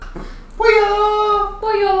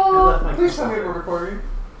Please tell me we're recording.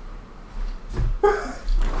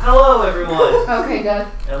 Hello, everyone. Okay, good.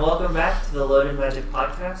 And welcome back to the Loaded Magic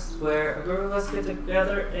Podcast, where a group of us get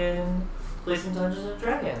together and play some Dungeons and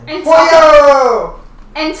Dragons.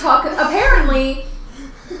 And talk. Apparently,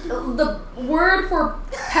 the word for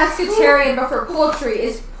pescatarian, but for poultry,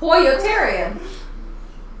 is poyotarian.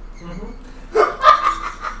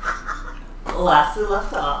 Last we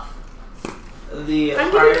left off, the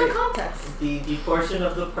I'm party, giving you context. the portion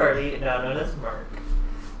of the party, now known as Merc,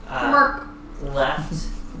 left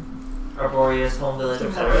Arboria's home village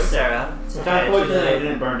of Itherias to head to the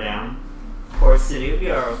didn't burn down. port city of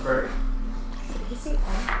Yarrowford,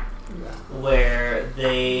 where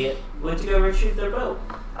they went to go retrieve their boat.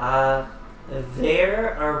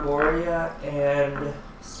 There, Arboria and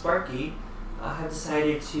Sparky have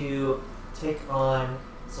decided to take on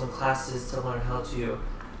some classes to learn how to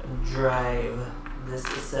drive this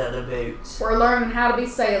said boat. We're learning how to be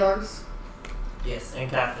sailors. Yes, and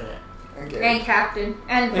captain it. And gay. And captain.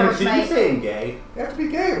 And And first did you mate. say gay? You have to be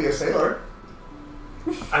gay to be a sailor.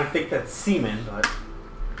 I think that's semen, but...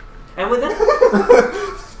 And with that,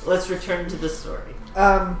 let's return to the story.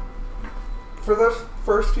 For those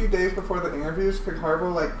first few days before the interviews, could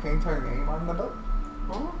Harbo paint our name on the boat?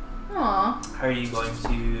 Aww. How are you going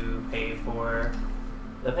to pay for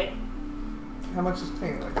the paint? How much is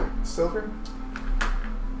paint? Silver?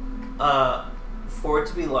 For it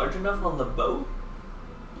to be large enough on the boat,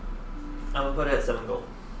 I'm gonna put it at 7 gold.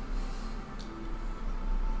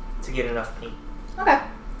 To get enough paint. Okay.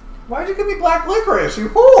 Why'd you give me black licorice, you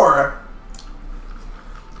whore?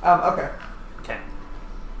 Okay. Okay.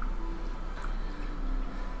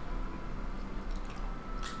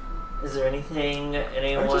 Is there anything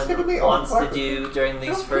anyone just gonna be all wants to black do during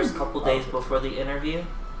these first couple days before the interview?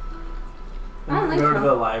 I don't think Go to so.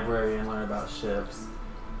 the library and learn about ships.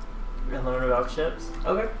 And learn about ships?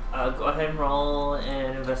 Okay. Go ahead and roll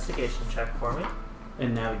an investigation check for me.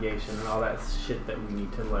 And navigation and all that shit that we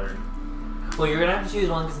need to learn. Well, you're gonna have to choose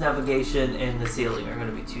one because navigation and the sailing are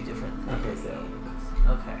gonna be two different things. Okay, so...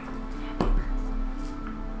 Okay.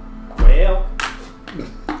 Well...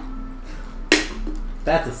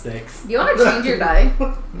 That's a 6. Do you want to change your die?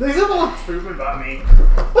 These are the ones proven about me.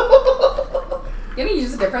 You want to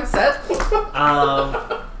use a different set?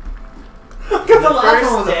 The last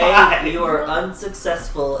one was first a day, 5. you are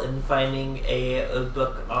unsuccessful in finding a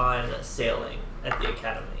book on sailing at the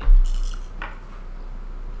academy.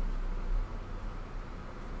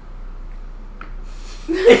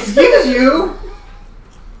 Excuse you!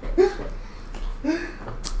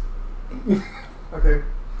 Okay.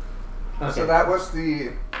 So that was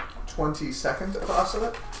the 22nd of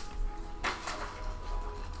Ocelot?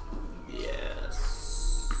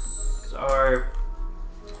 Yes. Or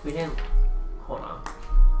we didn't. Hold on.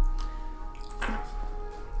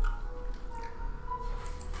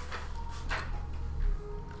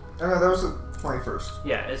 Oh no, that was the 21st.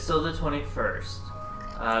 Yeah, it's still the 21st.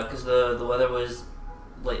 Because the weather was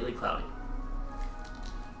lately cloudy.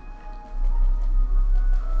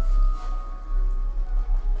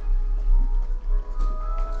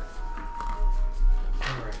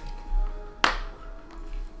 Alright.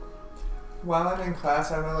 While I'm in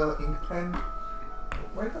class, I have a little ink pen.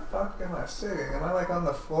 Where the fuck am I sitting? Am I on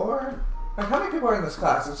the floor? How many people are in this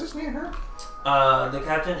class? Is it just me and her? The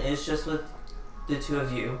captain is just with the two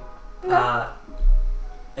of you.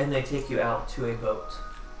 And they take you out to a boat.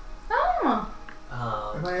 Oh.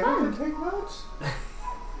 Am I able to take notes?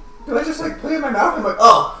 Do I just put it in my mouth and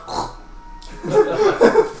oh!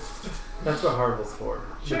 That's what Harville's for.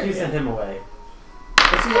 Sure, But you yeah. send him away.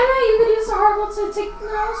 Yeah, you could use the hardwood to take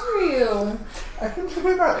notes for you. I can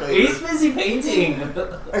do that later. He's busy painting!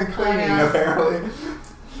 And cleaning, apparently.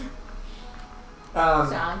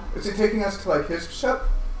 Sad. Is he taking us to his ship?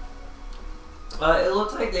 It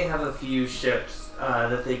looks like they have a few ships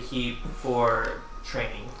that they keep for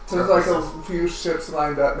training. So there's a few ships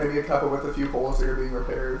lined up, maybe a couple with a few holes that are being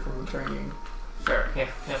repaired from the training. Sure, yeah.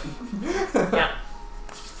 Yeah.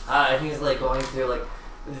 I think it's going through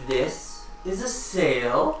this is a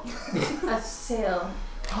sail. A sail.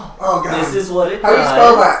 Oh god. This is what it How do you does.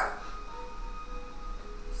 spell that?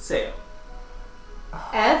 Sail.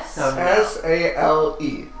 S.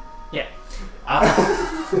 S-A-L-E. Yeah.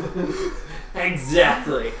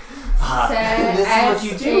 Exactly. This is what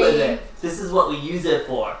you do with it. This is what we use it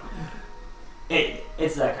for.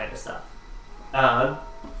 It's that kind of stuff.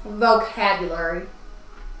 Vocabulary.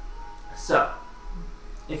 So,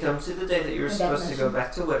 it comes to the day that you were supposed to go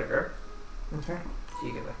back to Whitaker. Okay. Do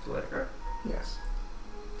you get back to Whitaker? Yes.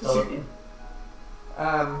 All of you?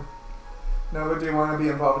 Nova, do you want to be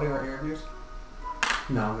involved in our interviews?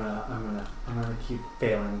 No, I'm gonna keep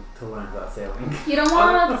failing to learn about sailing. You don't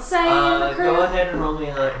want to say in the crew? Go ahead and roll me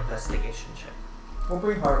another investigation check. We'll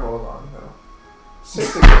bring Harville along, though.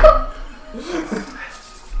 6 again.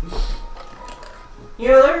 You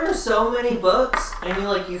know, there are so many books, and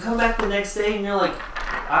you come back the next day, and you're like,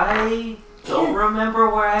 I don't remember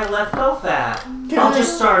where I left off at. I'll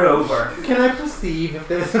just start over. Can I perceive if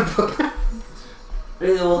there's a book?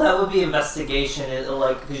 Well, that would be investigation,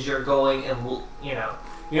 because you're going and, you're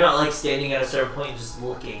not, standing at a certain point and just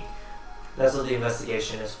looking. That's what the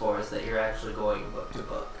investigation is for, is that you're actually going book to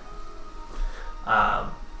book.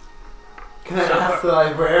 Can I ask the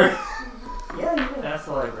librarian? Yeah, you can ask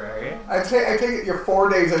the librarian. I take it you're 4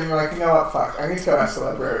 days and you're like, you know what, fuck, I need to go ask the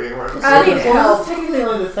librarian where this I is. need Well, help. it's technically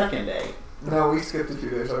only the second day. No, we skipped a few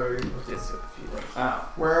days already. Just a few days. Oh.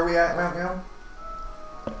 Where are we at right now?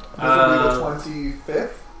 This will be the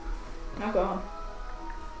 25th? Oh,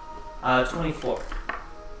 God. 24th.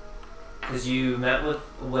 Because you met with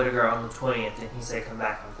Whittaker on the 20th, and he said come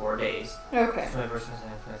back in 4 days. Okay. 21st,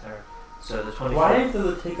 22nd, 23rd. So the 24th. Why does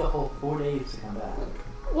it take a whole 4 days to come back?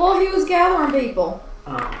 Well, he was gathering people.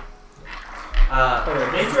 Oh.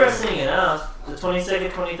 Interesting enough, the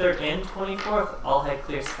 22nd, 23rd, and 24th all had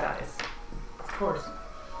clear skies. Of course.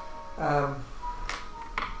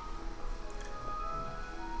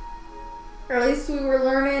 Or at least we were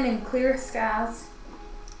learning in clear skies.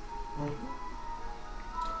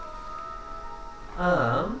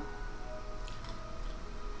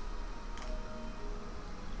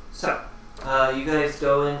 So, you guys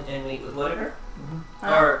go in and meet with Whittaker? Mm-hmm.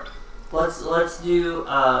 Or let's do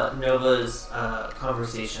Nova's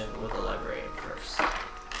conversation with the librarian first.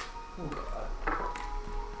 Oh, God.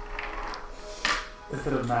 Is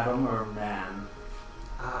it a madam or a man?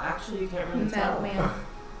 Actually, you can't really Metal tell. man.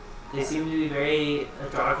 They seem to be very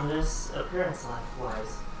androgynous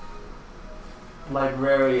appearance-wise.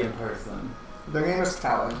 Librarian person. Their name is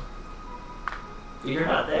Talon. You're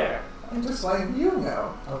not there. I'm just letting you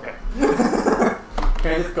know. Okay.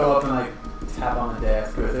 Can I just go up and tap on the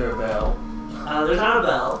desk, or is there a bell? There's not a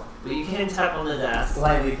bell, but you can tap on the desk.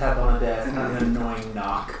 Slightly tap on the desk, not an annoying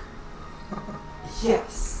knock.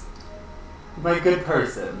 Yes. My good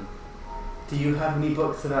person, do you have any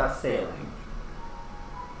books about sailing?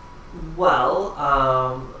 Well,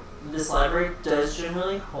 this library does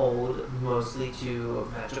generally hold mostly to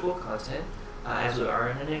magical content, as we are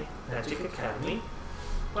in a magic academy.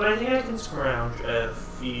 But I think I can scrounge a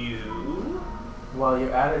few. While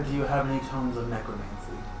you're at it, do you have any tomes of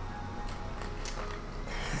necromancy?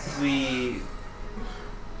 We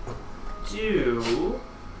do.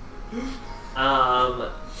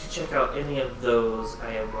 To check out any of those,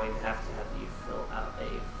 I am going to have you fill out a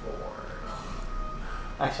form.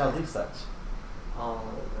 I shall do such.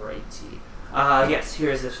 Alrighty. Yes,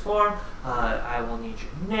 here's this form. I will need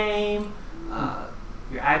your name,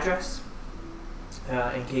 your address,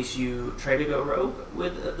 in case you try to go rogue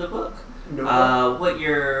with the book. No. What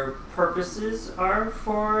your purposes are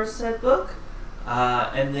for said book.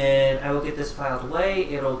 And then I will get this filed away.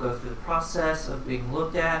 It'll go through the process of being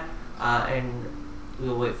looked at, and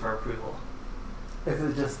we'll wait for approval. Is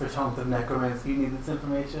it just for tomes of necromancy you need this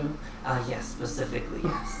information? Yes, specifically,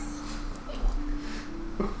 yes.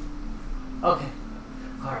 Okay.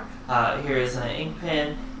 Alright, here is an ink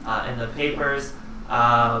pen and the papers.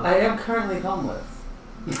 I am currently homeless.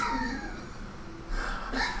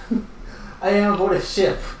 I am aboard a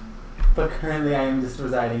ship, but currently I am just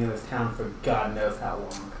residing in this town for God knows how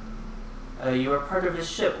long. You are part of a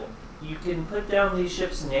ship. You can put down the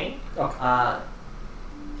ship's name, Okay.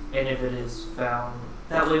 and if it is found,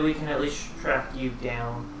 that way we can at least track you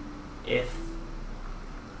down if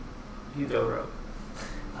you go rogue.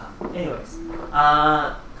 Anyways,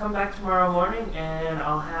 come back tomorrow morning and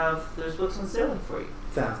I'll have those books on sailing for you.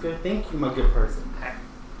 Sounds good. Thank you, my good person. Okay.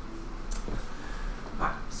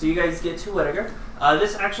 Alright, so you guys get to Whittaker.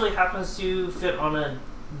 This actually happens to fit on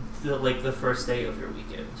the first day of your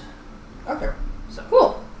weekend. Okay. So.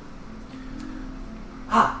 Cool.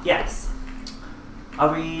 Yes.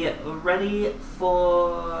 Are we ready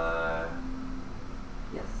for...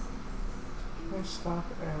 Yes. Can I stop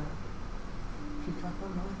at Peacock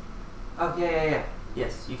Online? Oh, yeah.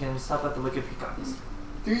 Yes, you can stop at the Wicked Peacocks.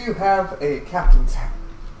 Do you have a captain's hat?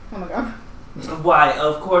 Oh my God. Why,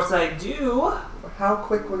 of course I do. How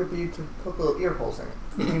quick would it be to put little ear holes in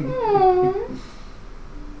it?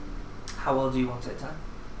 How well do you want it done?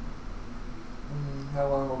 How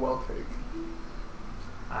long will well take?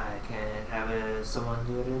 I can have someone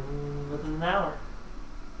do it within an hour.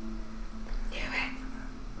 Do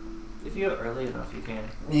it. If you go early enough, you can.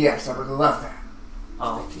 Yes, I would love that.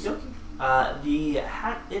 Okie dokie. The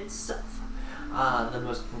hat itself The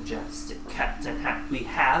most majestic captain hat we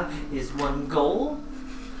have is 1 gold,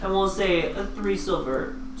 and we'll say 3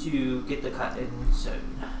 silver to get the cut in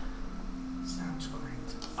sewn. Sounds great.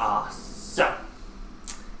 So.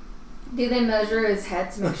 Do they measure his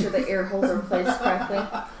head to make sure the ear holes are placed correctly?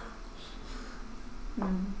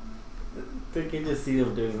 They can just see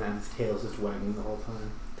him doing that. His tail's just wagging the whole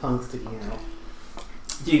time. Tongue sticking out.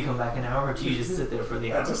 Do you come back an hour, or do you just sit there for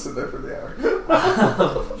the hour? I just sit there for the hour.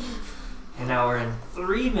 An hour and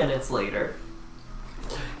 3 minutes later.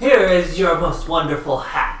 Here is your most wonderful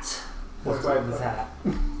hat. Describe his hat.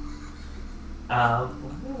 Let me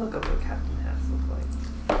look up what captain hats look like.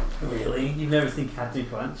 Really? You've never seen Captain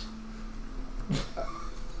Crunch?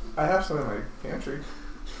 I have some in my pantry.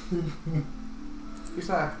 He's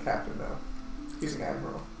not a captain though. He's an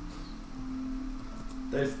admiral.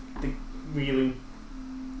 There's the really.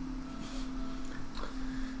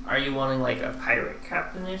 Are you wanting like a pirate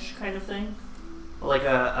captain-ish kind of thing? Like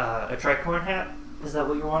a tricorn hat? Is that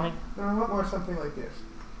what you're wanting? No, I want more something like this.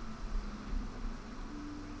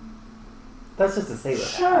 That's just a sailor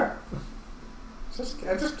hat. Sure.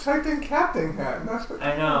 I just typed in captain hat. And that's what.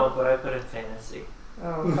 I know, but I put in fantasy.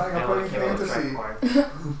 Oh, I'm putting came up with fantasy. tricorn.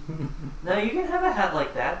 No, you can have a hat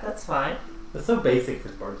like that. That's fine. That's so basic for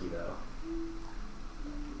Sparky, though.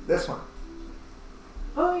 This one.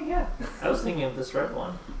 Oh yeah, I was thinking of this red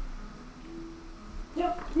one.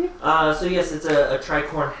 Yep. So yes, it's a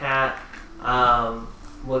tricorn hat.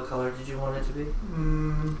 What color did you want it to be?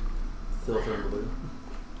 Silver and blue.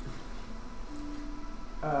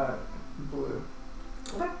 Blue.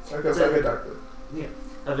 Okay. Like a dark blue. Yeah.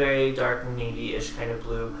 A very dark navy-ish kind of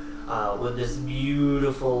blue, with this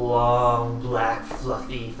beautiful long black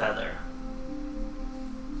fluffy feather.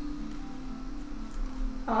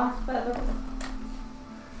 Feather.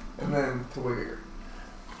 And then to wigger.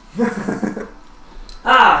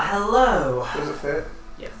 Hello. Does it fit?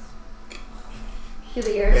 Yes. Do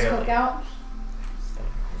the ears Barely. poke out?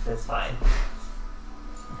 That's fine.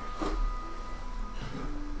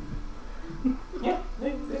 Yeah,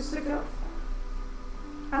 they stick out.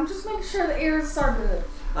 I'm just making sure the ears are good.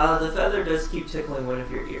 The feather does keep tickling one of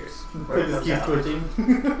your ears. It just keeps twitching.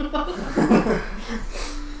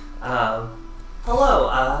 Hello,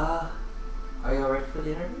 are you all ready for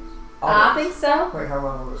the interviews? I think so. Wait, how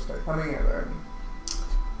long will this take? How many are there?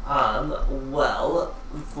 Well,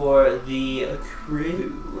 for the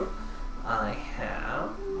crew, I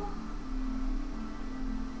have...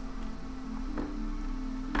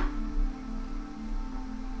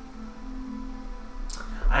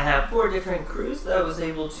 I have 4 different crews that I was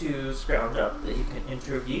able to scrounge up that you can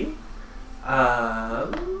interview.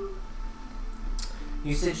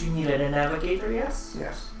 You said you needed a navigator, yes?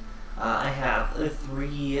 Yes. I have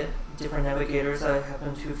 3 different navigators I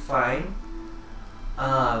happen to find.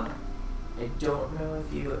 I don't know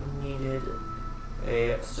if you needed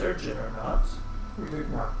a surgeon or not. We did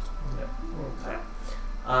not. No. Okay.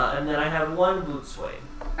 And then I have 1 bootswain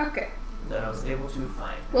Okay. that I was able to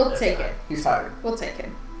find. We'll That's take fine. it. He's tired. We'll take it.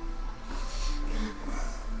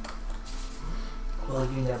 Well,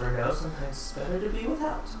 you never know. Sometimes it's better to be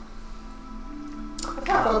without. I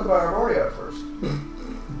thought about Aurora at first.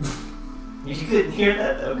 You couldn't hear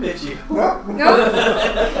that though, could you? No. Nope.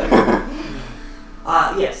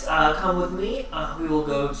 Yes, come with me. We will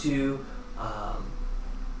go to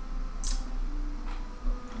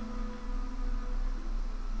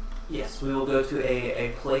yes, we will go to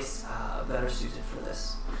a place better suited for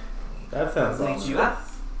this. That sounds Leads you awesome. up.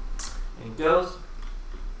 And he goes.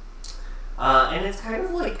 And it's kind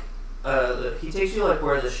of like he takes you like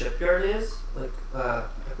where the shipyard is, like I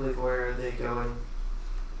believe where they go and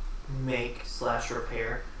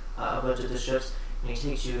make/repair a bunch of the ships, and he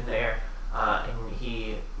takes you in there, and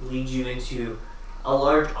he leads you into a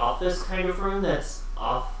large office kind of room that's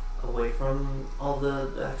off away from all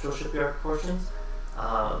the actual shipyard portions,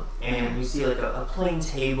 and you see like a plain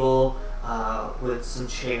table with some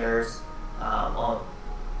chairs on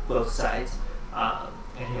both sides,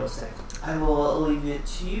 and he'll say, I will leave it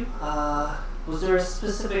to you. Was there a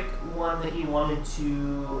specific one that you wanted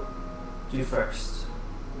to do first?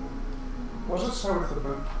 We'll just start with the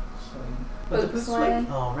boot. With the Boots boot way.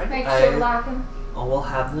 suite? Alright. Make sure lock him. We'll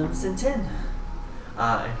have them sent in.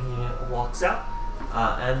 And he walks out.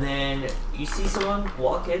 And then you see someone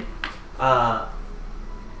walk in.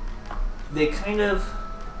 They kind of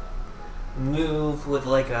move with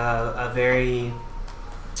like a very...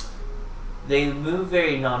 They move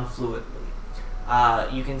very non-fluidly.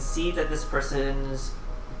 You can see that this person's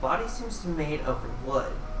body seems to be made of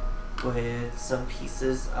wood with some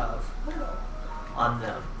pieces of metal on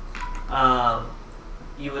them.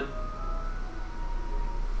 You would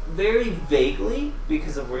Very vaguely,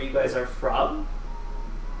 because of where you guys are from.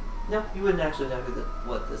 No, you wouldn't actually know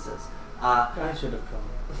what this is. I should have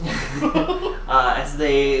come. As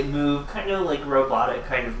they move, kind of like robotic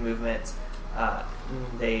kind of movements,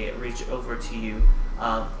 they reach over to you,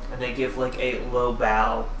 and they give like a low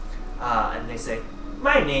bow, and they say,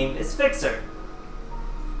 "My name is Fixer."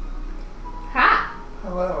 Hi.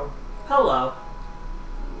 Hello. Hello.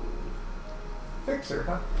 Fixer,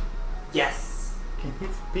 huh? Yes. Can he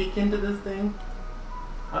speak into this thing?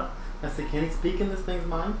 Huh? I said, can he speak in this thing's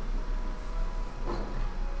mind?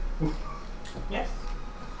 Yes.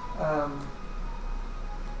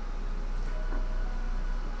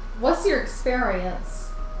 What's your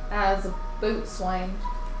experience as a boot swing?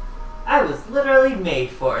 I was literally made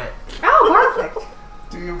for it. Oh, perfect.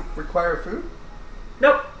 Do you require food?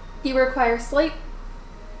 Nope. Do you require sleep?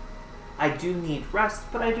 I do need rest,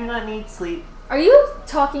 but I do not need sleep. Are you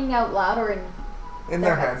talking out loud or in In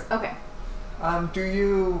their head. Okay. Do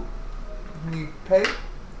you need pay?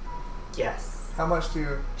 Yes. How much do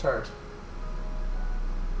you charge?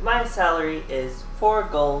 My salary is 4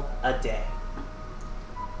 gold a day.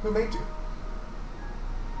 Who made you?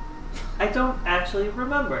 I don't actually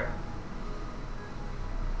remember.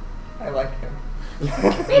 I like him.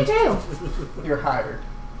 Me too. You're hired.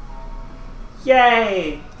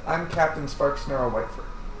 Yay! I'm Captain Sparks Neural Whiteford.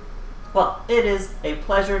 Well, it is a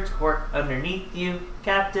pleasure to work underneath you,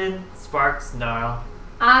 Captain Sparks Gnarl.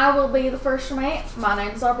 I will be the first mate. My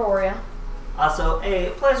name's Arborea. Also, a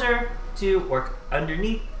pleasure to work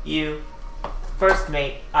underneath you, First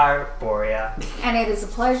Mate Arborea. And it is a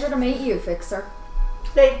pleasure to meet you, Fixer.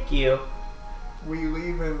 Thank you. We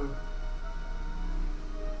leave in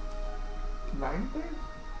 9 days?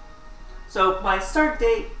 So, my start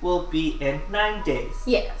date will be in 9 days.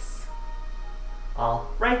 Yes.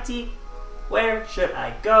 Alrighty. Where should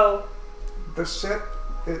I go? The ship,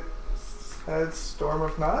 it says Storm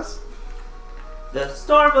of Nas? The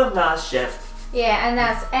Storm of Nas ship. Yeah, and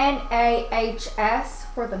that's NAHS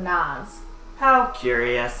for the Nas. How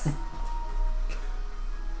curious.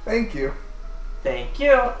 Thank you. Thank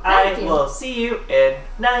you. I will see you in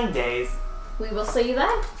 9 days. We will see you then.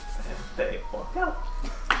 And they walk out.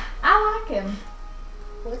 I like him.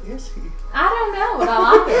 What is he? I don't know, but I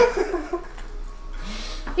like it.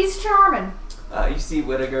 He's charming. You see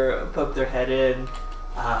Whittaker poke their head in.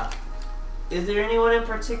 Is there anyone in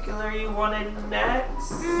particular you wanted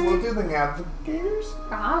next? We'll do the navigators?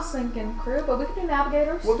 I was thinking crew, but we could do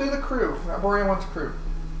navigators. We'll do the crew. Borean wants crew.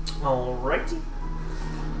 Alrighty.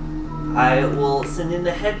 I will send in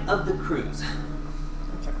the head of the cruise.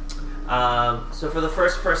 So for the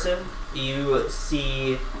first person, you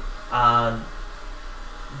see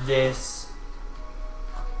this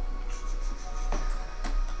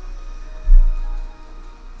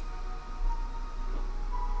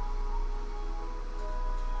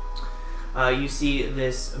you see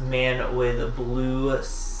this man with blue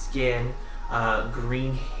skin,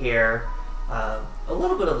 green hair, a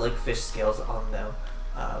little bit of like fish scales on them,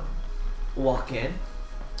 walk in,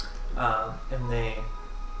 and they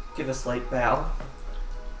give a slight bow.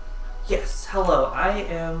 Yes, hello, I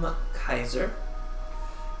am Kaiser.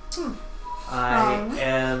 I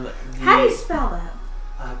am the... How do you spell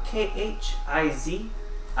that? Khizir.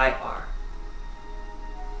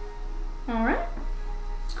 Alright.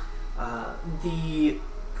 The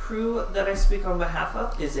crew that I speak on behalf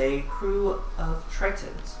of is a crew of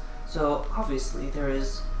Tritons. So obviously there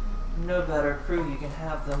is no better crew you can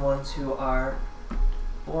have than ones who are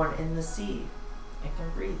born in the sea and can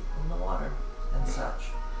breathe in the water and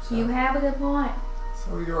such. So, You have a good point.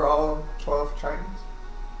 So you're all 12 Tritons?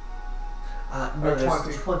 no, Or there's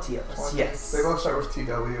 20. 20 of us, 20. yes. They both start with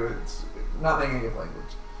TW. It's not my native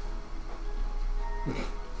language.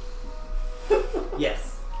 Yes.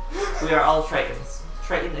 We are all Tritons.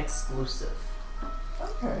 Triton exclusive.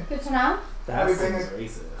 Okay. Good to know. Have you That been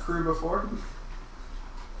seems a racist. crew before?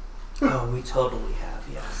 Oh, we totally have,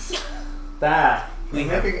 yes. That. We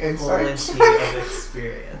You're have making insight plenty of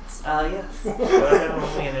experience. Yes. Go ahead and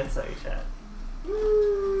roll me an insight check.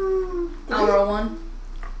 I'll roll one.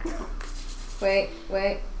 Wait.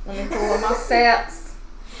 Let me pull up my stats.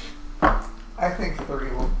 I think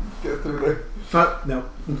 3 will get through there. No.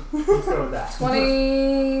 Let's go with that.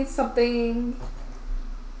 20 something.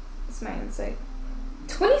 What's my insight?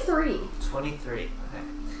 23. 23. Okay.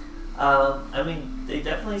 I mean, they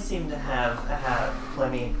definitely seem to have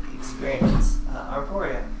plenty experience.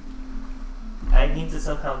 Arborea, I need to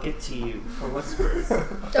somehow get to you for whispers.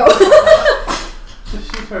 Oh.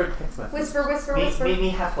 Just shoot her a text message. Whisper. Meet me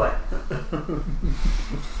halfway.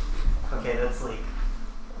 Okay, that's Leak.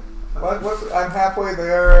 I'm halfway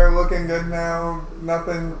there, looking good now.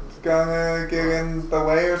 Nothing's gonna get in the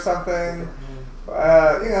way or something.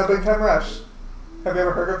 Big Time Rush. Have you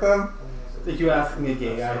ever heard of them? Did you ask me,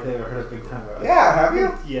 gay guy, if I ever heard of Big Time Rush? Yeah, have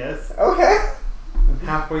you? Yes. Okay. I'm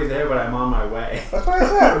halfway there, but I'm on my way. That's what I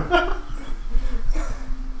said.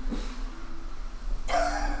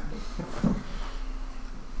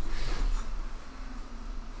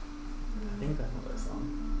 I think that's another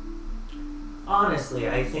song. Honestly,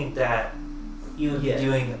 I think that you would Yes. be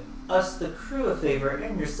doing us, the crew, a favor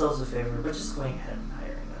and yourselves a favor, but just going ahead and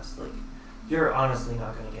hiring us. Like, you're honestly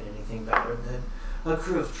not going to get anything better than a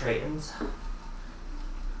crew of Tritons.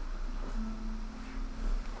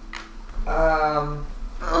 I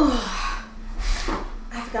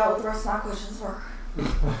forgot what the rest of my questions were.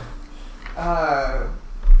 How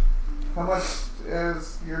much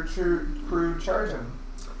is your crew charging?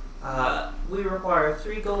 We require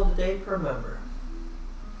 3 gold a day per member.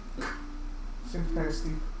 Seems kind of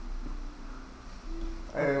steep.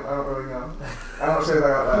 I don't really know. I don't say that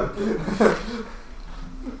out loud.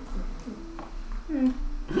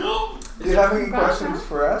 Do you have any questions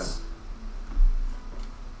for us?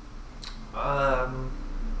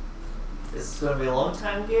 Is this going to be a long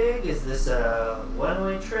time gig? Is this a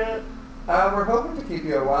one-way trip? We're hoping to keep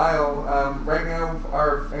you a while. Right now,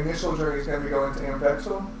 our initial journey is going to be going to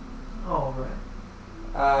Amvexel. All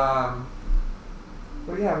right.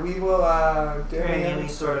 But yeah, we will Carrying any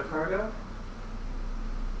sort of cargo?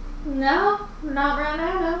 No, not right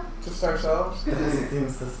now, no. just ourselves. This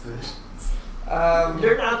seems suspicious.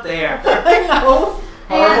 You're not there. I know.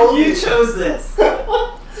 Horrible. You chose this.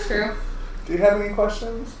 It's true. Do you have any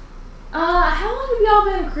questions? How long have y'all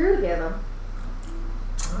been a crew together?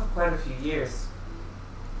 Oh, quite a few years.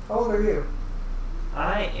 How old are you?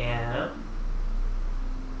 I am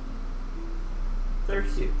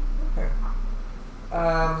 32. Okay.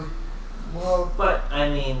 Well, But, I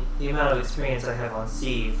mean, the amount of experience I have on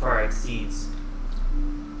sea far exceeds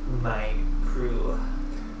my crew.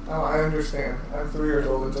 oh, I understand. I'm 3 years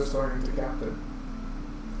old and just learning to captain.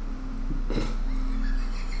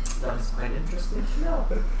 That is quite interesting to know.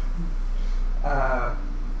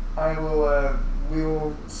 We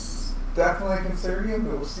will definitely consider you, and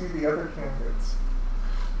we will see the other candidates.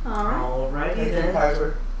 Alright. Alrighty Thank you, then.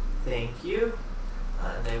 Kaiser. Thank you.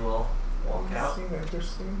 They will walk out. Seem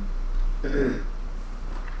interesting.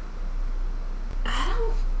 I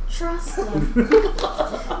don't trust them.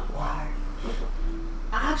 Why?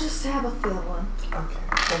 I just have a feeling. Okay.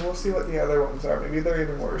 Well, we'll see what the other ones are. Maybe they're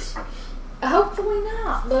even worse. Hopefully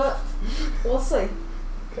not, but we'll see.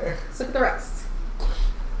 Okay. Let's look at the rest.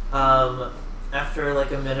 After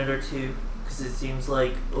like a minute or two, because it seems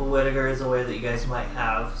like Whittaker is aware that you guys might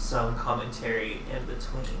have some commentary in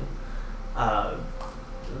between.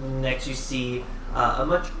 Next you see a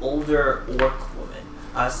much older orc woman,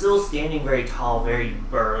 still standing very tall, very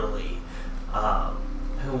burly,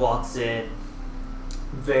 who walks in,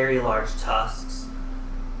 very large tusks.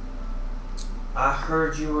 I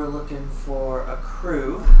heard you were looking for a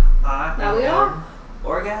crew. Now we are.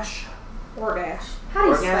 Orgash? Orgash. How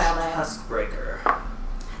do you spell Orgash that? Tuskbreaker.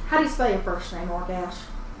 How do you spell your first name, Orgash?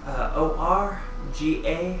 Orgash.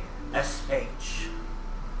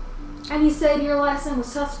 And you said your last name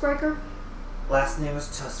was Tuskbreaker? Last name is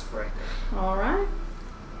Tuskbreaker. Alright.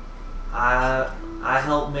 I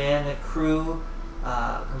help man a crew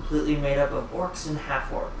completely made up of orcs and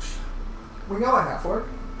half-orcs. We know a half orc.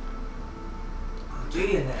 Do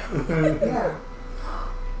you know? Yeah.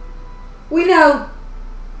 We know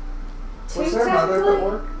two Was their mother the technically.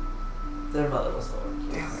 orc? Their mother was the orc.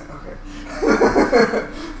 Damn Yes. it. Okay.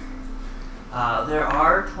 There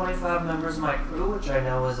are 25 members of my crew, which I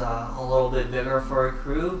know is a little bit bigger for a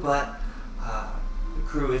crew, but the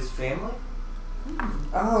crew is family.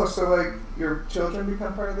 Oh, so like your children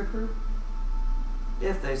become part of the crew?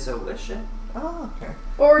 If they so wish it. Oh, okay.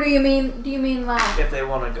 Or do you mean like If they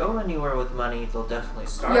want to go anywhere with money, they'll definitely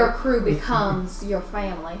start. your crew becomes your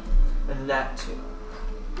family? And that too.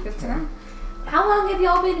 Good to know. How long have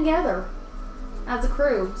y'all been together as a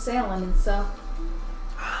crew, sailing and stuff?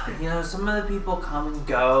 You know, some of the people come and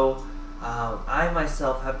go. I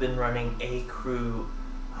myself have been running a crew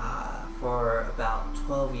for about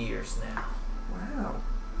 12 years now. Wow.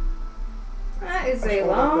 That is That's a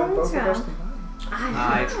older than long both of us time. combined.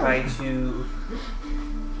 I know. try to.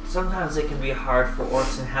 Sometimes it can be hard for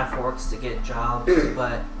orcs and half-orcs to get jobs,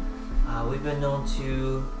 but we've been known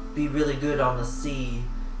to be really good on the sea,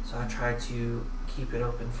 so I try to keep it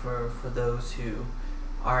open for those who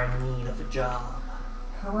are in need of a job.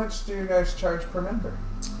 How much do you guys charge per member?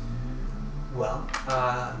 Well,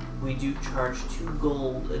 we do charge 2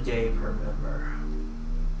 gold a day per member.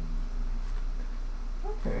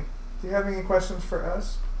 Okay. Do you have any questions for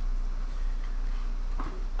us?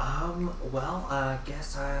 Well, I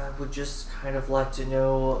guess I would just kind of like to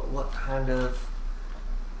know what kind of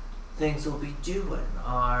things we'll be doing.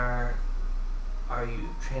 Are you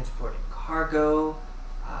transporting cargo?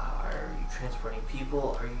 Are you transporting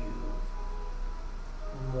people? Are you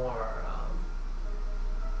more,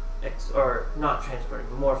 or not transporting,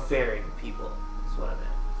 but more ferrying people is what I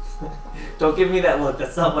meant. Don't give me that look,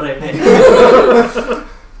 that's not what I meant.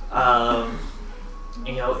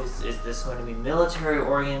 Is this going to be military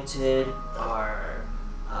oriented or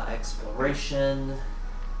exploration?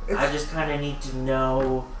 I just kind of need to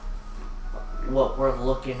know what we're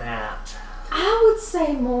looking at. I would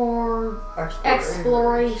say more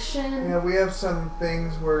exploration. Yeah, we have some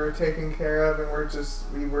things we're taking care of, and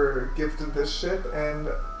we were gifted this ship, and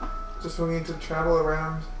just we need to travel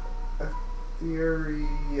around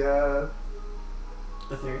Itherias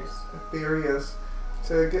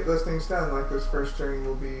to get those things done. Like this first journey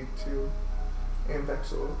will be to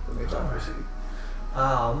Amvexel, the major MRC.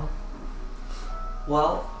 I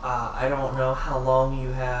don't know how long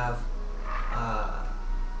you have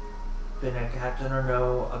been a captain or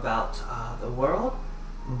know about the world,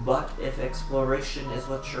 but if exploration is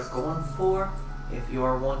what you're going for, if you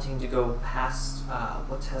are wanting to go past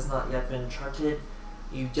what has not yet been charted,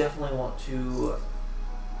 you definitely want to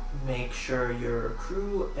make sure your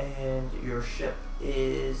crew and your ship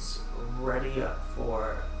is ready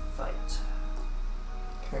for fight.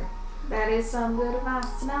 Okay. That is some good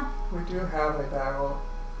advice to know. We do have a battle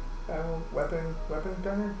weapon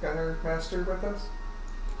gunner master with us.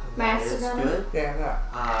 Master That is gunner? good. Yeah,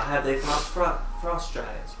 that. Have they fought frost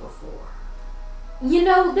giants before? You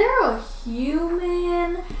know, they're a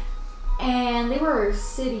human, and they were a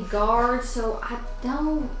city guard, so I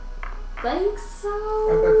don't think so.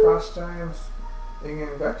 Are there frost giants in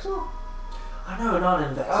Vexel? No, not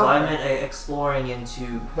in Vexel. Okay. I meant exploring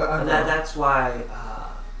into. That's why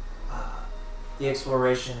the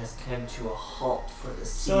exploration has come to a halt for the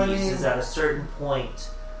seas. So, is at a certain point,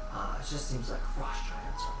 it just seems like frost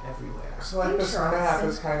giants are everywhere. So like this map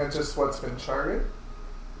is kind of just what's been charted?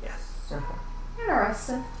 Yes. Okay.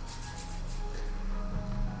 Interesting.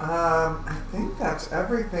 I think that's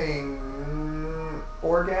everything.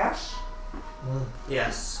 Orgash?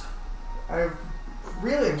 Yes. I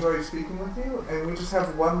really enjoyed speaking with you, and we just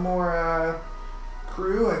have one more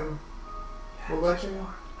crew, and we'll let you know.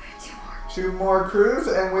 We have 2 more crews,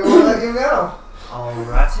 and we will let you know.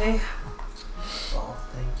 Alrighty. Well,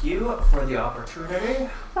 thank you for the opportunity.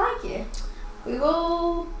 Thank you. We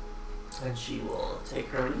will. And she will take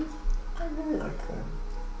her leave. I really like them.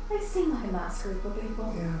 They seem like a nice group of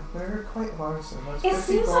people. Yeah, they're quite large. It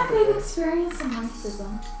seems like they've experienced some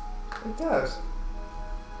racism. It does.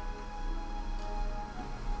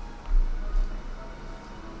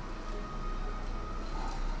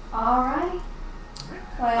 Alright.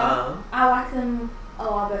 Well, I like them a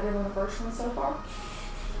lot better than the first one so far.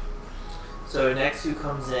 So next who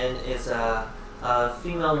comes in is a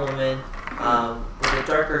female woman with a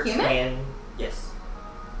darker Human? skin. Yes.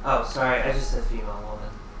 Oh, sorry, I just said female woman.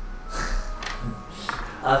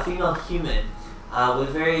 A female human with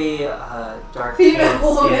very dark Female skin.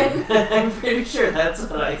 woman. I'm pretty sure that's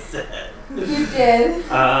what I said. You did.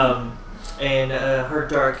 And her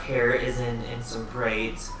dark hair is in some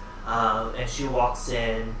braids. And she walks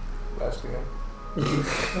in. Lesbian.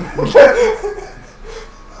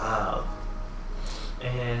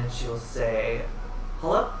 And she'll say,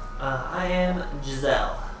 "Hello, I am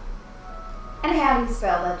Giselle." And how do you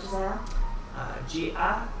spell that, Giselle?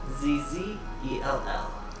 Gizzell.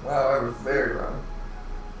 Wow, I was very wrong.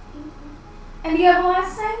 And do you have a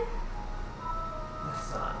last name?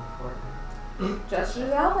 That's not important. Just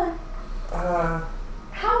Giselle then.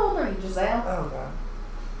 How old are you, Giselle? Oh god.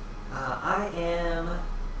 I am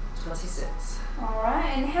 26.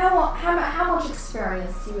 Alright, and how much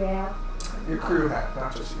experience do you have? Your crew had,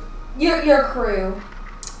 not just you. Your crew.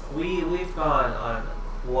 We've gone on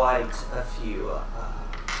quite a few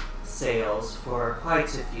sails for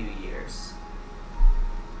quite a few years.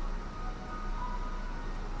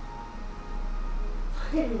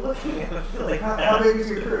 Why are you looking at me like How that? big is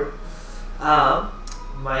your crew?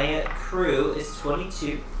 My crew is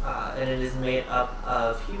 22, and it is made up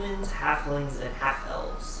of humans, halflings, and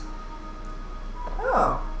half-elves.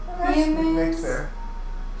 Oh, nice Humans. mix there.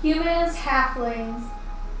 Humans, halflings,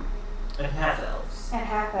 And half-elves. and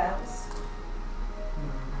half-elves.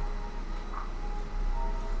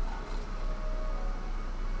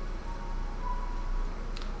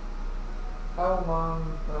 How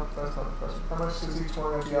long? No, that's not the question. How much does each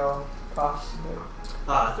one of y'all cost a day?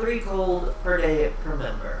 3 gold per day per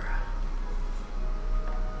member.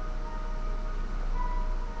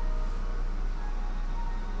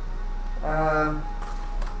 So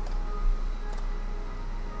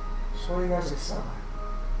what are you guys selling?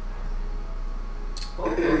 Well,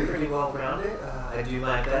 we're pretty well rounded. I do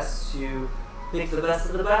my best to pick the best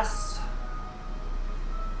of the best.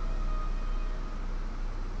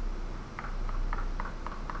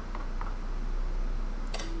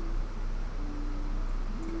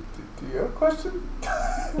 Do you have a question?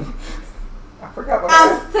 I forgot what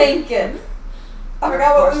I'm thinking. I You forgot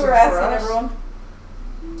have what we were questions for asking us? everyone.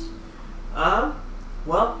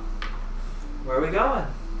 Well, where are we going?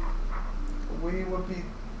 we would be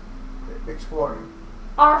exploring.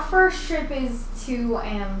 Our first trip is to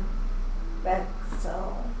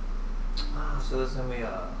Bexel. So this is gonna be a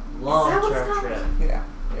that what it's long-term called? trip. Yeah.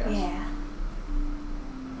 Yes. Yeah.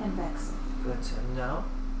 And Bexel. Good to know.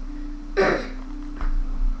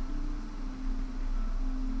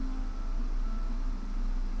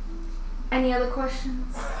 Any other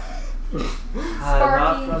questions? Not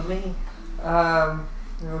Sparky. from me. Let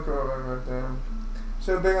me look over what I wrote down.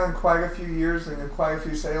 So been on quite a few years and quite a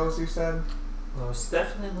few sales, you said? Most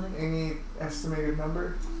definitely. Any estimated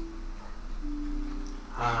number?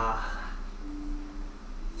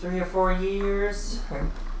 3 or 4 years. Okay.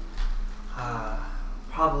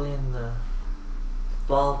 Probably in the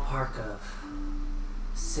ballpark of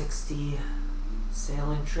 60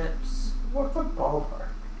 sailing trips. What's a ballpark?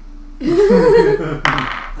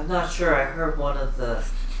 I'm not sure. I heard one of the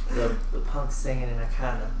punks singing and I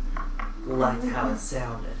kind of liked how it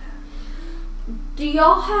sounded. Do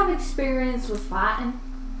y'all have experience with fighting?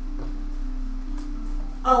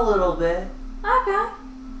 A little bit. Okay.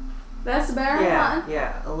 That's better than mine.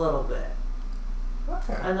 Yeah, a little bit.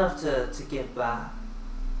 Okay. Enough to get by.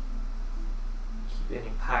 Keep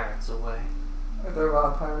any pirates away. Are there a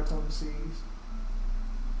lot of pirates on the seas?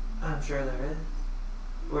 I'm sure there is.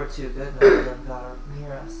 We're too good. None of them got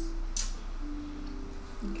near us.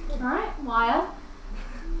 Alright, well,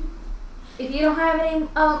 if you don't have any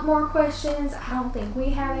more questions, I don't think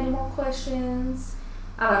we have any more questions.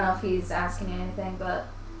 I don't know if he's asking you anything, but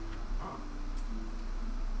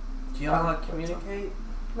Do y'all not communicate?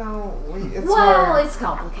 No, it's well, hard. it's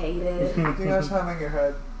complicated. Do you know something in your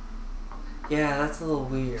head? Yeah, that's a little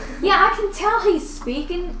weird. Yeah, I can tell he's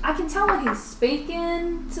speaking. I can tell when he's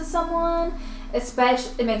speaking to someone.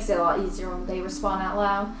 Especially, it makes it a lot easier when they respond out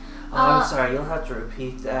loud. Oh, I'm sorry, you'll have to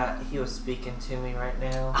repeat that. He was speaking to me right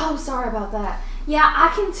now. Oh, sorry about that. Yeah,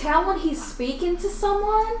 I can tell when he's speaking to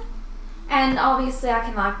someone, and obviously I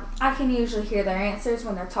can usually hear their answers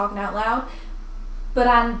when they're talking out loud, but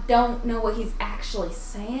I don't know what he's actually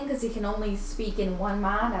saying because he can only speak in one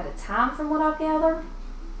mind at a time, from what I've gathered.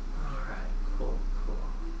 Alright, cool.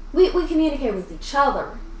 We communicate with each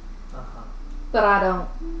other, Uh-huh. but I don't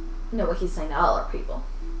know what he's saying to other people.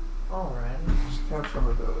 Alright. She comes from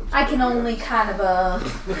a village. I can only kind of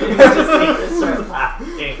Start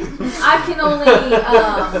laughing. I can only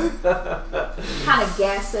kind of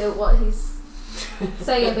guess at what he's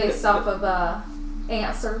saying based off of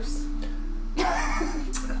answers.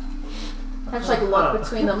 Actually, look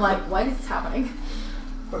between them, like, what is happening?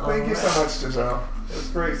 But thank you so much, Giselle. It was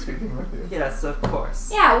great speaking with you. Yes, of course.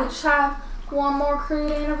 Yeah, we'll just have one more crew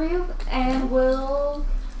to interview, and we'll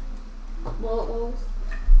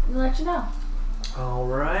let you know.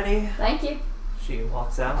 Alrighty. Thank you. She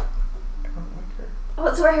walks out. I don't like her. Oh,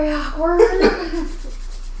 it's very awkward.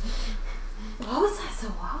 Why was that so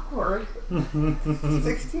awkward?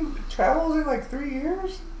 16 travels in like 3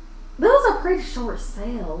 years? Those are pretty short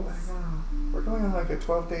sails. I know. We're going on like a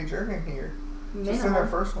 12-day journey here. Just in our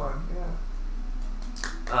first one,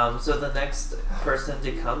 yeah. So the next person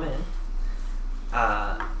to come in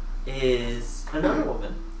is another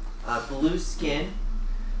woman. Blue skin,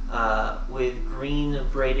 with green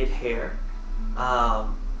braided hair.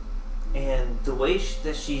 And the way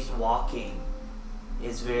that she's walking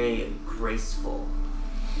is very graceful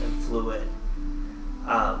and fluid.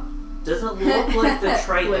 Doesn't look like the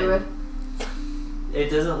Triton. Fluid. It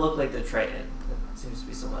doesn't look like the Triton. It seems to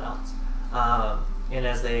be someone else. And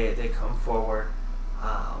as they come forward,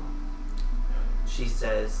 she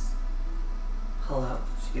says, "Hello."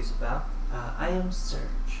 She gives a bow. I am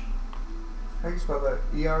Serge. How do you spell that?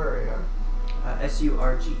 E-R or A-R?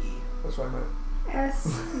 S-U-R-G-E. That's what I meant.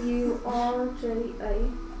 S-U-R-J-A.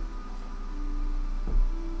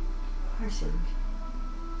 Hi, Serge.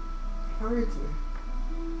 How are you today?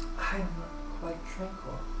 I'm quite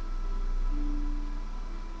tranquil.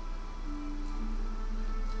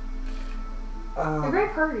 You're very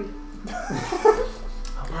pretty.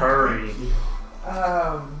 Hurry.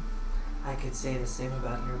 Um, I could say the same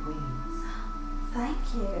about your wings. Thank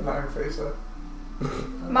you. not her face up.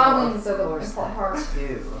 My Of wings are the course important part. that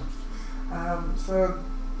too. So,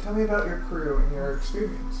 tell me about your crew and your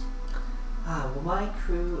experience. Well, my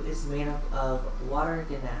crew is made up of water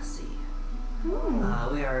genasi.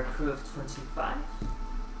 We are a crew of 25.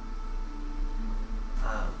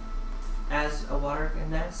 As a water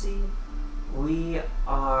genasi, we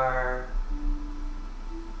are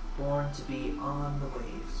born to be on the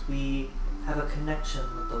waves. We have a connection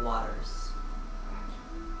with the waters.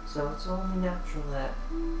 So it's only natural that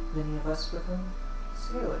many of us become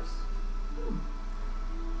sailors.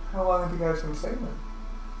 How long have you guys been sailing?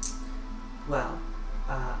 Well,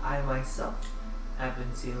 I myself have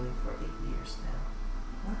been sailing for 8 years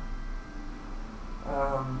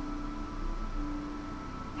now.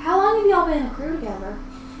 How long have y'all been in a crew together?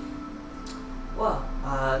 Well,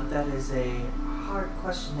 that is a hard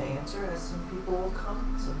question to answer, as some people will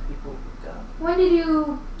come, some people will go. When did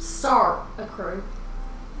you start a crew?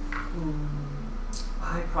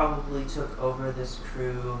 I probably took over this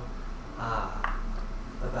crew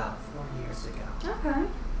about 4 years ago. Okay.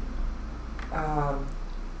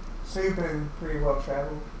 So you've been pretty well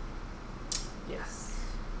traveled. Yes.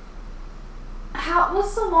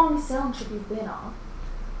 What's the longest sailing trip you've been on?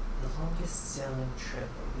 The longest sailing trip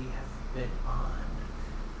we have been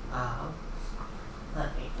on.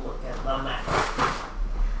 Let me look at the map.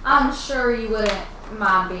 I'm sure you wouldn't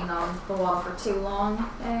mind being on the water for too long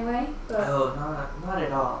anyway. But Oh, not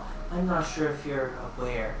at all. I'm not sure if you're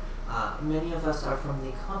aware. Many of us are from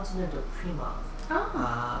the continent of Prima,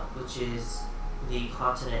 which is the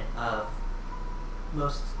continent of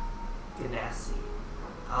most Ganassi.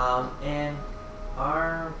 And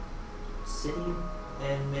our city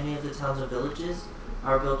and many of the towns and villages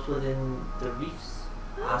are built within the reefs.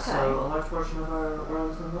 So a large portion of our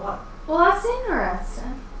world is in the water. Well, that's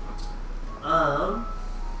interesting.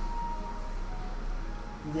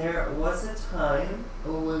 There was a time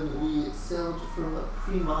when we sailed from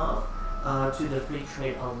Prima to the Free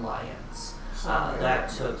Trade Alliance. That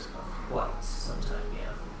took quite some time, from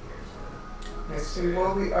here to. See,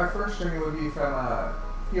 well, our first journey would be from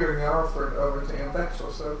here in Yarford over to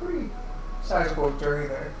Amvexel, so a pretty sizable journey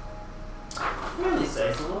there. Really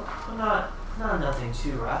sizable, but not nothing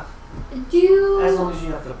too rough. As long as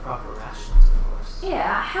you have the proper rations, of course.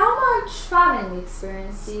 Yeah, how much fighting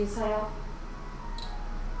experience do you have?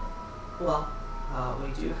 Well,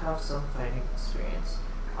 we do have some fighting experience.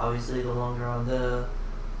 Obviously, the longer on the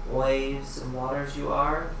waves and waters you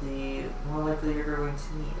are, the more likely you're going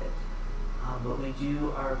to need it. But we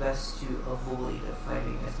do our best to avoid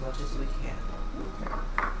fighting as much as we can. Okay.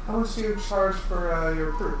 How much do you charge for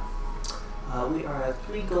your crew? We are at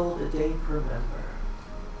 3 gold a day per member.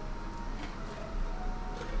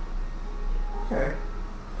 Okay.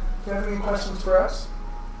 Do you have any questions for us?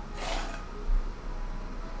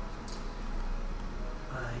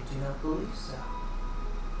 I do not believe so.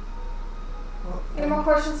 Well, Any more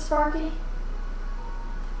questions, Sparky?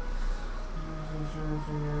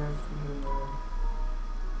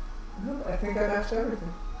 No, I think I've asked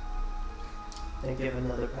everything. Then give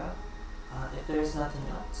another bow. If there's nothing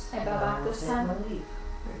else, I bow back will this take time. my leave.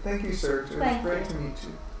 Thank you, sir. It was Thank great you. to meet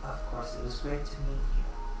you. Of course, it was great to meet you.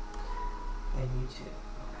 And you too.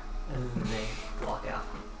 And then they walk out.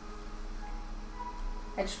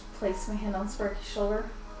 I just place my hand on Sparky's shoulder.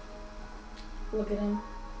 Look at him.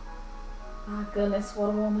 My goodness, what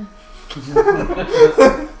a woman.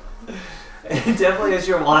 And definitely as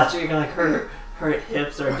you're watching, like her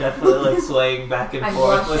hips are definitely like swaying back and I'm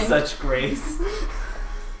forth with blushing. such grace.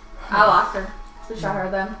 I like her. Wish I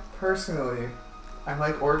heard them. Personally, I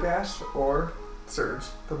like Orgash or Surge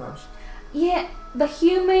the most. Yeah, the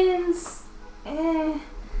humans,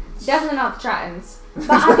 definitely not the Tritons. But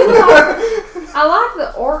I do I like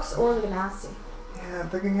the orcs or the Ganassi. Yeah,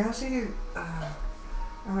 the Ganassi,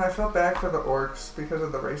 I felt bad for the orcs because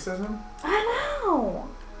of the racism. I know.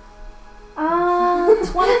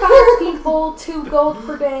 25 people, 2 gold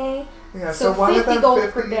per day. Yeah, So so one of 50 them gold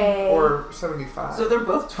 50 per day. or 75. So they're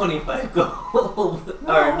both 25 gold.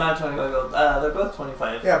 Or not 25 gold. They're both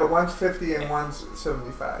 25. Yeah, but one's 50 and one's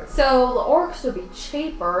 75. So the orcs would be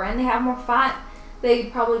cheaper and they have more fight.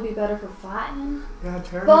 They'd probably be better for fighting. Yeah,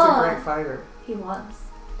 Terran's But- a great fighter. He was.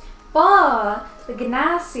 But the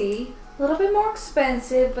Ganassi, a little bit more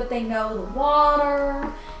expensive, but they know the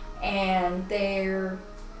water and they're,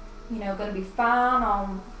 going to be fine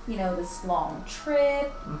on, this long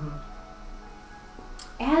trip. Mm-hmm.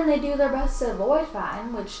 And they do their best to avoid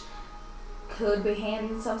fighting, which could be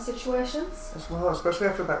handy in some situations. As well, especially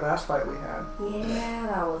after that last fight we had. Yeah,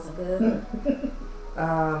 that wasn't good.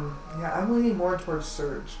 Yeah, I'm leaning more towards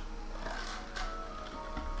Surge.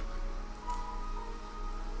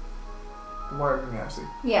 The Water Ganassi.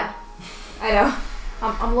 Yeah, I know.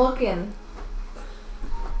 I'm looking.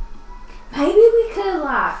 Maybe we could,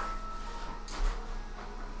 like,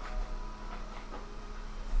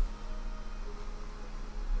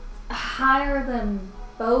 hire them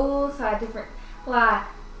both at different, like,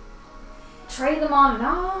 trade them on and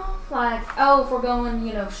off. Like, oh, if we're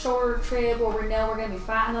going, shorter trip where we know we're going to be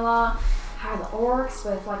fighting a lot, hire the orcs.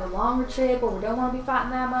 But if, like, a longer trip where we don't want to be fighting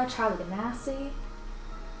that much, hire the Ganassi.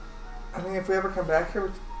 I mean, if we ever come back here, we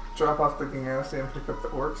could drop off the Ganassi and pick up the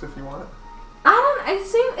orcs if you want.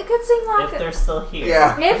 It could seem like If they're still here.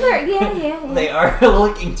 Yeah. yeah. They are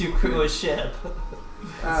looking to crew a ship.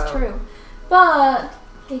 That's true. But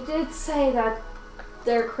he did say that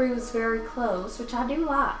their crew is very close, which I do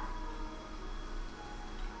like.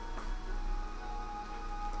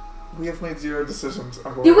 We have made 0 decisions.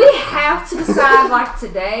 Do we have to decide like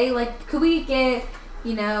today? Like, could we get,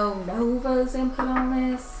 Nova's input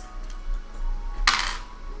on this?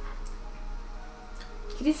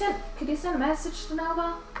 Could you send a message to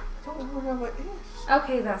Nova? I don't know where Nova is.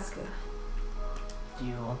 Okay, that's good. Do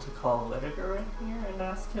you want to call Whittaker in here and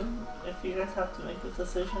ask him if you guys have to make a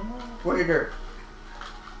decision? Whittaker.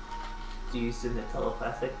 Do you send it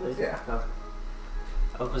telepathically? Yeah.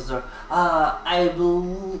 Oh, bizarre. I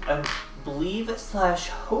believe /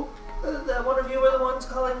 hope that one of you were the ones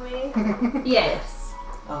calling me. Yes.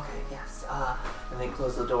 Okay, yes. And they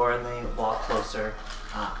close the door and they walk closer.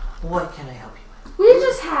 What can I help you with? We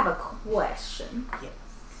just have a question. Yes.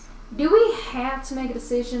 Do we have to make a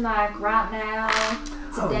decision like right now,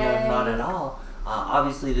 today? Oh, no, not at all.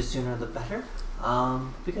 Obviously, the sooner the better.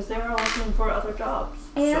 Because they are looking for other jobs.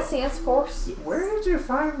 Yes, yes, of course. Yes. Where did you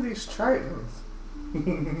find these tritons?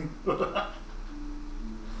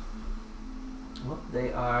 Well,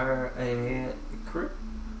 they are a crew.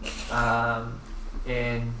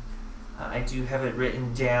 And I do have it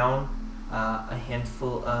written down, a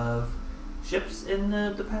handful of ships in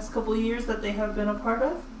the past couple of years that they have been a part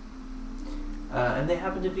of. And they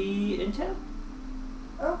happen to be in town.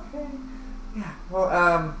 Okay. Yeah.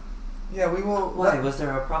 Well, yeah, we will. Why? Was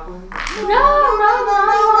there a problem? No.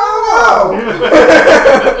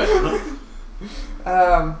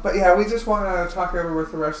 But yeah, we just want to talk over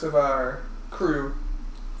with the rest of our crew.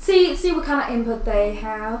 See what kind of input they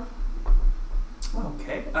have.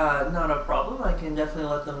 Okay. Not a problem. I can definitely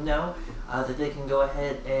let them know that they can go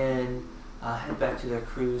ahead and head back to their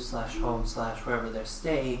crew / home / wherever they're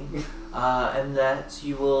staying, and that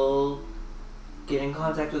you will get in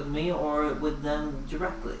contact with me or with them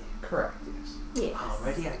directly. Correct. Yes. Yes.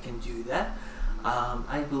 Alrighty, I can do that.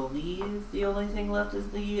 I believe the only thing left is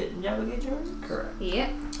the navigators. Correct. Yep.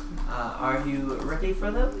 Are you ready for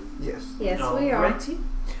them? Yes. Yes, we are. Alrighty.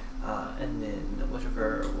 And then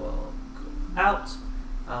whatever will go out.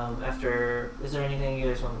 After, is there anything you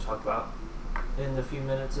guys want to talk about in the few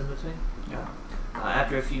minutes in between? Yeah.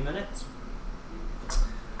 After a few minutes,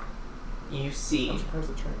 you see I'm surprised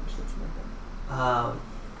the train was such like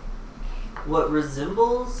what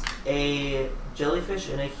resembles a jellyfish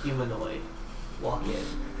and a humanoid walk in.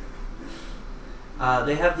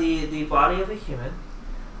 They have the body of a human,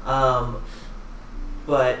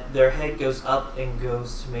 but their head goes up and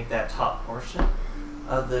goes to make that top portion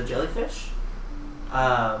of the jellyfish,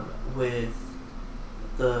 with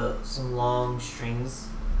some long strings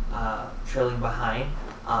trailing behind.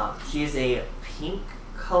 She has a pink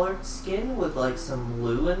colored skin with like some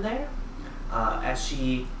blue in there, as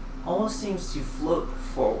she almost seems to float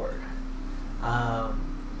forward.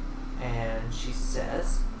 And she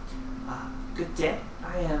says, "Good day,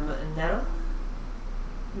 I am Nettle."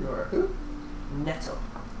 You are who? Nettle.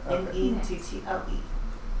 Okay. Nettle.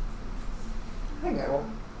 Hey, Nettle.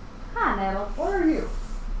 Hi, Nettle. What are you?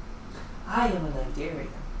 I am a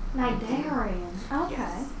Nidarian. Nidarian. Okay.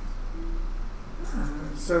 Yes.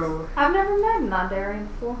 So, I've never met a Nidarian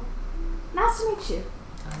before. Nice to meet you.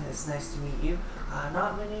 It's nice to meet you.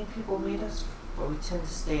 Not many people meet us, but we tend to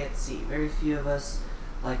stay at sea. Very few of us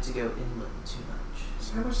like to go inland too much.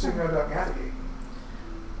 so how much do you know about navigating?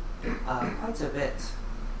 Quite a bit.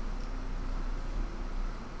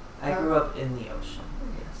 I grew up in the ocean.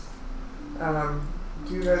 Yes.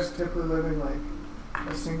 Do you guys typically live in like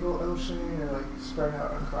a single ocean or like spread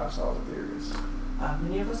out across all the areas?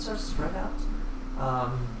 Many of us are spread out.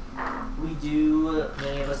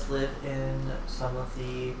 Many of us live in some of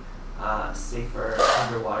the safer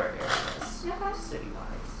underwater areas, Okay.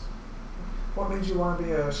 city-wise. What made you want to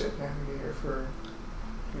be a ship navigator for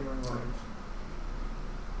human life?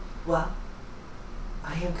 Well,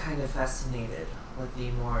 I am kind of fascinated with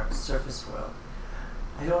the more surface world.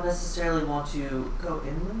 I don't necessarily want to go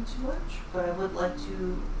inland too much, but I would like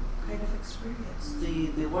to kind of experience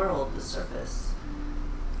the world, the surface,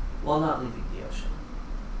 while not leaving the ocean.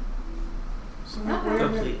 So Okay. where,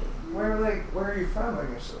 Completely. Where are you from, I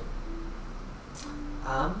guess?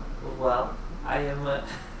 Well, I am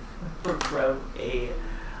from a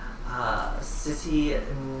city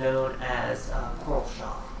known as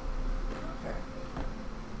Coralshaw. Okay.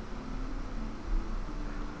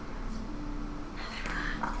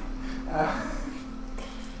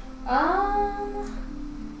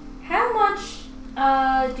 How much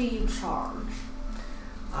do you charge?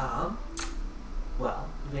 Well,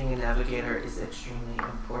 being a navigator is extremely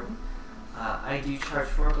important. I do charge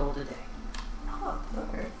 4 gold a day. Oh,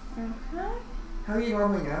 okay. Okay. How do you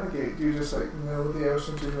normally navigate? Do you just know the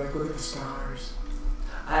ocean? Do you look at the stars?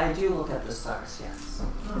 I do look at the stars, yes. Is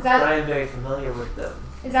But that I am very familiar with them.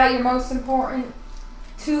 your most important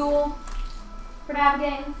tool for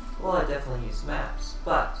navigating? Well, I definitely use maps,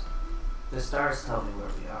 but the stars tell me where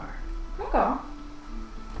we are. Okay.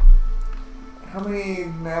 How many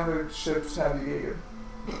navigated ships have you gated?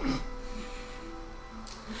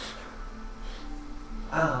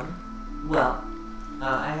 Well,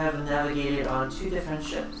 I have navigated on 2 different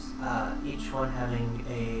ships, each one having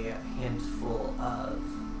a handful of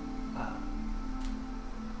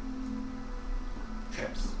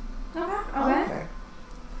trips. Okay.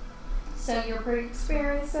 So you're pretty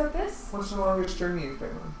experienced at this? What's the longest journey you've been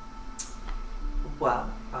on? Well,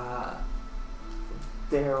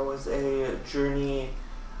 there was a journey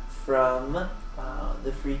from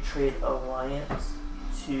the Free Trade Alliance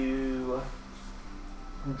to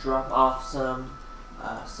drop off some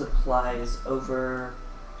supplies over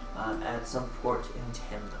at some port in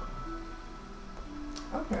Tandem.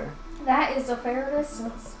 Okay. That is a fair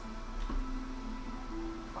distance.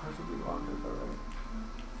 Ours would be longer though, right?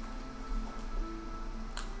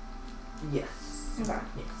 Yes. Okay.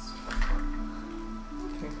 Yes.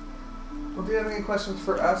 Okay. Well, do you have any questions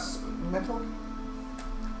for us, Metal?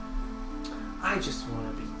 I just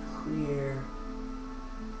want to be clear.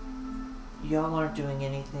 Y'all aren't doing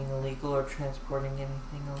anything illegal or transporting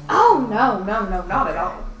anything illegal? Oh, no, not at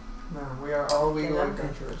all. No, we are all legal Then I'm good.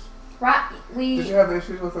 adventurers. Right, Did you have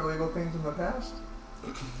issues with illegal things in the past?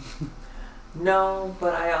 No,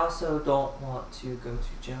 but I also don't want to go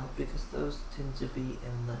to jail because those tend to be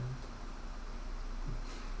inland.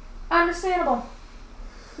 Understandable.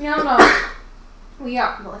 No. We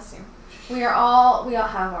all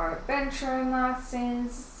have our adventuring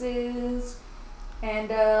licenses, and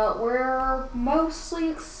we're mostly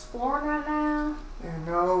exploring right now. And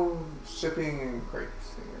no shipping in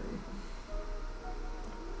crates here.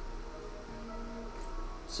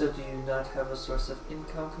 So do you not have a source of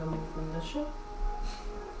income coming from the ship?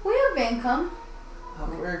 We have income.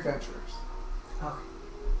 We're adventurers. Okay.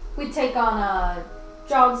 We take on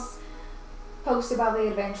jobs posted by the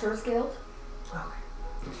Adventurers Guild. Okay.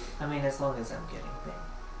 I mean, as long as I'm getting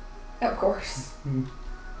paid. Of course.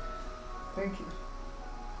 Thank you.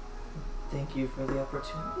 Thank you for the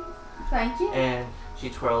opportunity. Thank you. And she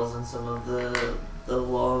twirls in some of the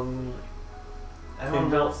long, I don't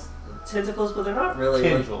know, tentacles, but they're not really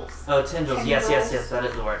Tendrils. tendrils. Yes, Tendrils. that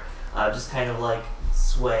is the word. Just kind of like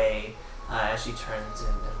sway as she turns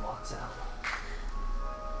and walks out.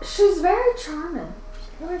 She's very charming.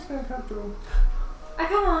 She makes me uncomfortable. I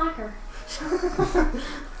kind of like her.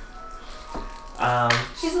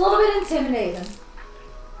 She's a little bit intimidating,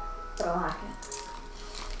 but I like it.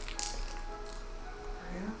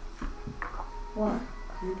 Yeah? What?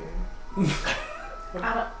 You did. I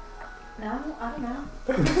don't know.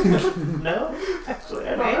 No, actually, I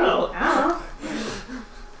don't Maybe. know. I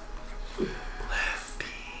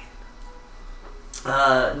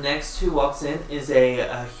don't know. Next, who walks in is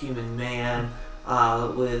a human man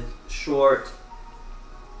with short,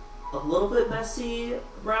 a little bit messy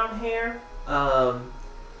brown hair.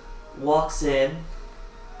 Walks in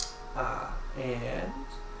and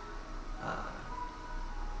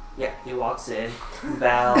he walks in,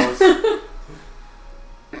 bows.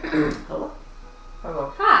 Hello.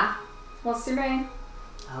 Hello. Hi. What's your name?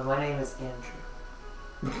 My name is Andrew.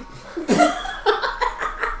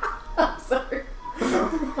 I'm sorry.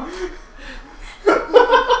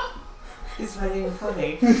 He's finding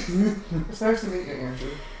funny. It's nice to meet you,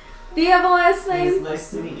 Andrew. Do you have a last It's name?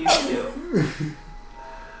 nice to meet you too.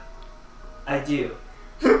 I do.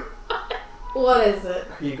 What is it?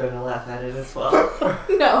 Are you going to laugh at it as well?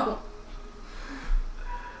 No.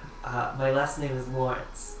 My last name is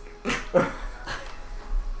Lawrence.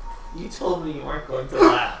 You told me you weren't going to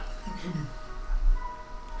laugh.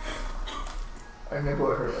 I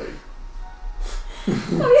nibble at her leg.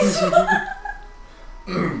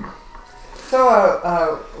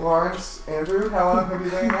 So, Lawrence, Andrew, how long have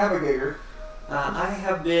you been a navigator? I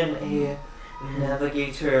have been a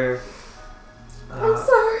navigator. I'm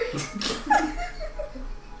sorry.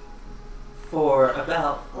 for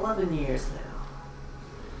about 11 years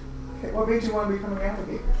now. Okay, what made you want to become a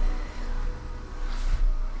navigator?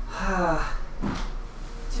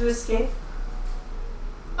 To escape,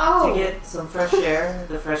 Oh. to get some fresh air,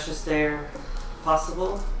 the freshest air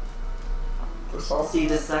possible, The salt? see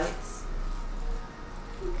the sights.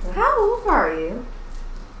 Okay. How old are you?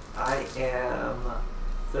 I am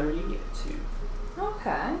 32.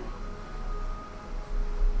 Okay.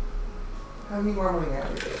 How do you normally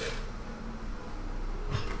navigate?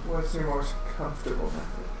 What's your most comfortable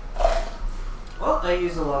method? Well, I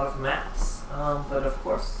use a lot of maps, but of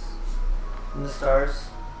course, the stars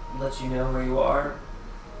let you know where you are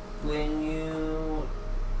when you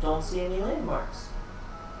don't see any landmarks.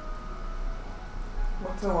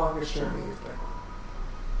 What's the longest journey you've been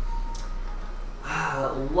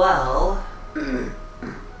on? Well,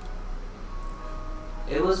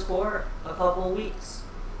 it was for a couple weeks.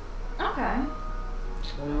 Okay.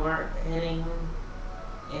 We weren't heading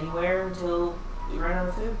anywhere until we ran out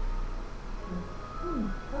of food.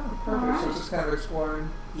 Oh, perfect. So just kind of exploring,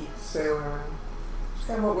 Yes. sailing around. Just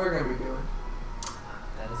kind of what we're going to be doing.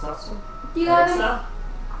 That is awesome. Do you have any? So,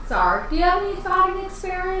 Sorry. Do you have any fighting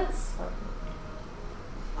experience?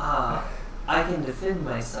 I can defend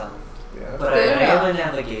myself, Yeah. but Good I am enough. a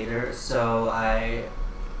navigator, so I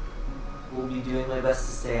will be doing my best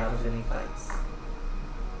to stay out of any fights.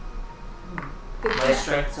 Good My job.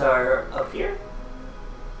 strengths are up here,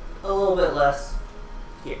 a little bit less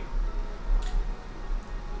here.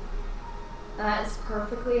 That's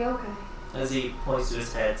perfectly okay. As he points to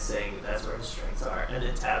his head, saying that's where his strengths are, and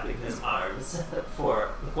then tapping his arms for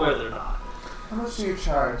where they're not. How much do you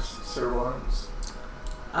charge, Sir Lawrence?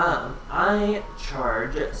 I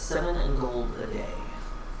charge 7 in gold a day.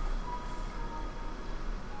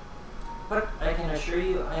 But I can assure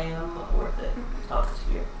you I am worth it. Top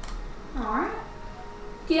tier. Alright.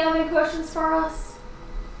 Do you have any questions for us?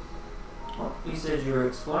 Well, you said you were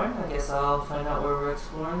exploring. I guess I'll find out where we're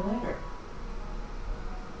exploring later.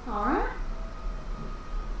 Alright.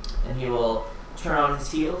 And he will turn on his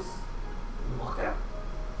heels and walk out.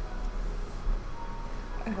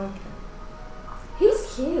 I like him.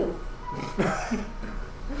 He's cute.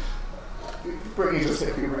 Brittany just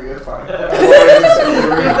hit puberty, it's fine. That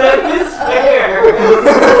is fair.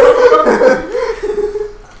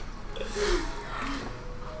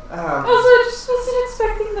 Also, I just wasn't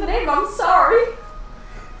expecting the name. I'm sorry.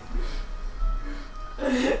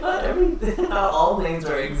 Not everything. Not all names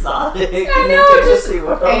are exotic. I know, just see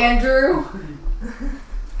what Andrew.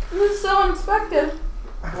 It was so unexpected.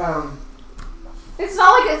 It's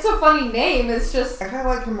not like it's a funny name. It's just I kind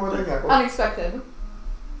of like him more than Knuckles. unexpected.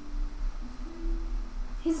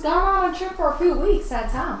 He's gone on a trip for a few weeks at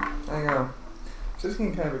a time. I know. It's just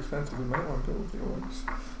getting kind of expensive. We might want to go with yours.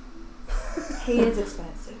 He is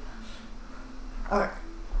expensive. Alright.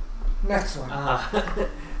 Next one.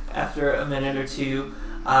 After a minute or two,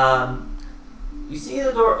 you see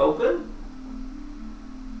the door open.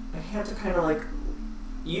 And you have to kind of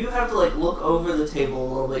look over the table a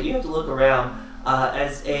little bit. You have to look around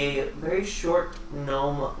as a very short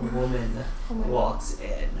gnome woman walks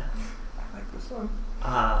in. I like this one.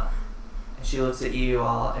 And she looks at you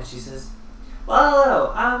all and she says, "Well,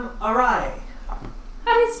 hello, I'm Arai.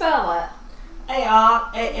 How do you spell it?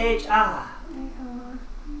 A-R-A-H-I.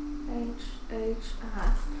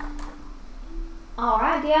 A-R-H-H-I.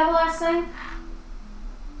 Alright, do you have a last name?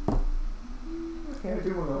 Yeah, I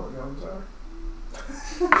do want to know what gnomes are.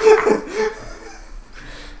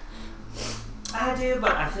 I do,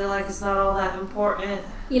 but I feel like it's not all that important.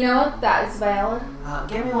 You know what? That is valid.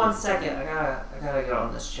 Give me 1 second. I gotta get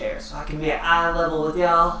on this chair so I can be at eye level with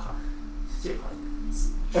y'all."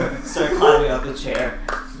 Start climbing up the chair.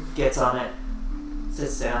 Gets on it.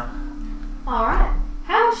 Sits down. Alright.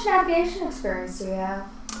 How much navigation experience do you have?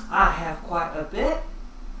 I have quite a bit.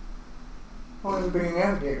 How long has it been a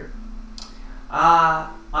navigator?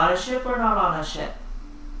 On a ship or not on a ship?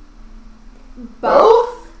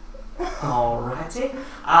 Both? Alrighty.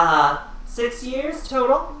 6 years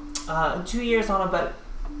total. 2 years on a boat.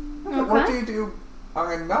 What do you do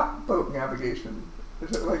on a not boat navigation?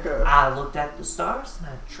 Is it like a... I looked at the stars and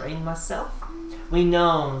I trained myself. We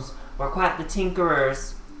gnomes were quite the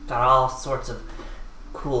tinkerers. Got all sorts of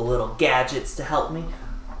cool little gadgets to help me.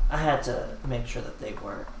 I had to make sure that they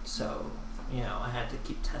worked, so, I had to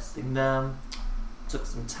keep testing them. Took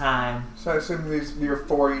some time. So I assume your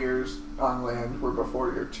 4 years on land were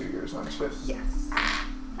before your 2 years on ship? Yes.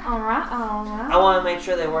 Alright. I want to make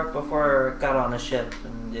sure they worked before I got on a ship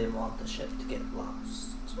and didn't want the ship to get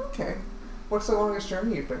lost. Okay. What's the longest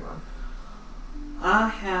journey you've been on? I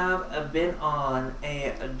have been on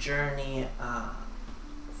a journey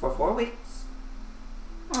for 4 weeks.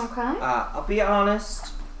 Okay. I'll be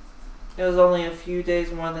honest. It was only a few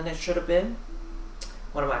days more than it should have been.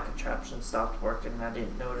 One of my contraptions stopped working and I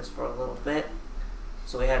didn't notice for a little bit.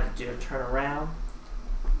 So we had to do a turnaround.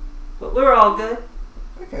 But we were all good.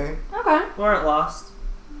 Okay. Okay. We weren't lost.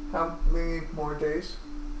 How many more days?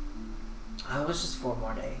 It was just 4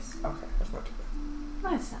 more days. Okay, that's not too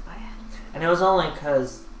bad. That's not bad. And it was only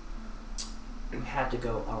because we had to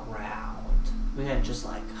go around. We didn't just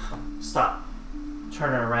like stop,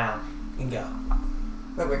 turn it around, and go.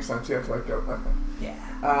 That makes sense. You have to like go. Okay.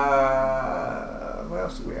 Yeah. What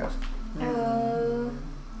else did we ask?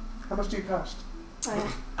 How much do you cost?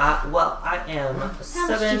 Well, I am much do you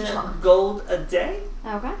 7 charge? gold a day,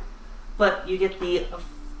 Okay. but you get the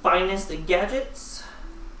finest gadgets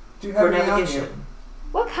Do you have for any on navigation. you?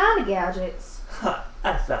 What kind of gadgets?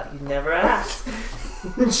 I thought you'd never ask.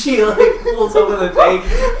 She like pulls open the thing,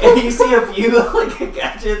 and you see a few like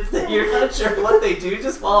gadgets that you're not sure what they do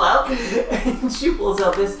just fall out. And she pulls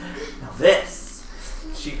out this. Now this.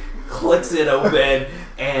 She clicks it open,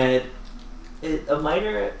 and a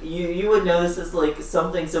minor. You would notice this like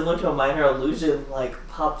something similar to a minor illusion like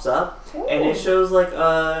pops up, and it shows like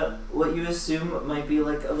what you assume might be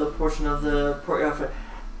like the portion of the courtyard. For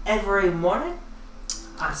every morning,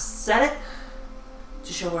 I set it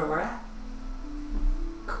to show where we're at.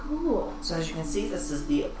 Cool. So as you can see, this is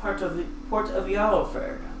the port of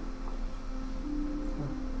Yarlford.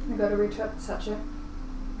 I go to reach up to touch it.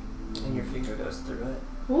 And your finger goes through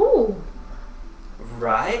it. Ooh.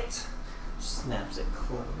 Right? She snaps it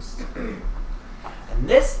closed. And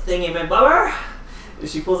this thingy my bummer,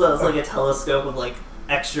 she pulls out like a telescope with like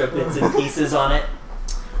extra bits and pieces on it.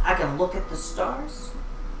 I can look at the stars,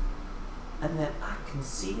 and then I can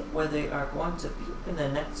see where they are going to be in the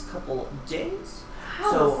next couple of days.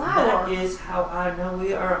 How So does that that work? is how I know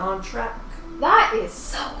we are on track. That is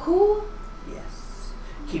so cool. Yes.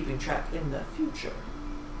 Keeping track in the future.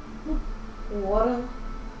 What a...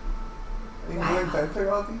 You Wow. invented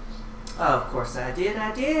all these? Of course I did.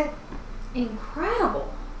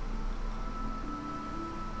 Incredible.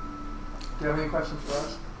 Do you have any questions for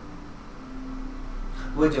us?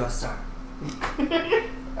 Where do I start?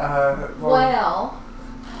 Well,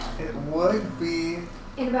 it would be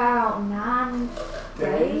in about 9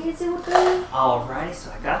 days it would be. Alrighty,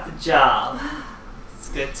 so I got the job. It's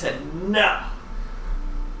good to know.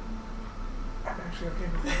 I'm actually okay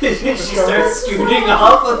with She starts scooting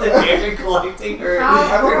off with the chair and collecting her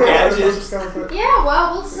I'm okay with gadgets. just going with it. Yeah,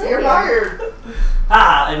 well, we'll see. You're fired.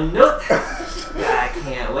 Nope. I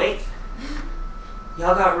can't wait.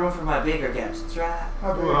 Y'all got room for my bigger gadgets, right?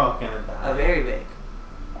 How big? We're all gonna die. Very big.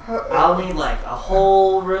 How- I'll need like a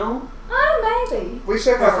whole room, Oh, maybe. we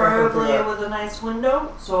should have room for preferably that. with a nice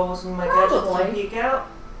window, so some of my gadgets can Probably. peek out.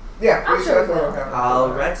 Yeah, I'm we sure should we have will. room for that.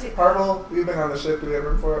 Alrighty. Parvel, you've been on the ship. Do we have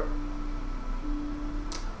room for it?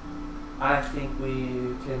 I think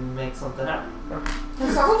we can make something happen.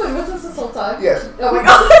 Has Carl been with us this whole time? Yes. Oh my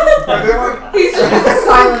god. Are they like- He's just been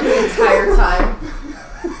silent the entire time.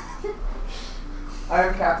 I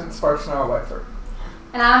am Captain Sparksnarl Whiteford.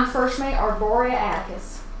 And I'm first mate Arborea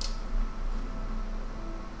Atticus.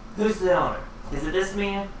 Who's the owner? Is it this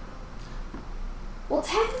man? Well,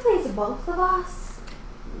 technically it's both of us.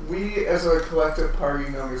 We, as a collective party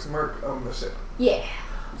known as Merc, own the ship. Yeah.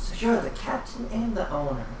 So you're the captain and the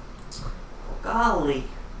owner. Golly.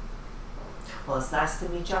 Well, it's nice to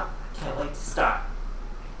meet y'all. I can't wait to start.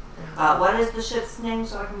 What is the ship's name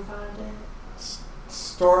so I can find it?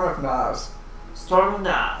 Storm of Nas. Storm of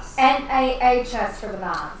Nas. NAHS for the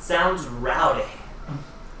nines. Sounds rowdy.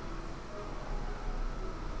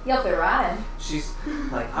 You'll be riding. She's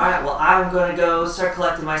like, alright, well, I'm gonna go start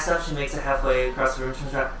collecting my stuff. She makes it halfway across the room,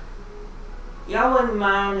 turns around. Y'all wouldn't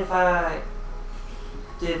mind if I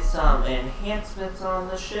did some enhancements on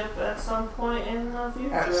the ship at some point in the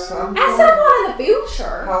future? At some At point? some point in the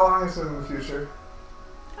future. How long is it in the future?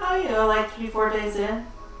 Oh, you know, like 3-4 days in.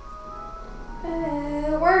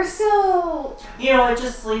 We're still... You know what,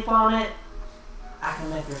 just sleep on it. I can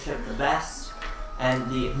make your ship the best and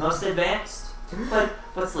the most advanced, but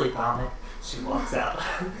sleep on it. She walks out.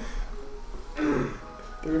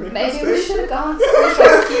 Maybe we should have gone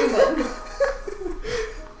straight human.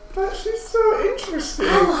 But she's so interesting.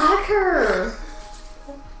 I like her.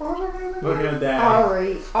 We're gonna die.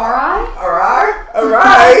 Alright. Alright? Alright?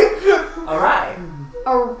 Alright? Alright.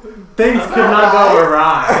 Or Things could not go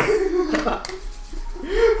awry.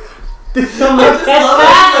 Did I someone just catch love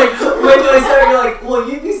that? it. Like, when do I start? You're like, well,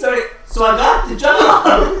 you be starting. So I got the job.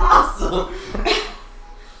 Awesome.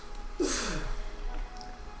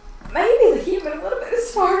 maybe the human would have been a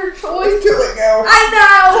smarter choice. Let's do it now.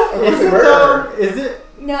 I I'm Is losing it murder. though? Is it?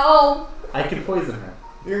 know! No. I could poison her.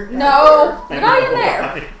 No, you're not in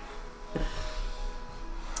there.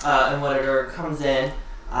 And whatever comes in.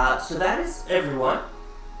 So that is everyone.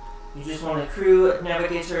 You just want the crew,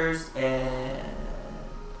 navigators, and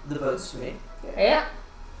the boatswain. Yeah.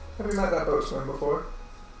 Have you met that boatswain before?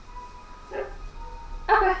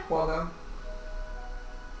 Okay. Well done.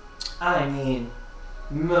 I mean,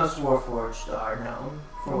 most Warforged are known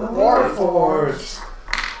for what they do. Warforged.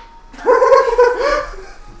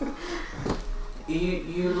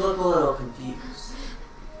 You look a little confused.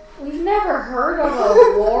 We've never heard of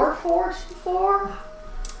a Warforged before.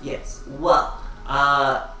 Yes. Well,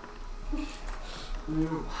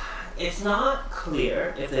 it's not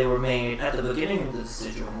clear if they were made at the beginning of the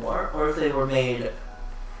Deciduum War or if they were made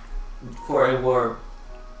for a war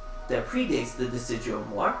that predates the Deciduum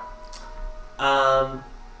War.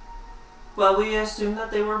 But we assume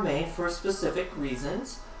that they were made for specific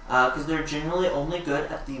reasons, because they're generally only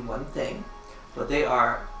good at the one thing, but they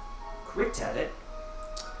are great at it.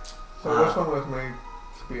 So this one was made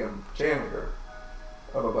to be a janitor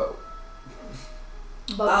of a boat.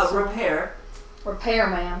 Repair.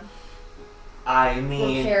 Repairman. I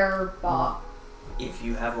mean, Repair bot. if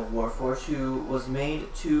you have a warforged who was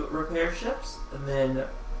made to repair ships, then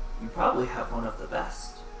you probably have one of the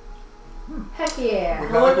best. Heck yeah.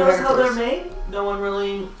 No one knows how they're made. No one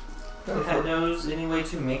really knows any way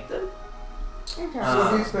to make them. Interesting.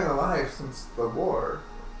 So he's been alive since the war.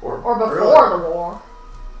 Or before earlier. the war.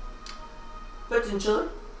 Potentially.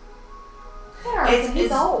 Interesting.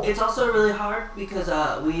 He's old. It's also really hard because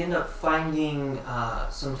we end up finding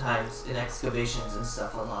sometimes in excavations and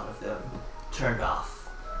stuff a lot of them turned off.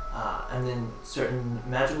 And then certain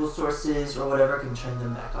magical sources or whatever can turn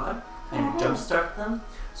them back on and jumpstart them.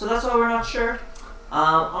 So that's why we're not sure.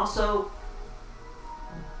 Also,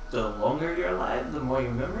 the longer you're alive, the more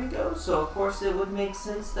your memory goes. So of course it would make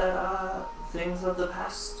sense that things of the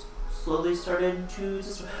past slowly started to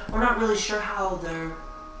just... We're not really sure how they're...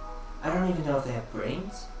 I don't even know if they have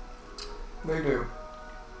brains. They do.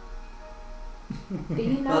 Do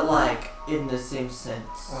you know? But like, in the same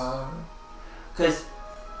sense. Because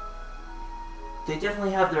they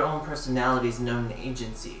definitely have their own personalities and own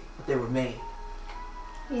agency, but they were made.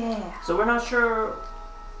 Yeah. So we're not sure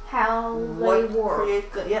How they what work.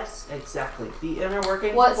 yes, exactly. The inner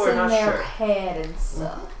workings, What's we're in not their sure. head and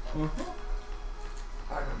stuff.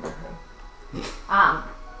 I remember him. I'm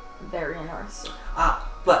very interested.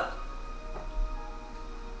 But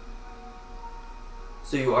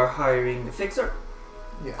so you are hiring a fixer?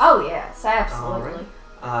 Yes. Oh yes, absolutely.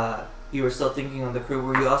 You were still thinking on the crew.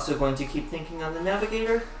 Were you also going to keep thinking on the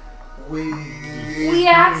navigator? We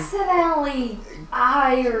accidentally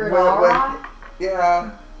hired alright.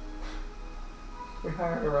 Yeah. We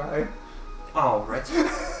hired a ride. Alright.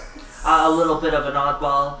 A little bit of an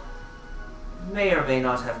oddball. May or may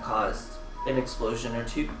not have caused an explosion or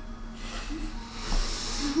two.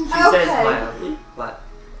 She says mildly, but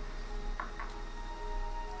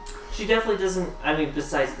she definitely doesn't, I mean,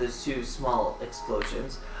 besides those two small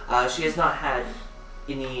explosions, she has not had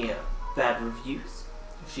any bad reviews.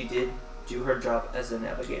 She did do her job as a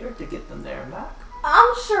navigator to get them there and back.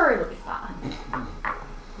 I'm sure it'll be fine.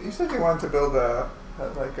 You said you wanted to build a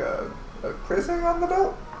prison on the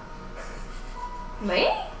boat? Me?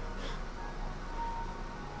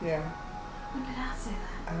 Yeah. When did I say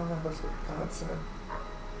that? I don't know if that's what God said.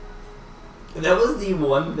 That was the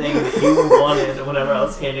one thing that you wanted whenever I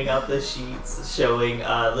was handing out the sheets showing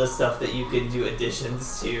the stuff that you could do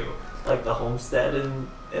additions to, like the homestead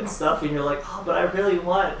and stuff, and you're like, oh, but I really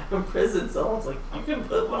want a prison. Someone's like, you can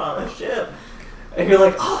put one on a ship. And you're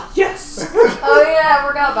like, oh, yes! Oh yeah, I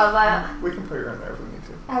forgot about that. We can put her in there if we need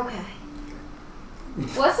to. Okay.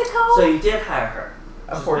 What's it called? So you did hire her.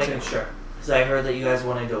 Just Unfortunately. making sure. Because I heard that you guys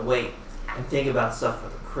wanted to wait and think about stuff for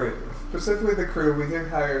the crew. Specifically the crew, we did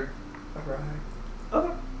hire a ride.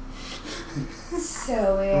 Okay.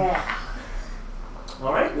 So yeah.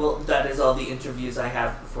 Alright, well, that is all the interviews I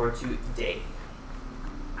have for today.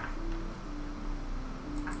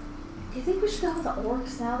 Do you think we should go with the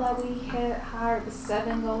orcs now that we had hired the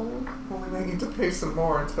 7 gold? Well, we may need to pay some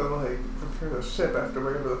more to, like, prepare the ship after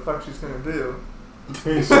whatever the fuck she's gonna do.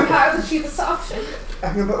 Hire the cheapest option.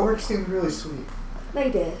 I mean, the orcs seemed really sweet.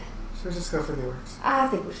 They did. Should we just go for the orcs? I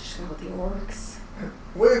think we should go with the orcs.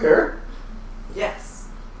 Wigger! Yes.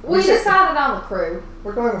 We should- decided on the crew.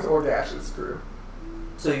 We're going with Orgash's crew.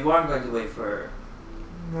 So you aren't going to wait for...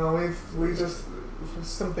 No, we just...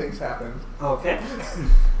 Some things happened. Okay.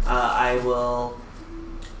 I will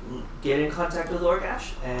get in contact with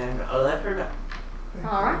Orgash and I'll let her know.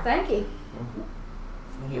 Alright, thank you.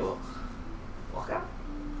 And he will walk out.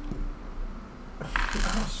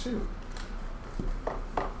 Oh, shoot.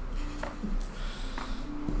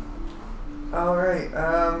 Alright,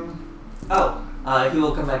 he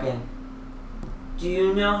will come back in. Do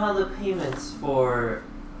you know how the payments for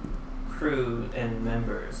crew and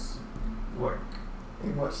members work?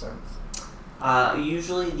 in what sense?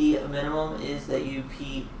 Usually the minimum is that you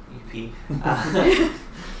pay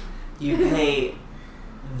the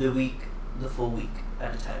full week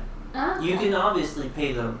at a time. Okay. You can obviously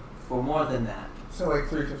pay them for more than that. So like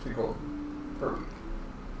 350 gold per week.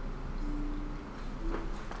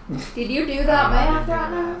 Did you do that math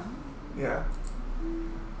right now? Yeah.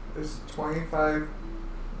 It's 25,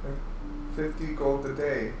 like 50 gold a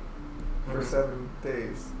day for 7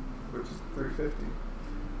 days, which is 350.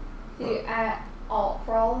 Did you add all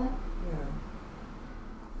for all of them? Yeah.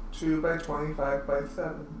 2 by 25 by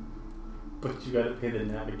 7. But you gotta pay the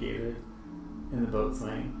navigator in the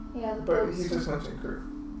boatswain. Yeah, the But boats. he just mentioned crew.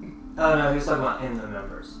 Oh no, he was talking about in the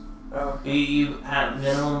members. Oh. You have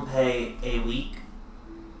minimum pay a week.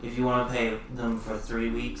 If you want to pay them for 3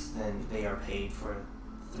 weeks, then they are paid for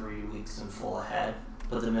 3 weeks in full ahead.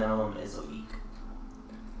 But the minimum is a week.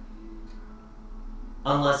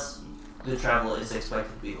 Unless the travel is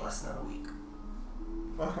expected to be less than a week.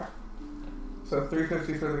 Okay. So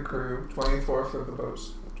 350 for the crew, 24 for the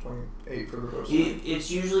boats, 28 for the boats. It's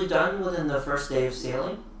usually done within the first day of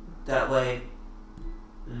sailing. That way,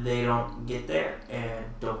 they don't get there and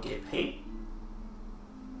don't get paid.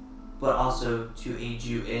 But also to aid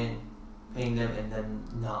you in paying them and then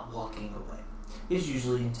not walking away. Is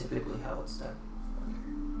usually and typically how it's done.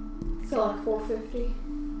 So like 450.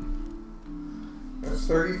 That's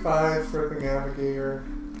 35 for the navigator.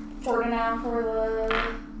 49 for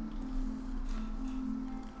the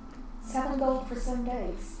 7 gold for 7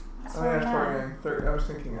 days. That's Oh yeah, 49. 49. 30. I was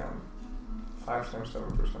thinking 5 times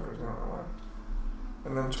 7 for some reason. I don't know why.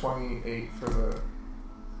 And then 28 for the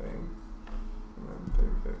thing. And then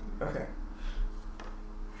 350. Okay.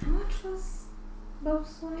 How much was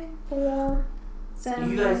boatswain? 4.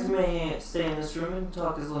 You guys may stay in this room and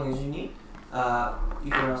talk as long as you need.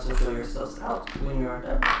 You can also show yourselves out when you are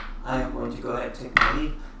done. I am going to go ahead and take my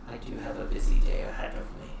leave. I do have a busy day ahead of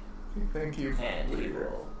me. Thank you. And we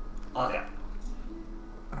will... Okay.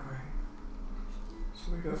 Alright.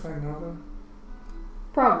 Should we go find Nova?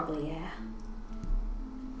 Probably, yeah.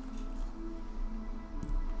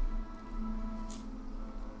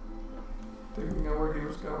 Do we know where he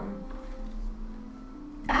was going?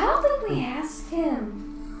 I don't think we asked him.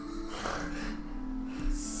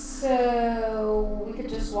 So we could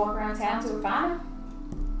just walk around town till we find him.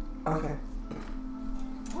 Okay.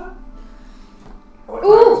 What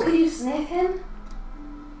Ooh, could you sniff him?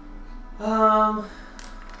 I'd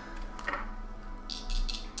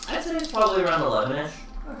say it's probably around 11ish.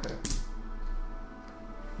 Okay.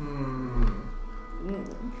 Can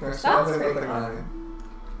I smell That's him pretty with a fun. 9?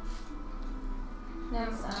 No,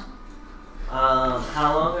 it's not. How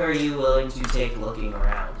long are you willing to take looking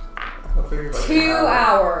around? I figured like 2 an hour.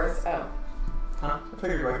 hours. Oh. Huh? I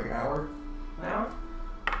figured like an hour. An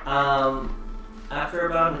hour? After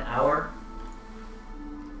about an hour,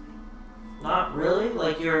 not really.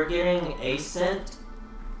 Like, you're getting a scent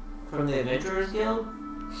from the Adventurers Guild.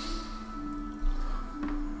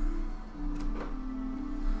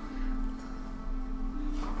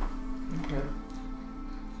 Okay.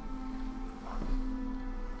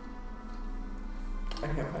 I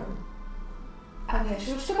can't find him. Okay,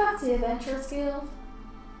 should we go back to the Adventurers Guild?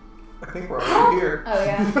 I think we're already here. Oh,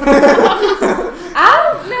 yeah.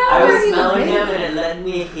 I don't know I where was he would smelling be. him and it led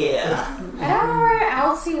me here. I don't know where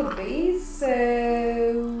else he would be,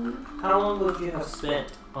 so... How long would you have spent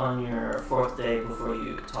on your 4th day before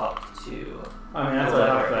you talked to... I mean, that's what I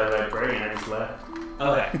thought for that librarian. I just left.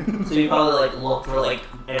 Okay, so you probably like looked for like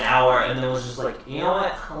an hour and then was just like, you know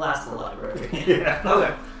what, I'll ask the library. Yeah.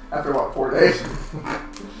 Okay. After what, 4 days?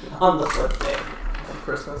 On the 4th day. Of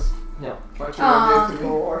Christmas? No. What you gonna give to me?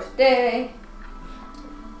 4th day.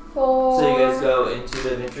 4 So you guys go into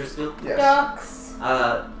the Adventurers Guild? Yes. ducks.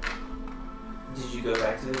 Did you go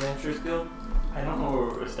back to the Adventurers Guild? I don't know where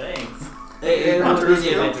we were staying. It would be Adventurers the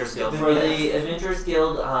Guild? Adventurers Guild. For the Adventurers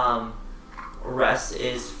Guild, rest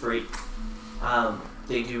is free.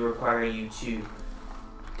 They do require you to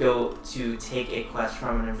go to take a quest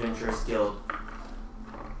from an Adventurers Guild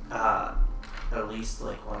at least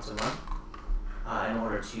like once a month in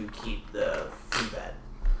order to keep the free bed.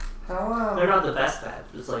 How They're not the best bed.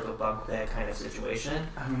 It's like a bunk bed kind of situation.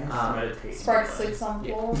 I mean, it's meditating. Spark sleeps on the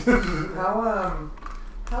Yeah. floor.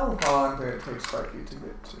 how long did it take Sparky to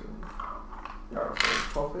get to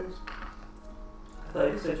Yarford? 12 days? I thought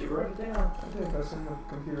you said you wrote it down. I did. That's in the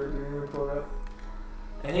computer. Did you pull it up?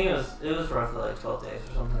 I think it was roughly like 12 days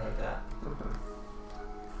or something like that. Okay.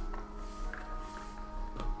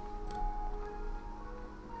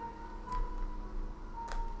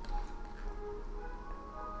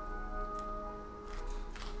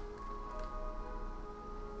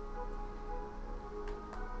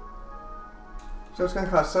 So it's going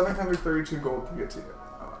to cost 732 gold to get to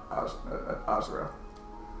Azra.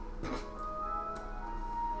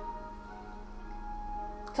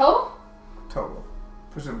 Total? Total.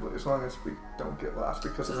 Presumably, as long as we don't get lost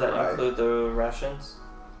because Does of the that ride. include the rations?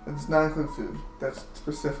 It does not include food. That's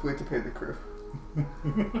specifically to pay the crew.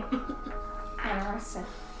 Interesting.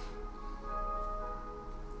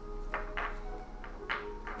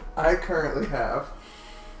 I currently have...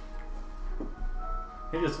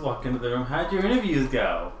 You just walk into the room. How'd your interviews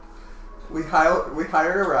go? We hired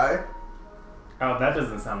a ride. Oh, that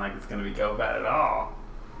doesn't sound like it's going to go bad at all.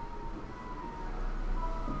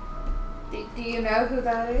 Do you know who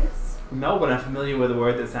that is? No, but I'm familiar with a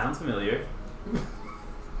word that sounds familiar.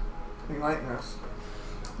 Enlighten us.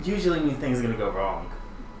 Usually means things are going to go wrong.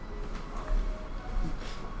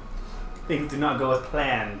 Things do not go as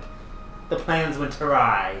planned. The plans went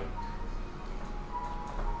awry.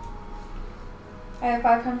 I have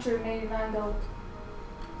 589 gold.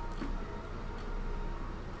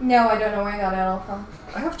 No, I don't know where I got it all from.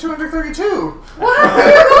 I have 232! What happened to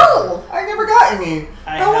your gold? I never got any!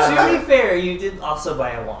 To be fair, you did also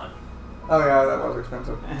buy a wand. Oh yeah, that was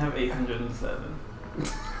expensive. I have 807.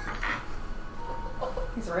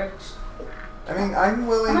 He's rich. I mean, I'm How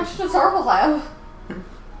willing... much does Orville have?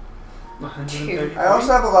 130. I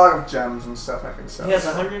also have a lot of gems and stuff I can sell. He has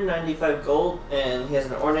 195 gold, and he has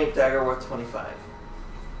an ornate dagger worth 25.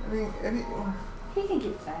 I mean, He can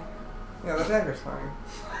keep that. yeah, the dagger's fine.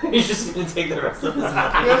 He's just gonna take the rest of his He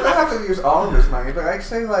money. doesn't have to use all of his money, but I'd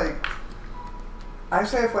say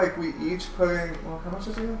if we each put in, well, how much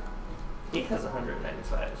is he? He has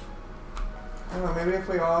 195. I don't know, maybe if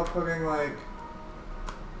we all put in well,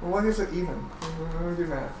 what is it even? Let me do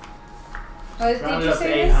math. What did Round it you up to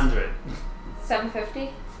say it is? 800.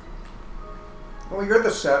 750? Well, you're the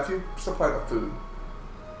chef, you supply the food.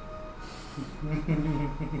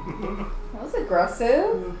 That was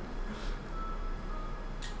aggressive.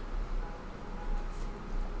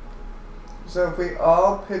 So if we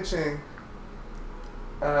all pitch in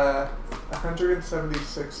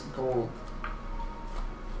 176 gold.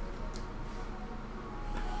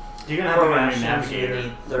 You're going to have For to go to your rations, you navigator.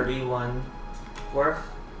 need 31 worth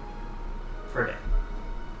per day.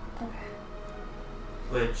 Okay.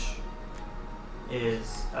 Which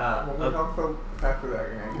is Well, we don't go after that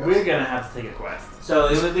again, I guess. We're going to have to take a quest. so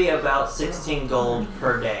it would be about 16 gold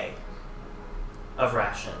per day of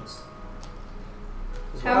rations.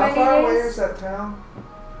 How How many far away days? is that town?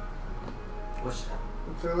 Which town?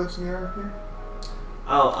 The village near here?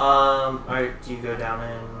 Oh, alright, do you go down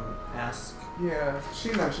and ask? Yeah,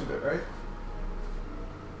 she mentioned it, right?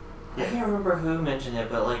 I can't remember who mentioned it,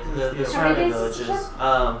 but like the How surrounding many days is villages.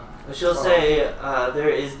 it? She'll say there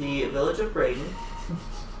is the village of Braden.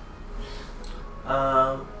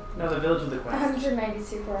 No, the village with the quest.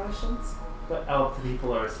 192 rations. But the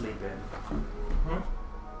people are asleep in.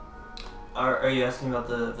 Are you asking about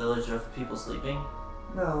the village of people sleeping?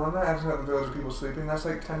 No, I'm not asking about the village of people sleeping. That's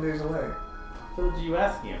like 10 days away. What village are you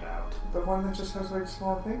asking about? The one that just has like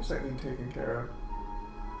small things that need taken care of.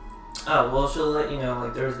 Oh, well, she'll let you know,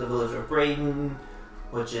 like, there's the village of Braden,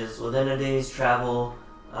 which is within a day's travel,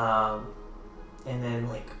 and then,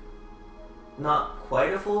 like, not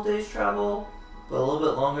quite a full day's travel, but a little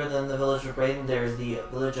bit longer than the village of Braden, there's the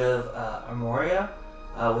village of Amoria,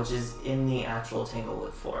 which is in the actual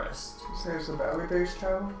Tanglewood Forest. You say it's a valley-based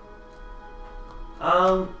travel?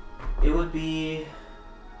 It would be,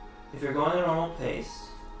 if you're going at a normal pace,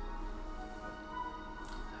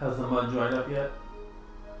 Has the mud dried up yet?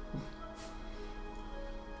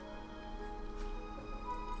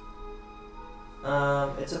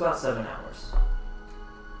 it's about 7 hours.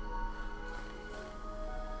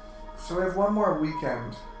 So we have one more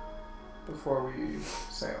weekend before we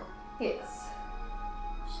sail. Yes.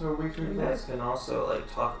 So we You could guys can also,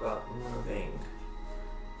 like, talk about moving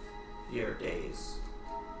your days.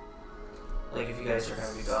 Like, if you guys are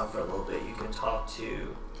going to be gone for a little bit, you can talk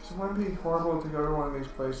to... So it wouldn't be horrible to go to one of these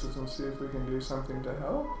places and see if we can do something to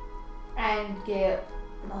help? And get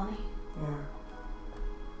money. Yeah.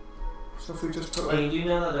 So if we just put Well, like... you do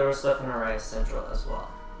know that there was stuff in Itherias Central as well.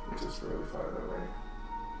 Which is really far away.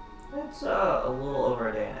 It's a little over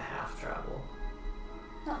a day and a half travel.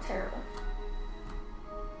 Not terrible.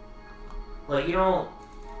 Like, you don't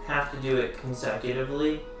have to do it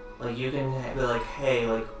consecutively. Like, you can be like, hey,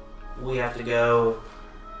 like, we have to go.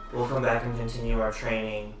 We'll come back and continue our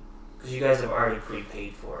training. Because you guys have already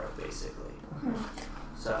prepaid for it, basically.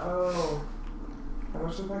 So, Oh. How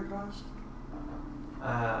much did that cost?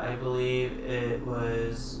 I believe it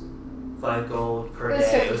was 5 gold per It was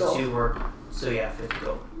day. 50 It was gold. 2 work. So, yeah, 50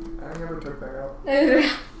 gold. I never took that out.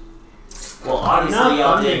 Well, obviously Not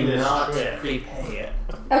y'all funding did this not trip. prepay it.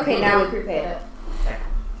 Okay, now we prepaid it.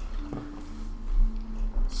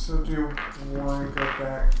 So do you want to go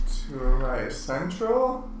back to Itherias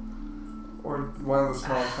Central? Or one of the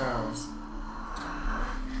small towns?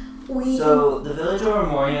 So the village of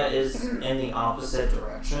Amoria is in the opposite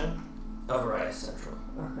direction of Itherias Central.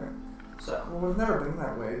 Okay. So Well, we've never been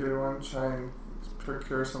that way. Do we want to try and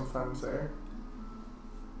procure some funds there?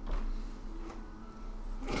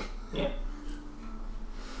 yeah.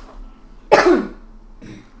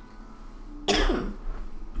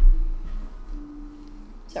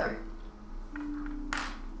 Sorry.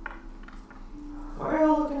 Why are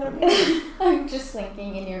y'all looking at me? I'm just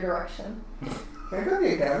thinking in your direction. Can I go to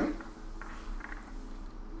the academy?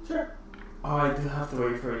 Sure. Oh, I do have to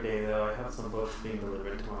wait for a day though. I have some books being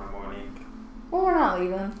delivered tomorrow morning. Well, we're not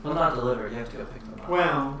leaving. Well, not delivered. You have to go pick them up.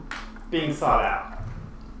 Well, being sought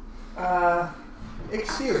out.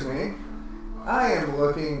 Excuse me. I am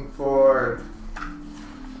looking for...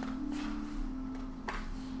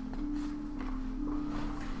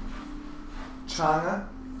 Chana.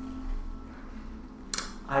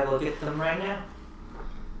 I will get them right now.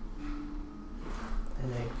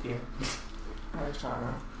 And they appear. Hi,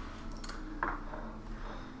 Chana.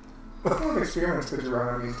 What kind of experiments did you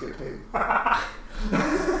run on me to get paid?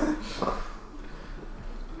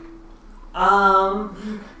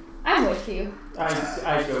 I'm with you.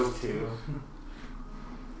 I go too.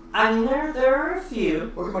 I mean, there are a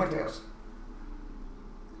few. Look at my tails.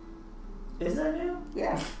 Is that new?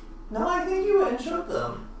 Yeah. No, I think you went and showed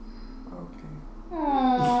them. Okay.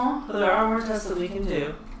 Aww. But there are more tests that we can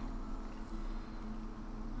do.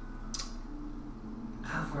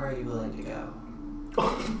 How far are you willing to go?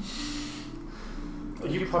 Are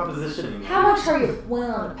you propositioning me? How much are you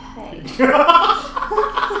willing to pay?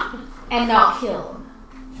 And not kill him.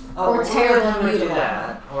 Or we're tear gonna them do mutilated.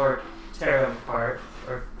 that, or tear them apart,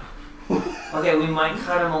 or okay, we might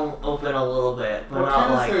cut them open a little bit, but What not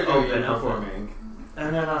kind of like surgery are you open. performing?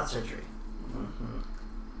 And they're not surgery. Mm-hmm.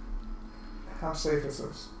 How safe is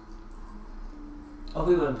this? Oh,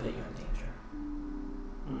 we wouldn't put you in danger.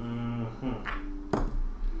 Mm-hmm.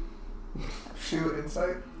 Shoot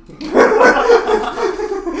insight?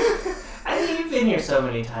 I think you've been here so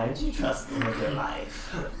many times. You trust them with your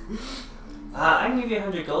life. I can give you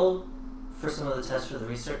 100 gold for some of the tests for the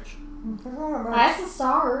research. That's a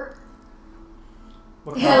start.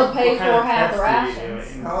 What He'll kind- pay what kind for of half the tests are you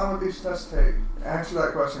rations. doing? How long would these tests take? Answer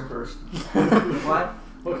that question first. What?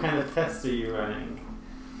 What kind of tests are you running?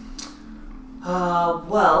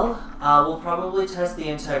 We'll probably test the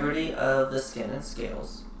integrity of the skin and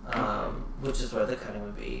scales, which is where the cutting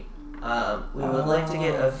would be. We would like to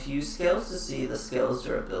get a few scales to see the scales'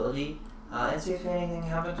 durability, and see if anything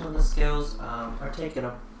happens when the scales are taken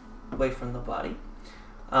away from the body. Do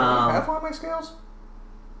I have one of my scales?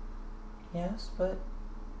 Yes, but it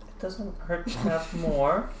doesn't hurt to have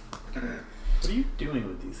more. What are you doing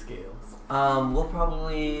with these scales? We'll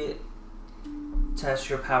probably test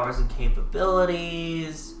your powers and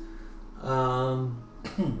capabilities, in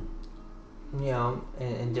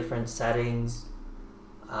different settings.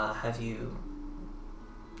 Have you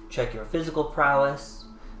check your physical prowess,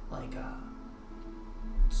 like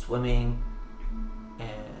swimming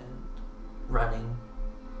and running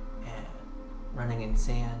in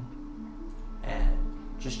sand, and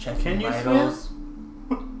just checking Can you vitals.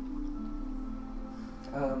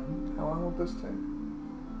 How long will this take?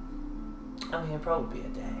 I mean, it'd probably be a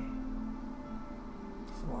day.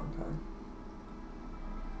 It's a long time.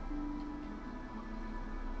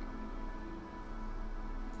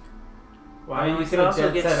 Why I mean, are we you could so also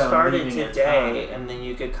dead get set on started leaving it today, time? and then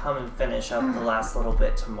you could come and finish up the last little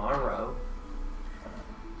bit tomorrow.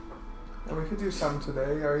 And we could do some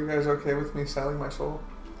today. Are you guys okay with me selling my soul?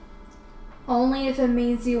 Only if it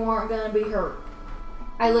means you aren't going to be hurt.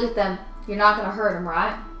 I look at them. You're not going to hurt him,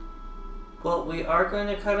 right? Well, we are going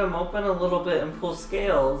to cut him open a little bit and pull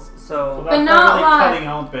scales, Well, so that's not really like cutting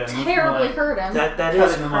open. It's more Terribly like hurt him. that is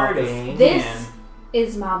cutting them off the hurting. This- skin.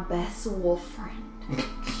 Is my best wolf friend.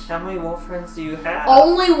 How many wolf friends do you have?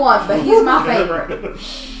 Only one, but he's my favorite.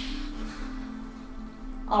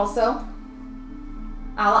 Also,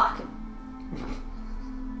 I like him.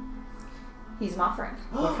 He's my friend.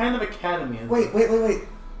 What kind of academy is Wait. this?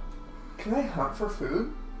 Can I hunt for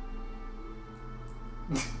food?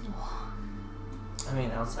 I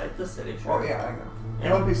mean, outside the city, sure. Well, yeah, I know.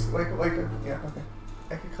 Yeah. It would be okay.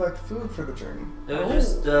 I could collect food for the journey. It would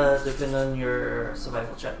just depend on your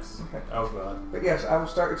survival checks. Okay. Oh god. But yes, I will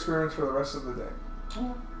start experiments for the rest of the day.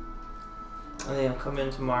 And then you'll come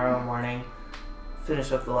in tomorrow morning,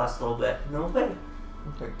 finish up the last little bit, and then we'll pay.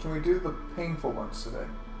 Okay. Can we do the painful ones today?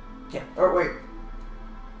 Yeah. Oh, wait.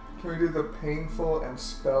 Can we do the painful and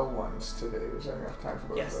spell ones today? Is there enough time for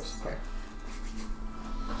both Yes. of us? Okay.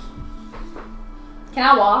 Can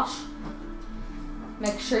I watch?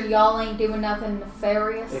 Make sure y'all ain't doing nothing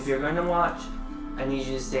nefarious. If you're going to watch, I need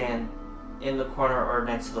you to stand in the corner or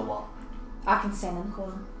next to the wall. I can stand in the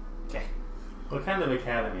corner. Okay. What kind of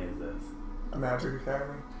academy is this? A magic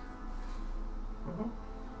academy.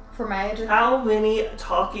 For magic. How many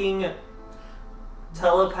talking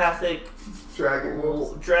telepathic Dragon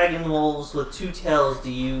wolves. dragon wolves with two tails do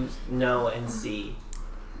you know and see?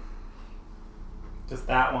 Just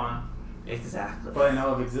that one. Exactly. But I know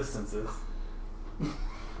of existences. To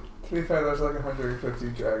be fair, there's like 150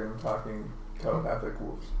 dragon talking telepathic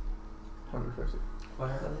wolves. 150. What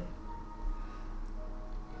are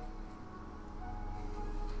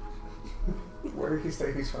they? Where did he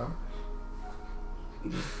say he's from?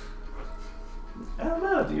 I don't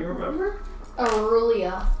know. Do you remember?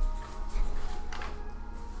 Aurelia.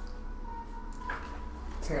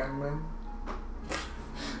 Tanman.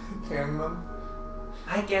 Tanman.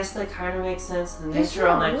 I guess that kind of makes sense. The It's nature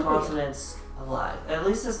on not that really. continent's alive. At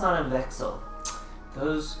least it's not in Vexel.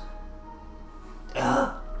 Those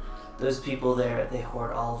people there, they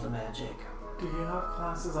hoard all of the magic. Do you have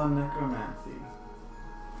classes on necromancy?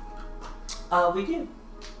 We do.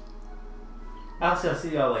 I shall see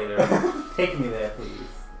y'all later. Take me there,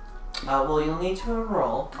 please. Well, you'll need to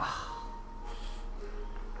enroll. I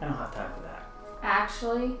don't have time for that.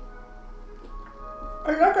 Actually.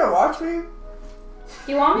 Are you not gonna watch me?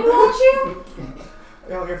 Do you want me to watch you?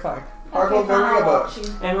 No, you're fine. Okay, Harville, go fine, read a I'll book. watch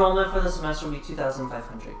you. Enrollment for the semester will be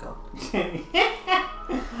 2,500 gold.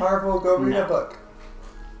 Harville, go read No. a book.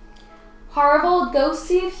 Harville, go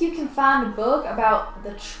see if you can find a book about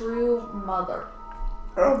the true mother.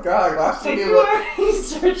 Oh god, last time Did you you looked. already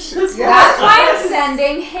search this? Yeah. That's why I'm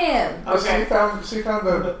sending him. Okay. She found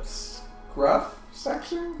the scruff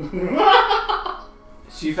section.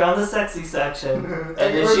 She found the sexy section, and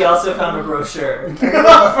then she also found a brochure.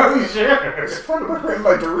 For sure. She found a book written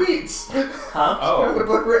by Doritz. Huh? Found a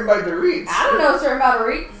book written by Doritz. I don't know certain about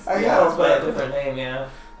Reeds. I Yeah, know, it's by a but different name, yeah.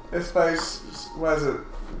 it's by what is it?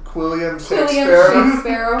 Quilliam William Shakespeare.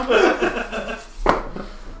 Shakespeare.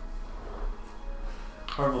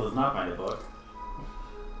 Harville does not find a book.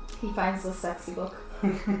 He finds the sexy book.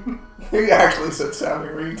 He actually said Sammy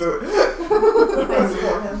reads it. I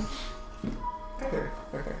support him.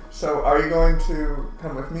 Okay. So, are you going to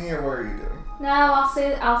come with me, or what are you doing? No,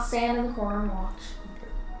 I'll stand in the corner and watch.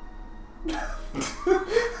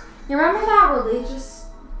 You remember that religious?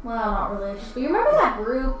 Well, not religious, but you remember that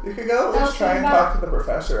group? You could go That and was try and about- talk to the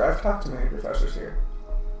professor. I've talked to many professors here.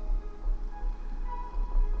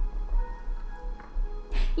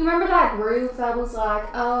 You remember that group that was like,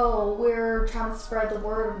 oh, we're trying to spread the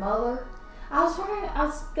word of mother? I was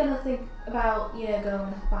gonna think about, going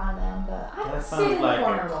to find them, but I That didn't sit sounds in the like a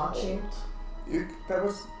corner and watch you.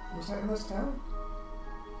 Was that in this town?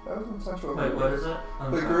 That was in Central. Wait, what is it?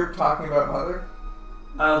 I'm The sorry. group talking about mother?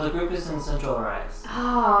 The group is in Central Rise.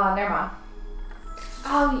 Ah, never mind.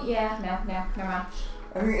 Oh, yeah, no, never mind.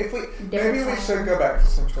 I mean, if we Different maybe we town. should go back to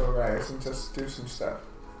Central Rise and just do some stuff.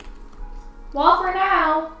 Well, for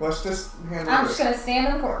now, Let's just handle I'm this. just gonna stand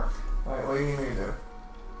in the corner. Alright, what do you need me to do?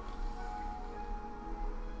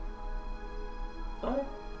 Okay.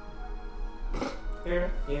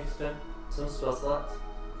 Here, you spend some spell slots.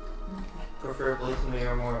 Preferably some of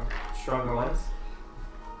your more stronger ones.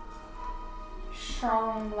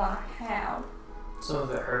 Strong like how? Some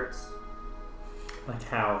of it hurts. Like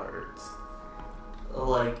how it hurts.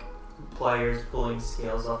 Like pliers pulling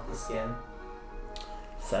scales off the skin.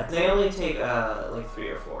 Sex. They only take like 3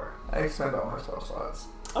 or 4. I expend all my spell slots.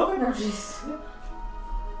 Okay. No, jeez.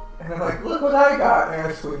 And I'm like, look what I got! And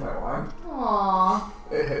I swing my wand. Aww.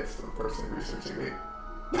 It hits the person researching me.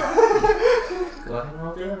 Go ahead and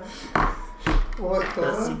roll damage. Will it kill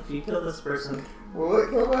Let's see them? if you kill this person. Will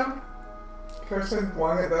it kill them? Person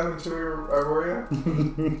wanted them into Arborea?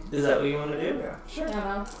 Is that what you want to do? Yeah. I don't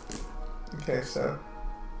know. Okay, so.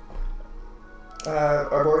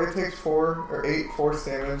 Arborea takes 4 or 8 force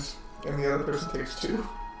damage, and the other person takes 2.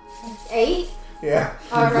 8? Yeah.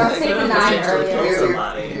 Oh, I was Could've thinking 9 potentially earlier. killed You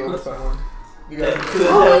somebody. healed someone. You That got could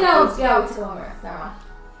Oh, have. no, yeah, we took over. Never mind.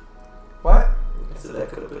 What? So that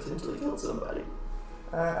could have potentially killed somebody.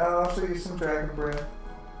 I'll also use some dragon bread.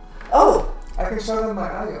 Oh! I can show them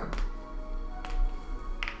my item.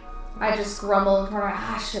 I just grumbled in the corner.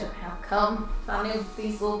 I shouldn't have come. I knew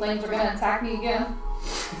these little things were gonna attack me again.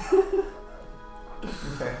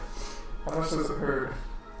 Okay. How much does it hurt?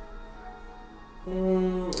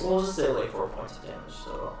 We'll just say like 4 points of damage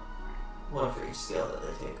total. 1 for each skill that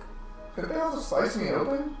they take. Could they also slice me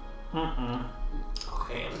open?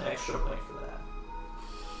 Okay, an extra point for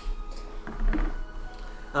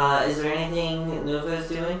that. Is there anything Nova is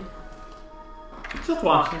doing? Just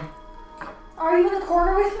watching. Are you in the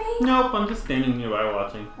corner with me? Nope, I'm just standing nearby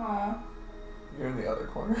watching. Aw. You're in the other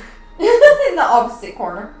corner. In the opposite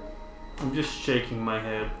corner. I'm just shaking my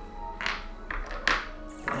head.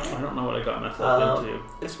 I don't know what I got myself into.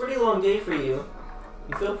 It's a pretty long day for you.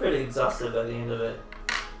 You feel pretty exhausted by the end of it.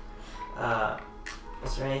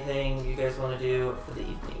 Is there anything you guys want to do for the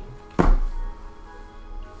evening?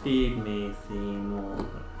 Feed me, Seymour.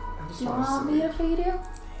 I just You want want to me sleep. to feed you?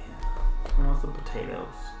 I want some potatoes.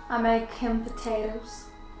 I make him potatoes.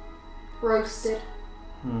 Roasted.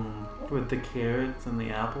 With the carrots and the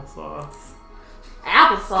applesauce.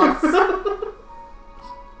 Applesauce.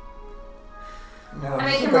 No, I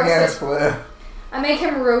make just a him banana roasted. split. I make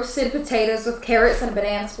him roasted potatoes with carrots and a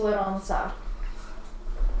banana split on the side.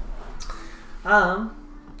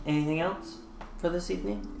 Anything else for this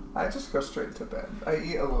evening? I just go straight to bed. I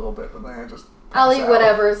eat a little bit, but then I just I'll pass eat out.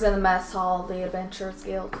 whatever's in the mess hall, the Adventurers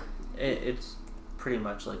Guild. It's pretty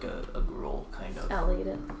much like a gruel, kind of. I'll eat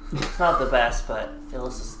it. It's not the best, but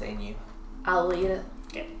it'll sustain you. I'll eat it.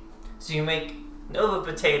 Okay. So you make Nova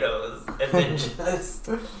potatoes and then just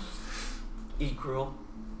eat gruel.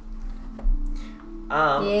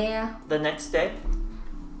 Yeah. The next day,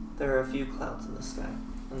 there are a few clouds in the sky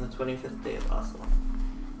on the 25th day of Oslo.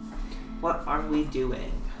 What are we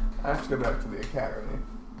doing? I have to go back to the academy.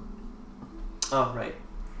 Oh, right.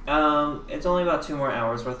 It's only about 2 more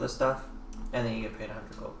hours worth of stuff, and then you get paid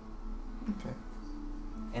 100 gold. Okay.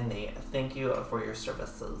 And they thank you for your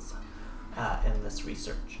services in this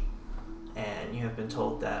research. And you have been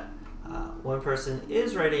told that one person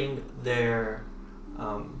is writing their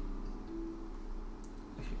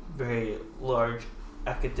very large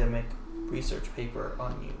academic research paper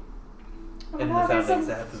on you. Oh And my the God, there's foundings a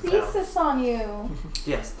that have been found. thesis on you.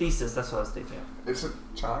 Yes, thesis, that's what I was thinking of. Is it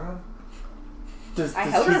China? I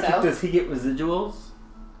hope so. Does he get residuals?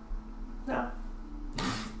 No.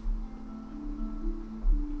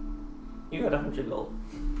 You got 100 gold.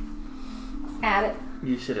 Add it.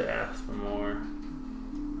 You should have asked for more.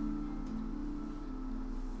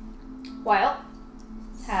 Well,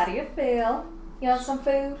 how do you feel? You want some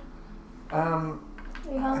food? Are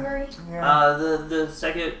you hungry? Yeah. The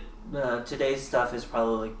second today's stuff is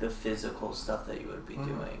probably like the physical stuff that you would be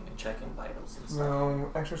doing and checking vitals and stuff. No,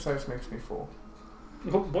 exercise makes me full.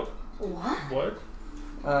 What? What?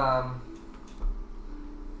 What?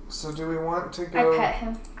 So do we want to I go... pet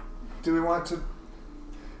him. Do we want to...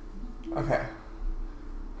 Okay.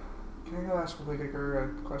 Can I go ask Williger a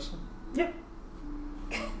question? Yeah.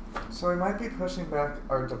 So we might be pushing back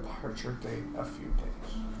our departure date a few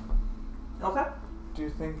days. Okay. Do you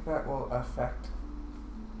think that will affect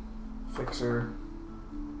Fixer,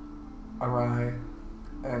 Arai,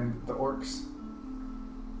 and the orcs?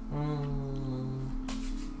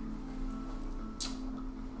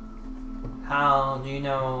 How do you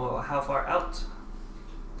know how far out?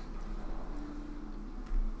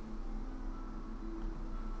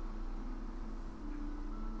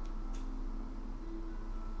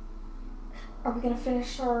 Are we gonna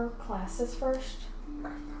finish our classes first? I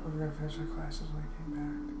thought we were going to finish our classes when I came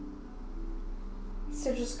back.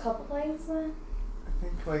 So just a couple days then? I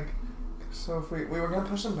think, like, so if we were going to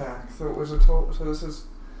push them back, so it was a total, so this is,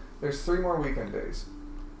 there's 3 more weekend days.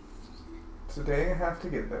 It's a day and a half to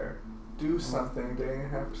get there. Do something, a day and a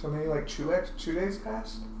half, so maybe like 2 days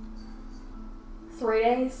passed? 3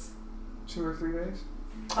 days? 2 or 3 days?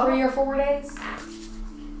 3 or 4 days?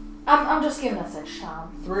 I'm just giving us extra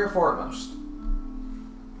time. 3 or 4 at most.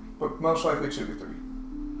 But most likely 2 to 3.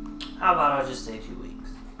 How about I just say 2 weeks?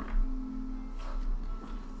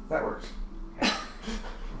 That works. If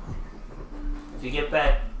you get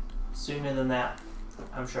back sooner than that,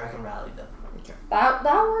 I'm sure I can rally them. Okay. That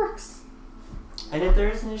works. And if there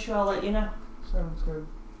is an issue, I'll let you know. Sounds good.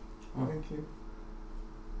 Thank you.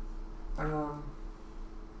 Yeah.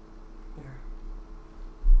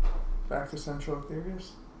 Back to Central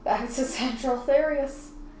Itherias. Back to Central Itherias.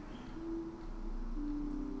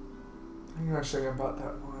 I'm not sure about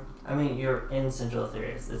that one. I mean, you're in Central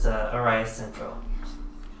Itherias. It's Arias Central.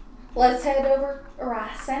 Let's head over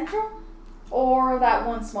Arai Central or that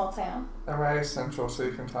one small town. Arai Central so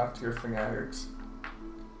you can talk to your fanatics.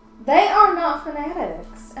 They are not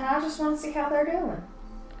fanatics, and I just want to see how they're doing.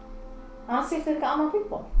 I want to see if they've got more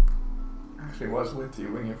people. I actually was with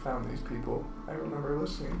you when you found these people. I remember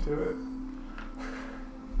listening to it.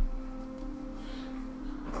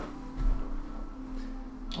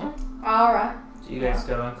 Alright. Do you guys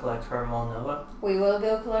go and collect Hermal Nova? We will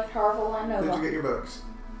go collect Harville and Nova. Did you get your books?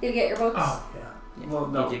 Did you get your books? Oh, yeah. Yeah, Well,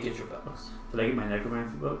 no. you did get your bonus. Did I get my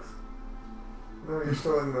necromancy books? No, you're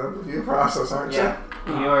still in the review process, aren't Yeah,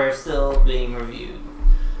 you? you are still being reviewed.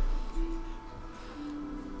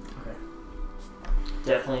 Okay.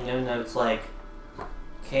 Definitely no notes like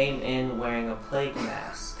came in wearing a plague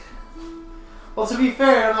mask. Well, to be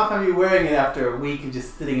fair, I'm not going to be wearing it after a week of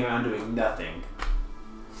just sitting around doing nothing.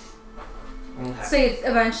 Okay. So you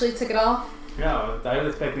eventually took it off? No, I was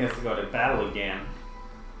expecting us to go to battle again.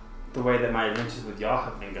 The way that my adventures with y'all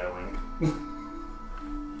have been going.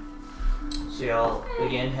 So y'all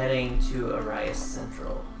begin heading to Itherias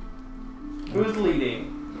Central. Who's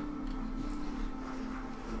leading?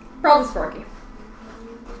 Probably Sparky.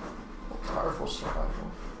 Powerful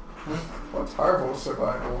survival. What's powerful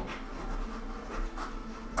survival?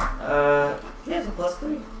 He has a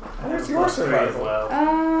 +3. What's your survival? Well.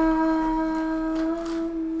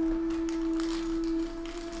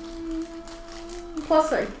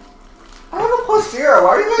 +3. I have a +0. Why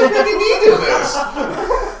are you guys making me do this?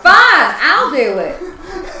 Fine, I'll do it.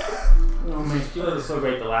 Oh, my skill was so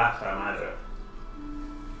great the last time either.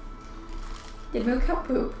 Did Moon Cow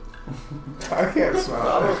poop? I can't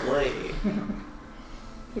smell it. Probably.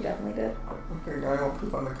 He definitely did. Okay, I won't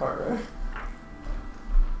poop on the cart, right?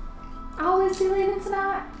 Oh, is he leaving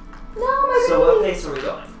tonight? No, my So what baby. pace are we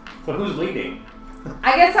going? So who's leading?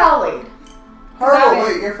 I guess I'll lead. Harville, That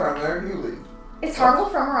wait, you're from there. You lead. Is Harville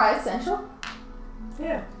from Itherias Central?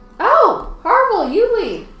 Yeah. Oh, Harville, you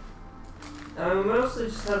lead. I mean, we mostly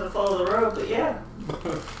just have to follow the road, but yeah.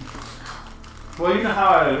 Well, you know how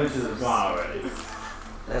our adventures have gone already.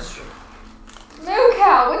 That's true. Moon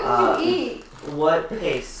Cow, what did you eat? What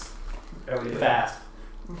pace are we doing? Fast.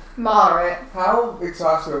 Moderate. How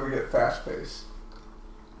exhausted will we get fast pace?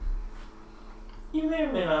 You may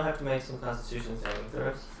or may not have to make some constitution saving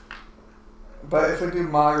throws. But if we do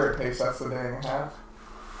moderate pace, that's the day and a half.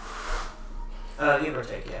 Give or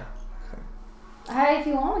take, yeah. Hey, if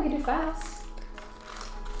you want, we can do fast.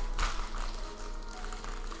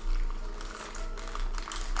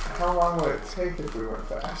 How long would it take if we went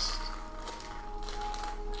fast?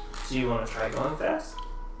 Do you want to try going fast?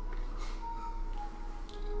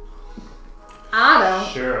 I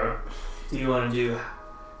don't. Sure. Do you want to do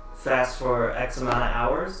fast for X amount of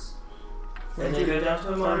hours? And then go down to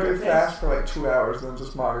a I'm do moderate pace? fast for like 2 hours, then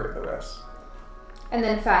just moderate the rest. And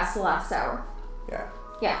then fast the last hour. Yeah.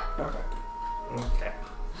 Yeah. Okay. Okay.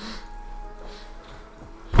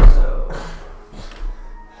 So,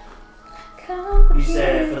 you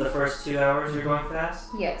said for the first 2 hours you're going fast?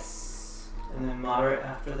 Yes. And then moderate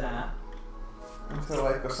after that. Until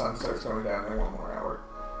like the sun starts going down in 1 more hour.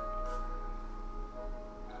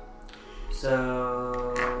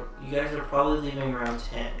 So, you guys are probably leaving around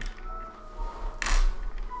 10.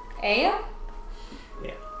 AM?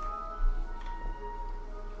 Yeah.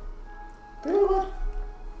 Do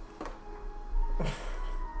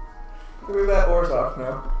we let oars off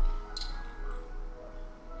now?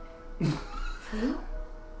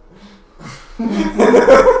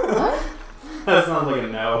 What? That sounds like a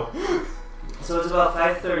no. So it's about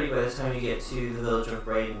 5:30 by the time you get to the village of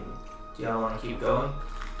Braden. Do y'all want to keep going?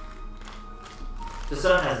 The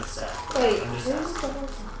sun hasn't set. Wait, I'm just where's asking.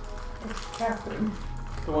 the... Captain.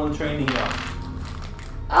 The one training you.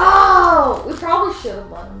 Oh! We probably should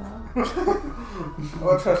have let him know.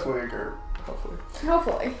 Well, trust Leaguer, hopefully.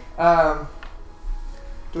 Hopefully.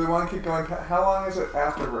 Do we want to keep going? How long is it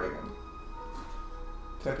after Reagan?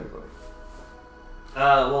 Typically.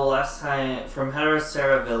 Well, last time from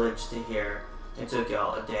Itherias village to here, it took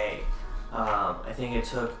y'all a day. I think it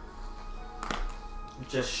took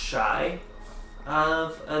just shy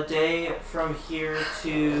of a day from here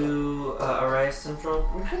to Itherias Central.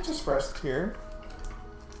 We could just rest here.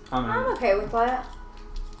 I'm okay with that.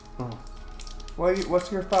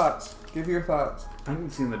 What's your thoughts? Give your thoughts. I can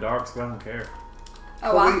see in the dark, so I don't care.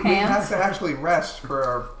 Oh, Well, I we have can't. to actually rest for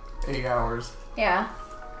our 8 hours. Yeah.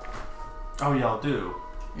 Oh, y'all do.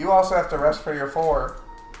 You also have to rest for your 4.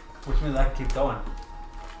 Which means I can keep going.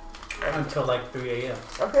 Until like 3 a.m.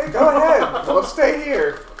 Okay, go ahead. We'll stay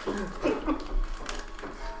here.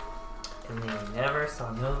 And then you never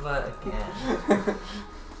saw Nova again.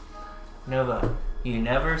 Nova, you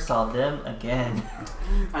never saw them again.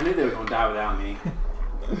 I knew they were going to die without me.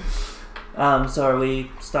 So are we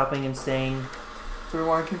stopping and staying? Do we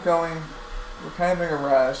want to keep going? We're kind of in a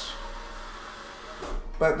rush.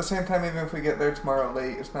 But at the same time, even if we get there tomorrow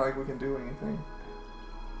late, it's not like we can do anything.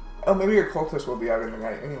 Oh, maybe your cultists will be out in the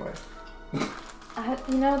night anyway.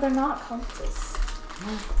 They're not cultists.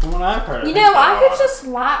 From what I've heard, I could just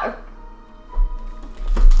lie.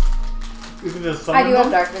 You can just I summon do have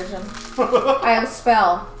them? dark vision. I have a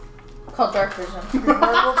spell. Called dark vision. Can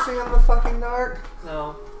Harville see in the fucking dark?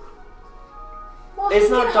 No. Well, It's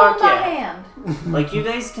he not can dark hold my yet. hand. Like, you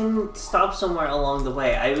guys can stop somewhere along the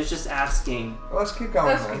way. I was just asking Well, let's keep going.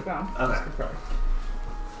 Let's then. keep going. Let's okay, keep going.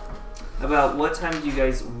 about what time do you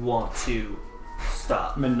guys want to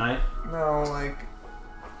stop? Midnight. No, like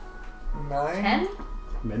 9. 10?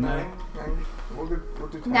 Midnight. 9. We'll do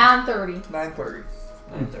 10. 9:30. 9:30.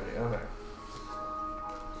 9:30, okay. Okay.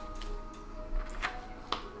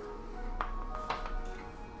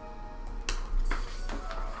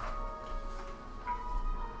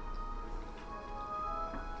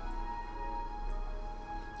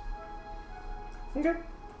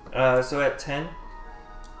 So at 10,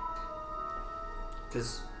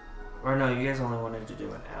 or no, you guys only wanted to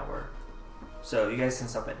do an hour. So you guys can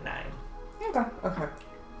stop at 9. Okay. Okay.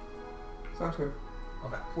 Sounds good.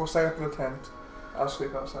 Okay. We'll stay up in the tent. I'll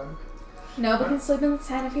sleep outside. Nobody can sleep in the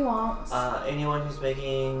tent if he wants. Anyone who's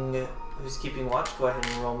keeping watch, go ahead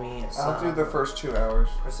and roll me some I'll do the first 2 hours.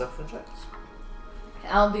 perception checks.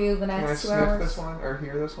 I'll do the Can I next 2 sniff hours. this one or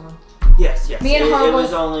hear this one? Yes. Me and it Harville-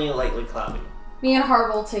 was only lightly cloudy. Me and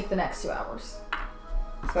Harville will take the next 2 hours.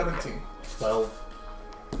 17. 12.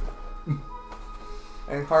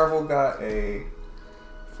 And Harville got a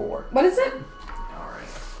 4. What is it? Alright.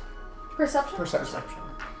 Perception? Perception.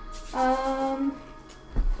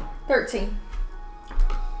 13.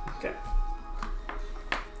 Okay.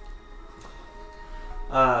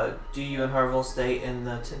 Do you and Harville stay in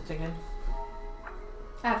the tent again?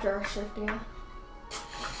 After our shift, yeah.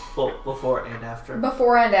 Well, before and after.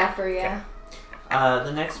 Before and after, yeah.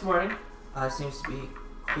 The next morning seems to be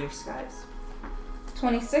clear skies.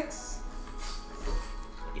 26.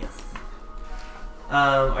 Yes.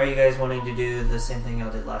 Are you guys wanting to do the same thing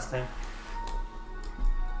y'all did last time?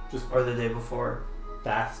 Or the day before?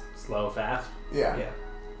 Fast, slow, fast. Yeah. Yeah.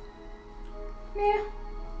 Yeah.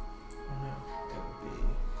 No, it would be...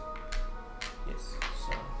 Yes,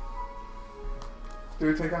 so... Do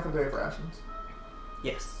we take off a day of rations?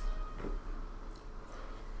 Yes.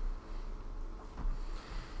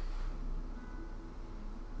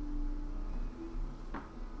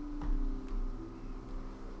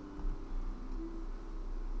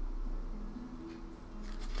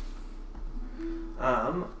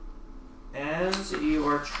 As you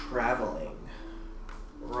are traveling,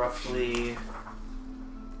 roughly,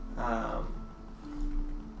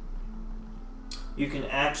 you can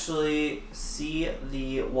actually see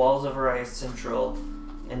the walls of Itherias Central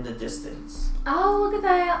in the distance. Oh, look at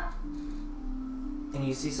that. And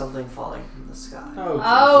you see something falling from the sky.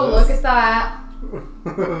 Oh, look at that.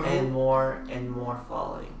 And more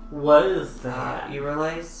falling. What is that? You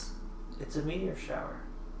realize it's a meteor shower.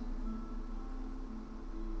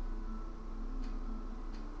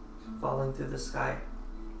 Falling through the sky.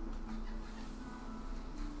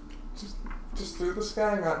 Just through the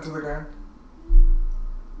sky, not to the ground.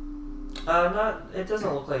 It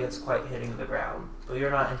doesn't look like it's quite hitting the ground, but you're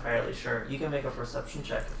not entirely sure. You can make a perception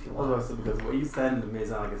check if you want. Also, because what you said made it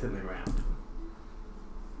sound like it's hitting the ground.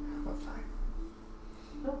 Oh, fine.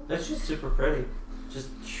 It's just super pretty. Just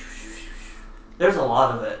there's a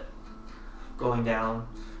lot of it going down.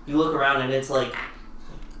 You look around and it's like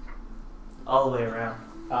all the way around.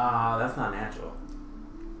 That's not natural.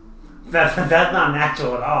 That's not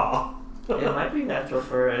natural at all. It might be natural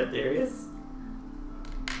for Itherias.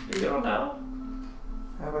 You don't know.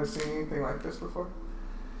 Have I seen anything like this before?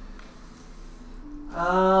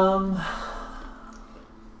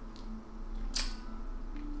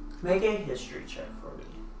 Make a history check for me.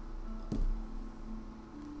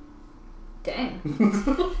 Dang.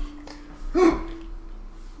 I'm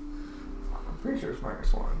pretty sure it's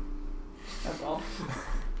 -1. That's all.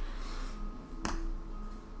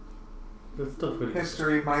 That's still pretty.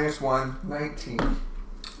 History -1, 19.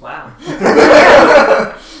 Wow.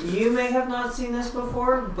 You may have not seen this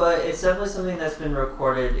before, but it's definitely something that's been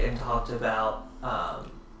recorded and talked about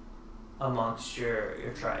amongst your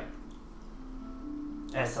tribe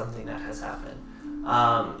as something that has happened.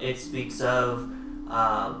 It speaks of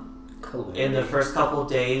in the first couple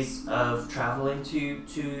days of traveling to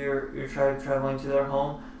your tribe, traveling to their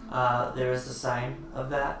home, there is a sign of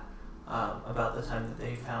that about the time that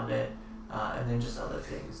they found it, and then just other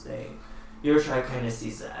things. Your tribe kind of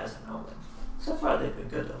sees it as an omen. So far, they've been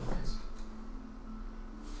good omens.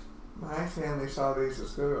 My family saw these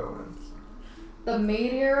as good omens. The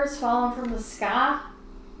meteors falling from the sky?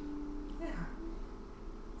 Yeah.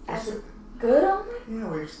 As a good omen? Yeah,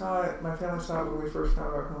 we saw it. My family saw it when we first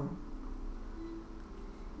found our home.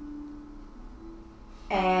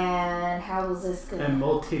 And how was this good? And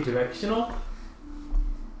multi-directional?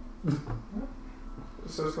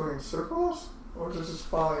 So it's going in circles? Or is it just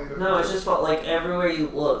falling into No, it's just like everywhere you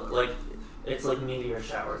look, like it's like meteor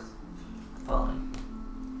showers falling.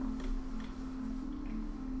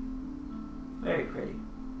 Very pretty.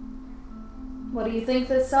 What do you think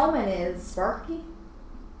this omen is, Sparky?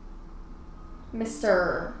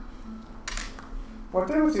 Mr. What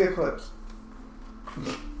day was the eclipse?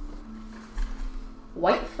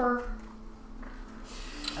 White Fur?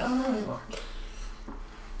 I don't know anymore.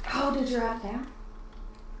 Oh, did you write it down?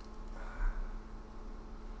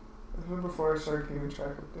 This was before I started keeping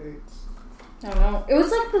track of dates. I don't know. It was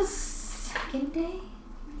like the second day?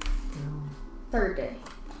 Third day.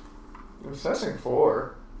 It was session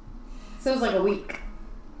 4. So it was like a week.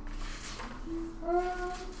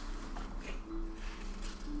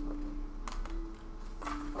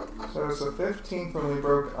 So it's the 15th when we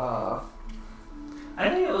broke off. I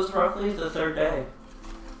think it was roughly the third day.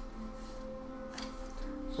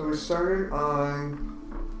 So we started on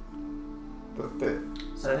the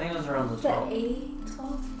 5th. So I think it was around the The 12th. 8th,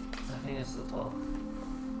 12th? I think it's the 12th.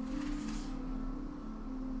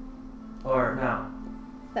 Or no,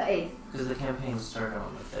 The 8th. because the campaign started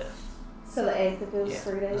on the 5th. So the 8th, if it was Yeah,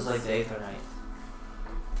 3 days. it was like the 8th or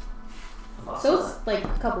 9th. So it's like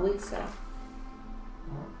a couple weeks ago.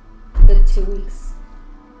 Mhm. Good 2 weeks.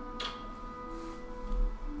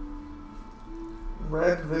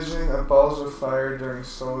 Red vision of balls of fire during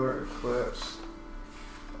solar eclipse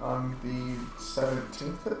on the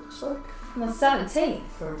 17th, it looks like? On the 17th.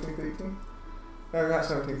 17th, 18th? No, not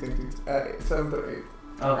 17th, 18th. 7th or 8th.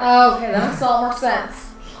 Oh, Oh, okay, that makes a lot more sense.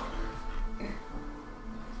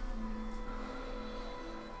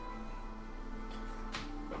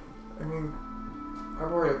 I mean,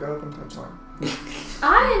 Arboreal, go up and touch one.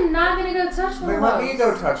 I am not gonna go touch one Then of let those. me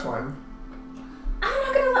go touch one. I'm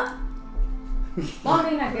not gonna let. Well, I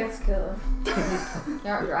mean, I guess could.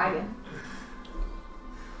 You're a dragon.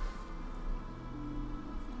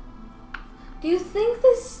 Do you think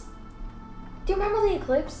this? Do you remember the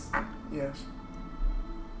eclipse? Yes.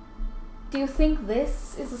 Do you think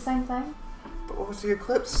this is the same thing? But what was the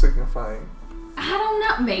eclipse signifying? I don't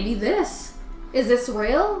know. Maybe this. Is this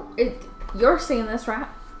real? You're seeing this, right?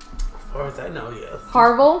 As far as I know, yes.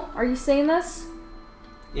 Harville, are you seeing this?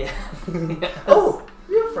 yeah. Yes. Oh!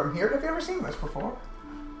 You're from here? Have you ever seen this before?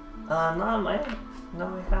 No, I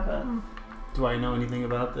haven't. Do I know anything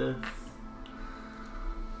about this?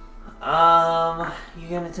 You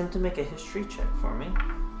can attempt to make a history check for me.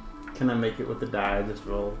 Can I make it with the die I just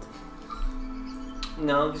rolled?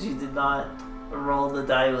 No, because you did not roll the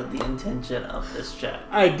die with the intention of this check.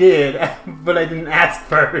 I did, but I didn't ask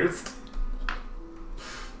first.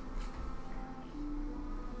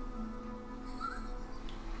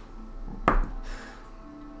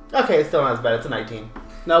 Okay, it's still not as bad. It's a 19.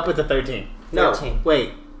 Nope, it's a 13. No, 13.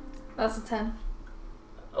 wait. That's a 10.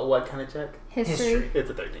 What kind of check? History. It's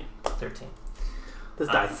a 13. 13. This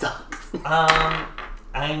die sucks.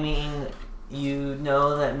 I mean, you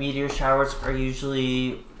know that meteor showers are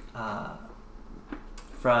usually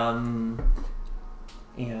from,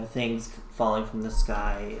 things falling from the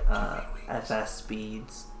sky at fast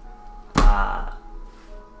speeds.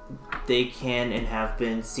 They can and have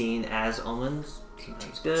been seen as omens.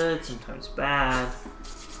 Sometimes good, sometimes bad.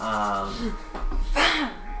 I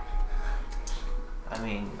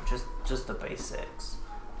mean, just the basics.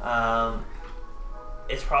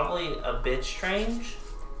 It's probably a bit strange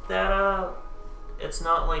that it's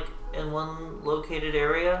not like in one located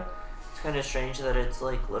area. It's kind of strange that it's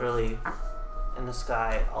like literally in the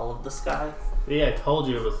sky, all of the sky. Yeah, I told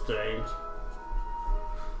you it was strange.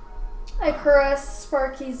 I caress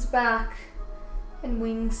Sparky's back, and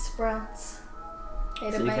wings sprouts. So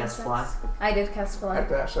you cast fly? I did cast I fly.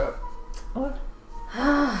 dash up. What?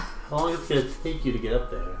 How long is it going to take you to get up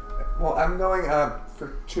there? Well, I'm going up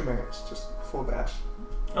for 2 minutes, just full dash.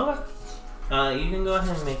 Okay. You can go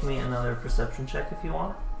ahead and make me another perception check if you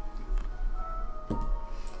want.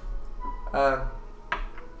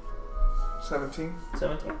 17.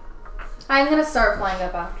 17. I'm gonna start flying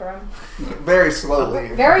up after him. Very slowly.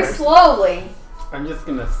 Very slowly. I'm just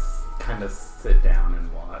going to kind of sit down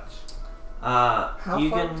and watch. How You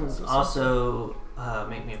far can does this also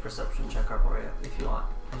make me a perception check, Arborea, if you want,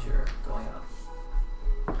 as you're going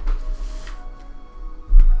up.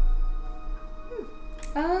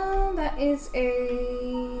 That is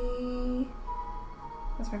a.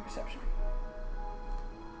 What's my perception?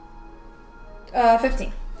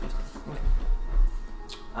 15.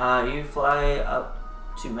 You fly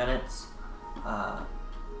up 2 minutes.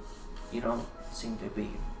 You don't seem to be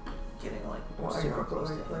getting like Well, I super know, close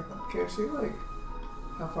but to anything. can you see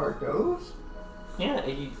how far it goes? Yeah,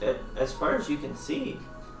 as far as you can see.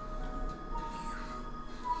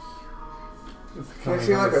 Can I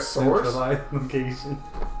see like a source? Centralized location.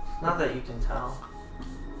 Not that you can tell.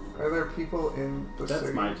 Are there people in the That's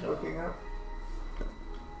city my job. looking up?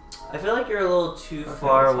 I feel like you're a little too Okay,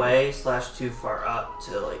 far that's away / too far up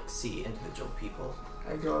to like see individual people.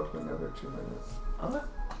 I go up another 2 minutes. Okay.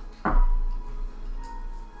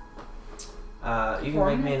 You can 4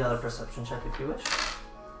 make me minutes? another perception check if you wish.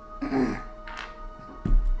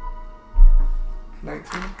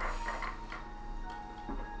 19.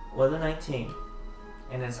 With a 19,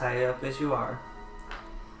 and as high up as you are,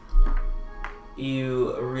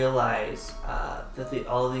 you realize that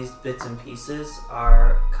all these bits and pieces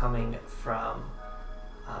are coming from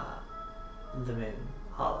the moon,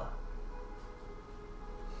 Hala.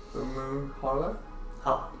 The moon, Hala?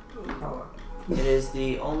 Hala. Hala. It is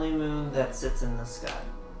the only moon that sits in the sky.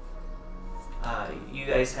 You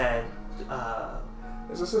guys had,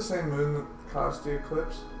 Is this the same moon that caused the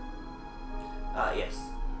eclipse? yes.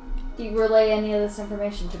 Do you relay any of this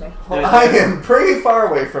information to me? There's- I am pretty far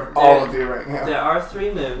away from all of you right now. There are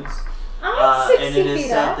 3 moons. I'm at 60 and it is feet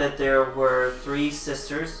said up. that there were 3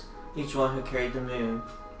 sisters, each one who carried the moon.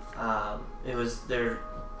 It was their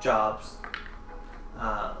jobs,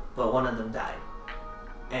 but one of them died.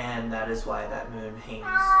 And that is why that moon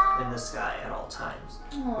hangs in the sky at all times.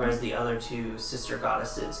 Aw. Whereas the other 2 sister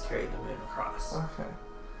goddesses carried the moon across. Okay.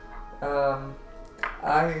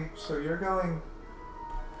 So you're going.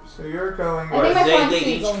 I think my Whereas friend they sees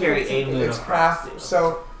each only carry 15 a moon It's across. half. too.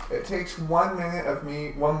 So it takes 1 minute of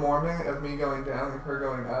me, 1 more minute of me going down and her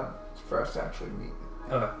going up for us to actually meet.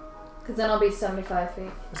 Okay. Because then I'll be 75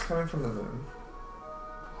 feet. It's coming from the moon.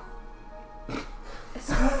 It's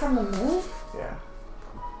coming from the moon? Yeah.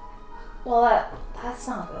 Well, that's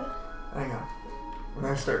not good. Hang on. When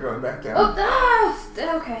I start going back down.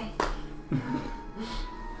 Okay.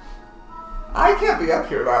 I can't be up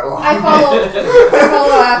here that long. I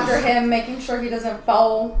follow after him, making sure he doesn't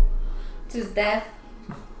fall to his death.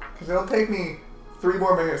 Because it'll take me 3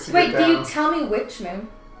 more minutes to Wait, get do down. you tell me which moon?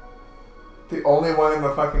 The only one in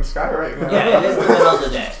the fucking sky right now. Yeah, it is the middle of the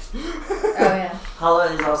day. Oh, yeah. Hala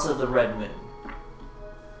is also the red moon.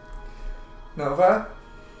 Nova,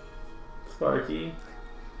 Sparky.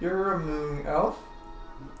 you're a moon elf.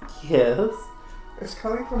 Yes. It's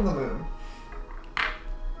coming from the moon.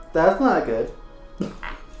 That's not good.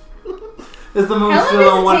 Is the moon How still long in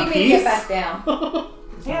does it one take me to piece? get back down?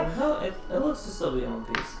 Yeah, no, it looks to still be in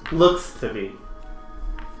one piece. Looks to be.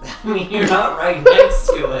 I mean, you're not right next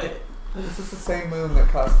to it. This is the same moon that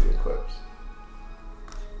caused the eclipse.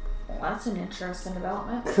 Well, that's an interesting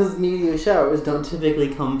development. Because meteor showers don't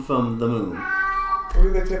typically come from the moon. Where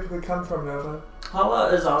do they typically come from, Nova? Hala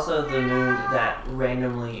is also the moon that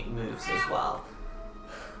randomly moves as well.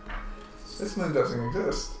 This moon doesn't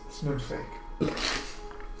exist. This moon's fake.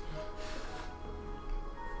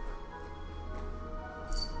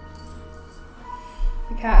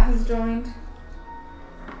 The cat has joined.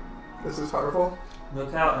 This is horrible.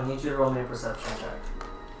 Mookout, I need you to roll me a perception check.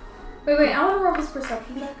 Wait, I want to roll this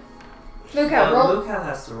perception check. Mookout, No, roll. Mookout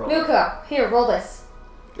has to roll. Mookout, here, roll this.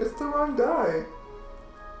 It's the wrong die.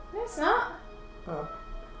 No, it's not. Oh.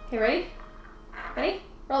 Okay, ready? Ready?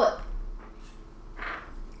 Roll it.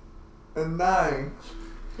 A 9.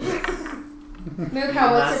 Mookout,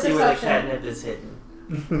 Now what's see your where the perception? catnip is hidden.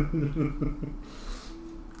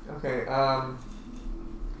 Okay,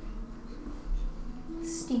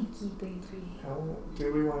 Stinky baby. how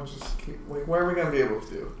do we want to just keep... Like, what are we going to be able to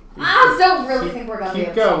do? I don't really think we're going to be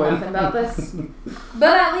keep able to do going. nothing about this.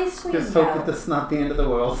 But at least we Just know. hope that this is not the end of the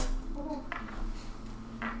world.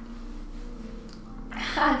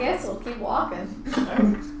 I guess we'll keep walking.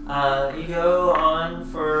 Alright. You go on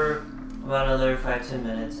for about another 5-10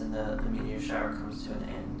 minutes and the meteor shower comes to an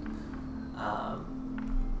end.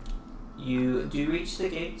 You do reach the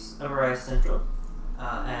gates of Rise Central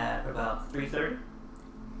at about 3:30,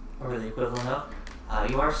 or the equivalent of.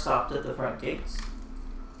 You are stopped at the front gates.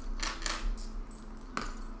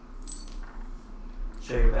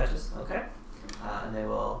 Show your badges, okay? And they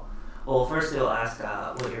will. Well, first they will ask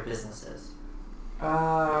what your business is.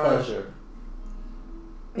 Pleasure.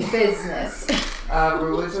 Business.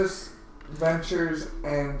 Religious ventures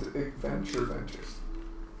and adventure ventures.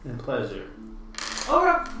 And pleasure.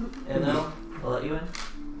 Okay. And they'll let you in.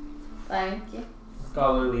 Thank you.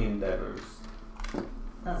 Scholarly endeavors.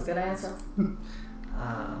 That's a good answer.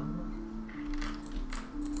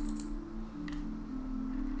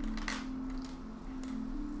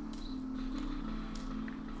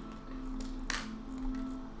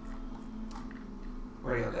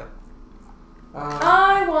 Where do you go?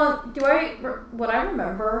 What I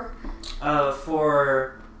remember.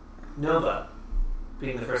 For Nova,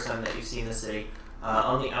 being the first time that you've seen the city,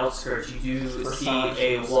 On the outskirts, you do For see size,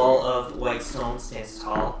 a yes. wall of white stone stands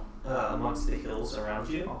tall amongst the hills around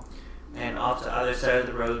you. And off to the other side of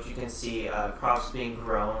the road, you can see crops being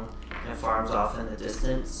grown and farms off in the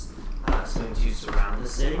distance, seeming to surround the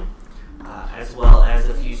city, as well as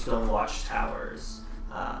a few stone watchtowers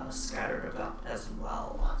scattered about as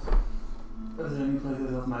well. Is there any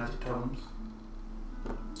places of magic tomes?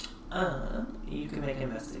 You can make an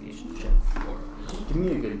investigation check for me. Give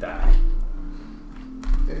me a good die.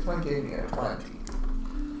 This one gave me a 20.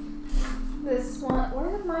 This one,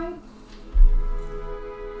 where am I?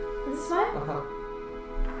 Is this mine?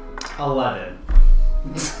 Uh-huh. 11.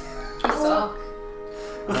 You suck.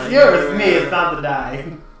 It's yours, me, it's not the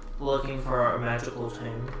die. Looking for magical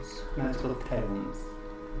tomes. Magical tomes.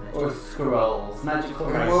 Magical- Or scrolls. Magical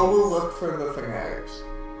And writings. we'll look for the fanatics.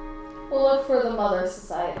 We'll look for the Mother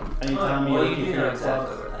Society. Are you telling me well, you're you looking do know for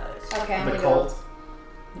exactly where that is. Okay, I'm the gonna cult? go.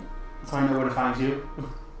 So I know where to find you?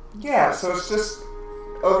 Yeah, so it's just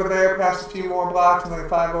over there past a few more blocks and then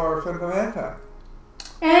 5 over Fundamenta.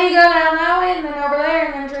 And you go down that way, and then over there,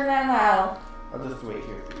 and then turn down the aisle. I'll just wait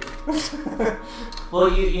here for you.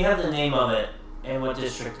 Well, you have the name of it and what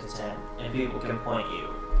district it's in, and people can point you.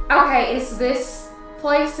 Okay, it's this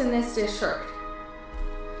place in this district.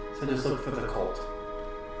 So just look for the cult.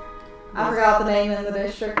 I forgot the name of the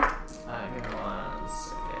district. Give me 1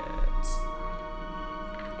 second.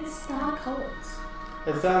 It's not a cult.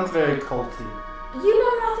 It sounds very culty. You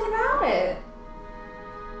know nothing about it.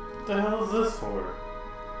 What the hell is this for?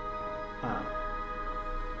 Huh.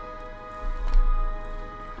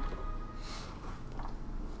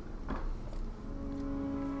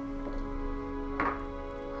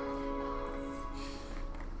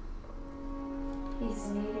 He's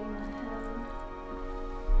needing my hand.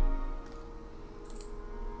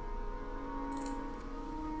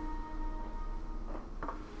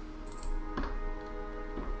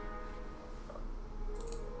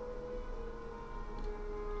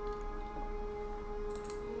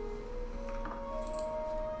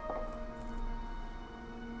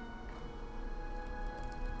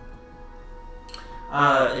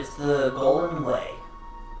 It's the Golden Way.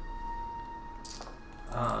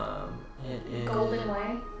 It is Golden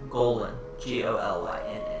Way. Golden. Golyn.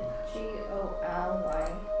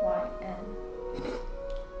 Golyn. Golyn. Golynn.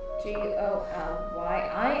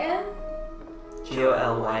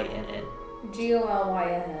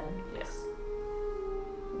 Golyn. Yes.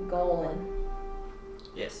 Golyn.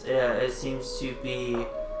 Yes. It seems to be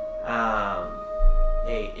a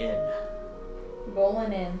inn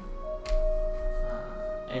Golyn Inn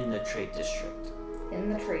in the trade district.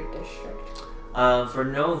 in the trade district. For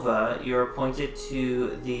Nova, you're appointed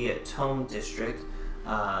to the Tome District.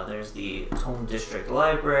 There's the Tome District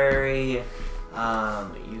Library.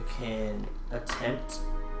 You can attempt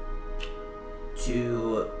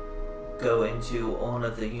to go into one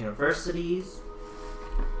of the universities,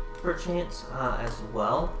 perchance, as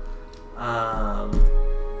well. But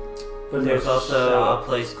There's also shop. a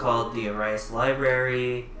place called the Itherias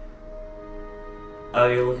Library. Oh,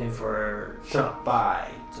 you're looking for to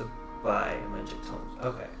buy. to buy magic tomes.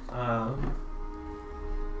 Okay.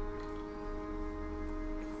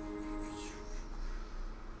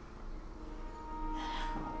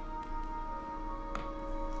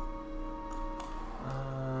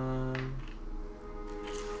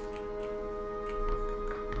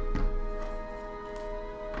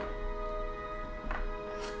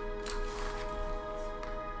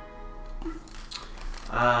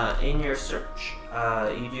 In your search,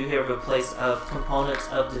 you do have a place of components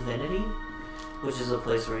of divinity, which is a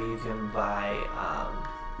place where you can buy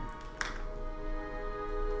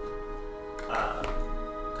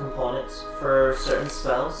components for certain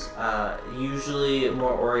spells, usually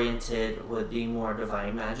more oriented with the more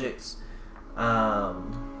divine magics. As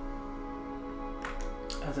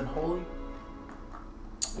in holy?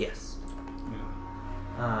 Yes.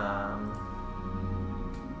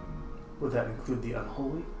 Would that include the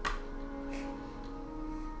unholy?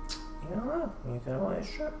 You don't know. You can always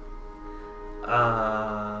check.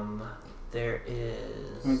 There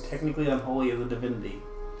is. I mean, technically unholy is a divinity.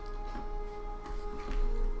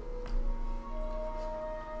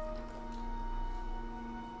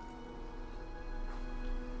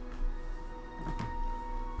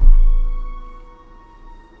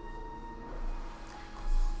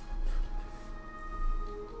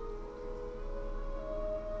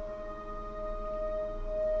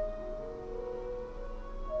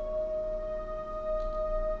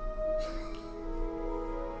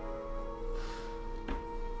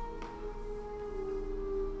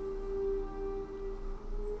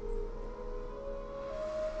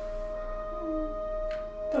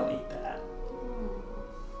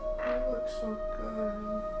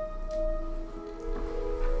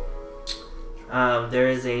 There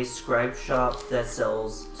is a scribe shop that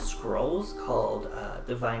sells scrolls called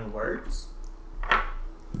Divine Words.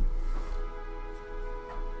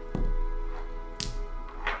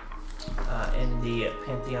 In the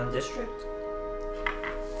Pantheon district.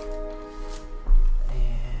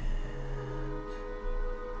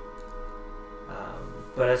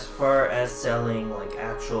 But as far as selling like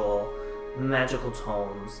actual magical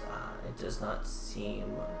tomes, it does not seem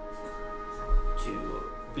to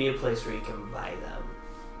be a place where you can buy them.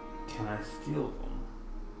 Can I steal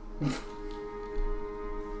them?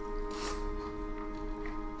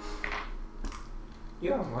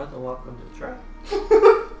 You are more than welcome to try.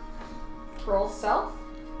 Roll stealth.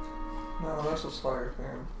 No, that's a sleight of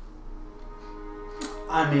hand.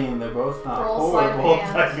 I mean, they're both not Roll sleight of horrible.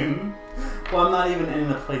 hand. Well, I'm not even in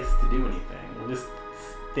a place to do anything. We're just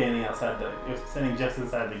standing standing just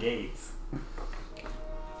inside the gates.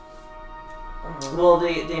 Well,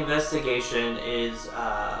 the investigation is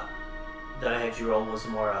that I had you roll was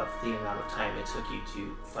more of the amount of time it took you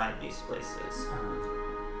to find these places,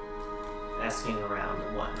 asking around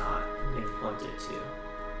and whatnot, being pointed to.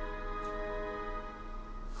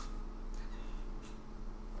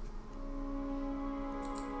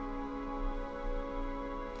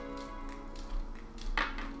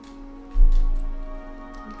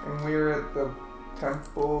 And we were at the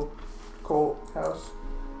temple cult house.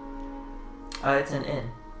 It's an inn.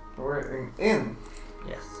 We're at an inn.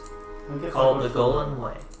 Yes. I guess Called I'll the go Golden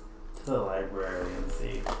Way. to the library and see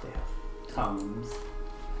if they have tums.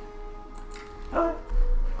 Okay.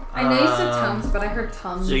 I know you said Tums, but I heard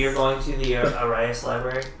Tums. So you're going to the Itherias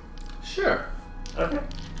library? Sure. Okay.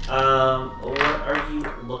 What are you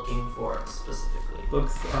looking for specifically?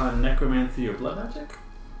 Books on necromancy or blood magic?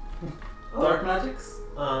 Dark magics?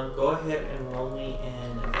 Go ahead and roll me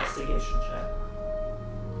an investigation check.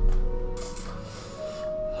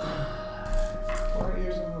 Why are you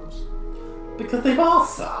using those? Because they've all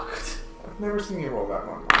sucked. I've never seen you roll that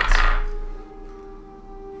one.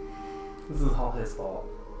 This is all his fault.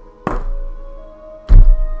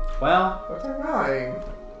 Well, That's a 9.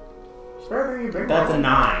 It's better than you've been that's a rolling.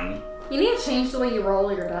 9. You need to change the way you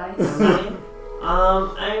roll your dice.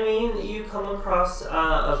 I mean, you come across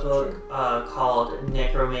a book called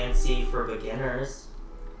Necromancy for Beginners.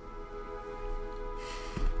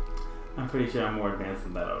 I'm pretty sure I'm more advanced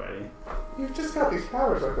than that already. You've just got these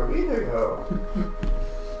powers like a week ago.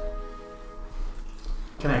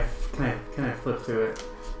 Can I flip through it?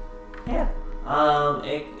 Yeah.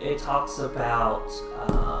 It talks about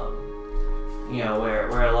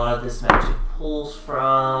where a lot of this magic pulls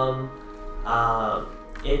from.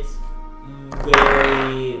 It's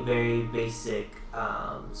very, very basic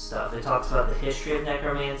stuff. It talks about the history of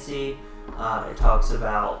necromancy. It talks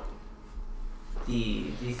about the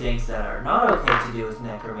things that are not okay to do with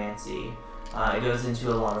necromancy. It goes into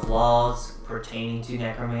a lot of laws pertaining to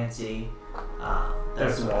necromancy.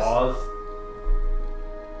 There's laws.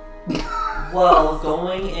 Well,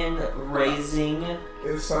 going and raising.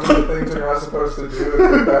 Is some of the things you're not supposed to do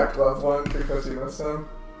is get back loved ones because you miss them?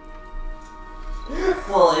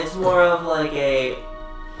 Well, it's more of like a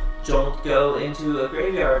don't go into a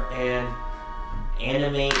graveyard and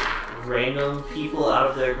animate random people out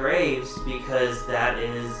of their graves because that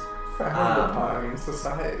is. Frowned upon in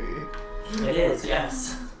society. It is,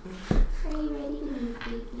 yes. Are you ready to move,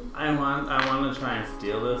 baby? I want to try and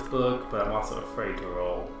steal this book, but I'm also afraid to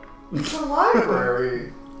roll. It's a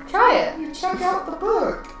library. Try it. You check out the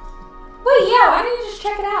book. Wait, yeah, why don't you just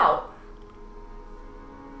check it out?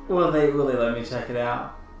 Will they let me check it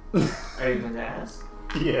out? Are you going to ask?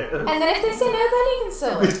 Yes. And then if they say no, then you can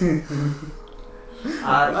sell it.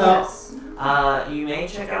 Yes. You may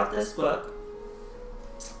check out this book.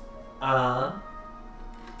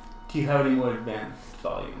 Do you have any more advanced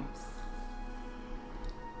volumes?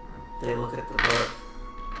 They look at the book.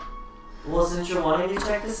 Well, since you're wanting to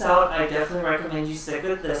check this out, I definitely recommend you stick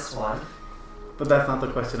with this one. But that's not the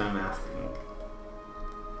question I'm asking.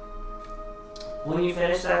 When you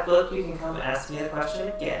finish that book, you can come ask me the question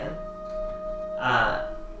again.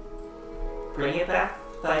 Bring it back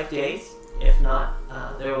 5 days. If not,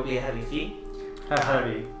 there will be a heavy fee. How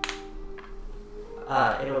heavy?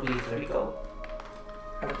 It'll be 30 gold.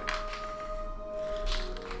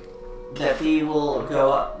 That fee will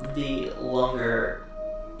go up the longer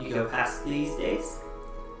you go past these days.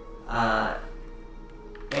 And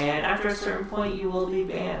after a certain point, you will be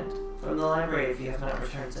banned from the library if you have not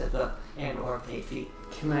returned said book and or paid fee.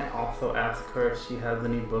 Can I also ask her if she has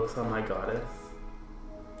any books on my goddess?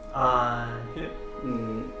 Who?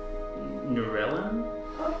 Nurellen?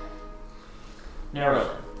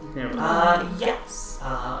 Neverland. Yeah. Yes,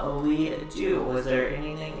 we do. Was there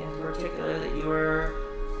anything in particular that you were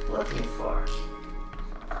looking for?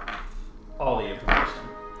 All the information.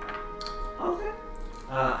 Okay.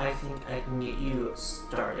 I think I can get you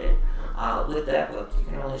started. With that book, you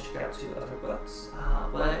can only check out 2 other books.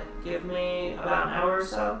 But give me about an hour or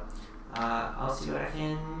so. I'll see what I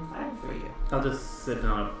can find for you. I'll just sit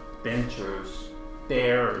on a bench or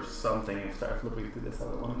stair or something and start flipping through this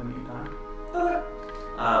other one in the meantime. Okay.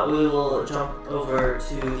 We will jump over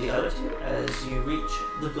to the other 2 as you reach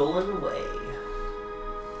the Golden Way.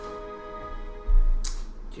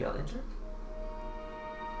 Do y'all enter?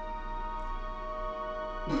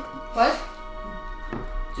 What?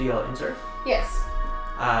 Do y'all enter? Yes.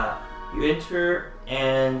 You enter,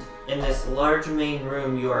 and in this large main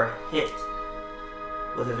room, you are hit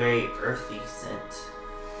with a very earthy scent.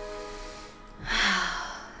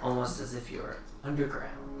 Almost as if you are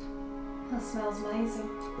underground. That smells amazing.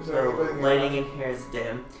 Is there The anything lighting in here is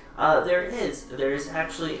dim. There is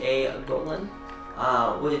actually a golem,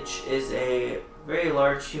 which is a very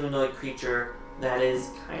large humanoid creature that is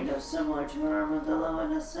kind of similar to an armadillo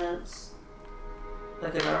in a sense.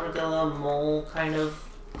 Like an armadillo mole kind of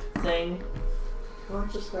thing. Can I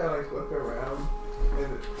just kind of like look around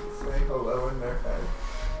and say hello in their head?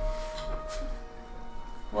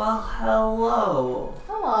 Well, hello.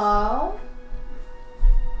 Hello.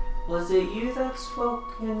 Was it you that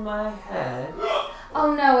spoke in my head?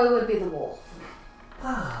 Oh no, it would be the wolf.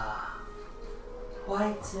 Ah,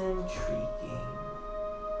 quite intriguing.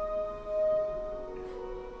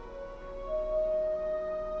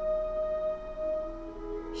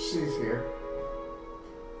 She's here.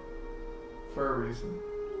 For a reason.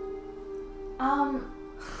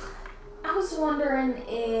 I was wondering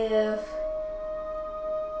if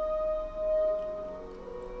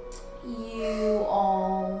you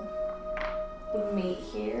all would meet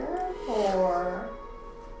here for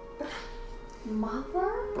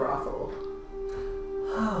Mother? Brothel.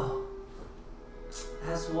 Oh.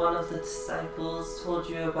 Has one of the disciples told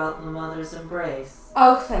you about the mother's embrace?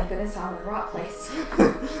 Oh, thank goodness I'm in the right place.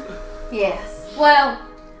 Yes. Well,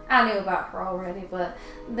 I knew about her already, but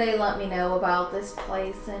they let me know about this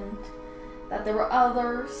place and that there were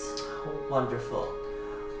others. Oh, wonderful.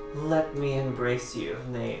 Let me embrace you.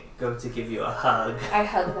 And they go to give you a hug. I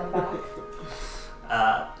hugged them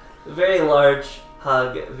back. Very large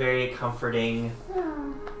hug, very comforting.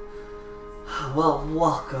 Well,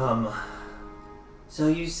 welcome. So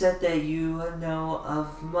you said that you know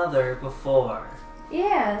of Mother before.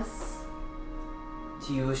 Yes.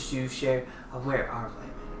 Do you wish to share? Where are my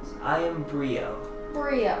manners? I am Brio.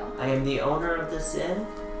 Brio. I am the owner of this inn,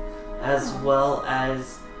 as well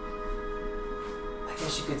as, I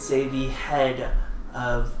guess you could say, the head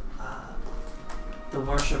of the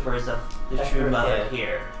worshippers of the true Mother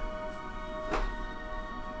here.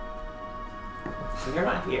 So you're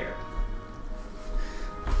not here.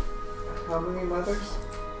 How many mothers?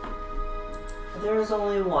 There is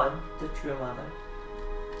only one, the true Mother.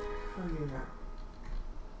 How do you know?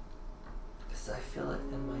 Because I feel it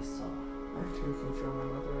in my soul. I too can feel my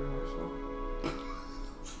mother in my soul.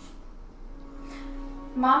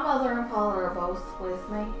 My mother and father are both with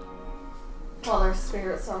me. Well, they're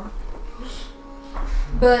spirits, so.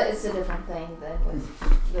 But it's a different thing than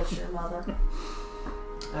with your mother.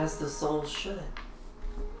 As the soul should.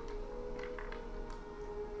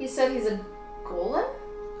 You said he's a golem?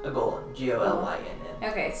 A golem. G-O-L-Y-N-N.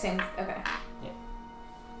 Okay, same. Okay.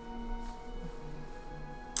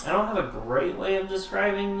 I don't have a great way of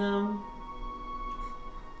describing them.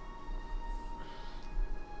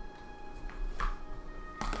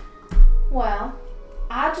 Well,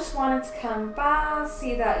 I just wanted to come by,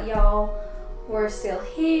 see that y'all were still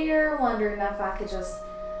here, wondering if I could just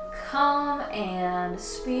come and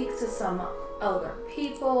speak to some other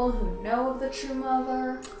people who know of the true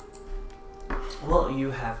Mother. Well,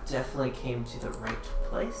 you have definitely came to the right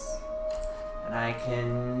place. And I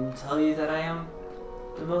can tell you that I am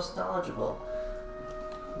the most knowledgeable.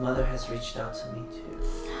 Mother has reached out to me too.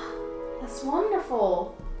 That's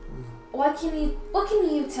wonderful. What can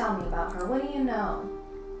you tell me about her? What do you know?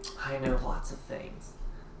 I know lots of things.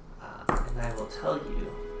 And I will tell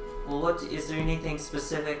you. Well, is there anything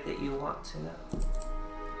specific that you want to know?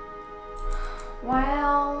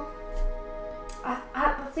 Well,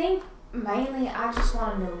 I think mainly I just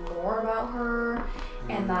want to know more about her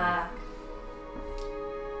and like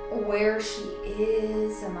where she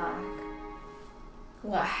is and like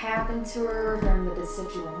what happened to her during the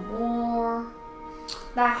Deciduous War,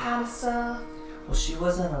 that kind of stuff. Well, she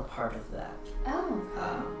wasn't a part of that.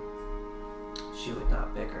 Oh. She would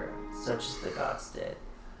not bicker, such as the gods did.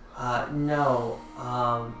 No.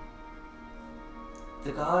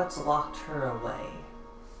 The gods locked her away.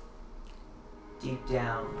 Deep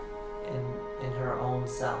down in her own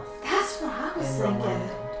self. That's what I was In the thinking.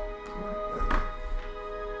 land.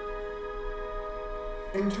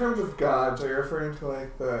 In terms of gods, are you referring to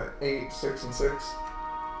like the 8, 6, and 6?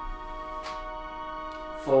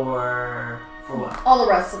 For what? All the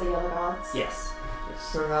rest of the other gods. Yes.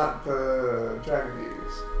 So not the dragon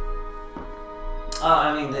deities.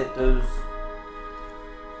 I mean that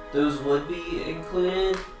those would be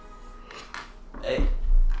included.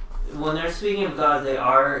 When they're speaking of gods, they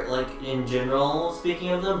are like in general speaking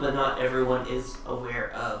of them, but not everyone is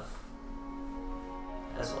aware of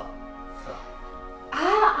as well. So.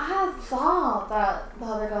 I thought that the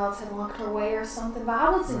other gods had locked her away or something, but I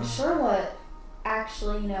wasn't sure what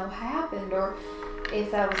actually, happened or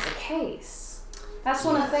if that was the case. That's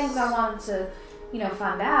one of the things I wanted to,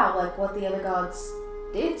 find out, like what the other gods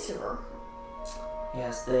did to her.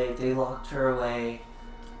 Yes, they locked her away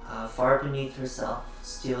far beneath herself,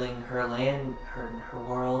 stealing her land, her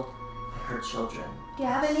world, and her children. Do you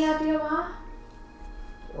have any idea why?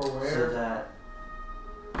 Or So where? that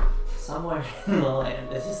somewhere in the land,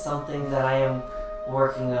 this is something that I am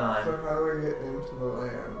working on. So how do we get into the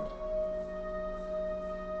land?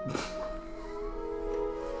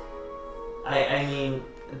 I mean,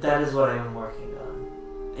 that is what I am working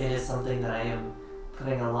on. It is something that I am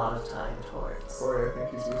putting a lot of time towards. Corey, I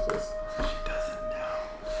think he's useless. She doesn't know.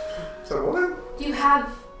 So what? Do you have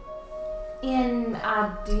an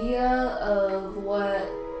idea of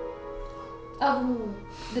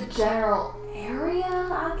the general area,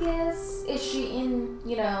 I guess? Is she in,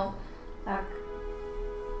 like,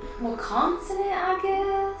 what continent, I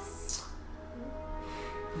guess?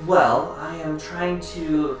 Well, I am trying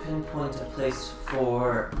to pinpoint a place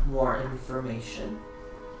for more information.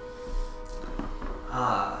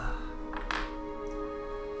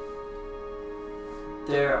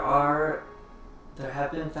 There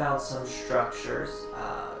have been found some structures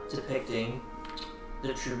depicting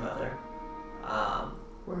the true mother.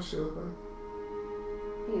 What does she look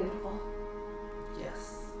like? Beautiful.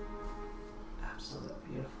 Yes, absolutely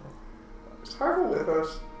beautiful. Is Harville with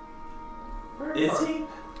us? Where Is Har- he?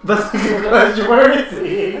 That's a good question. Where is I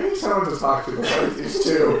he? need someone to talk to about these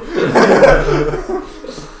two.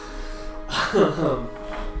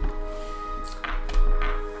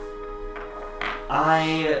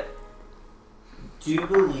 I do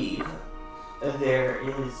believe there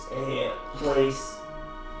is a place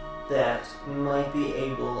that might be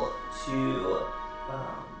able to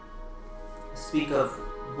speak of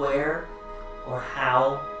where or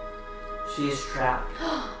how she is trapped.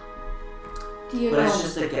 Do you But know? it's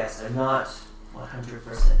just a guess. I'm not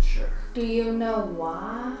 100% sure. Do you know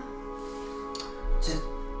why? To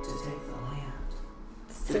take the land.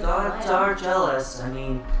 The Take gods land. are jealous. I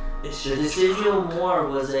mean, the Decidual War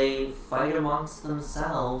was a fight amongst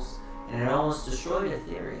themselves, and it almost destroyed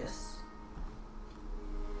Itherias.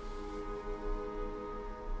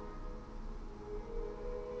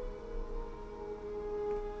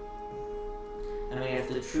 I mean, if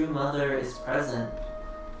the true mother is present,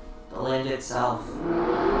 the land itself,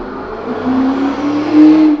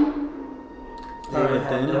 they would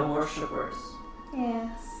have no worshippers.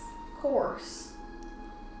 Yes, of course.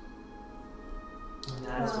 And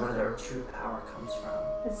that is where their true power comes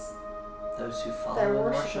from. It's, Those who follow They're and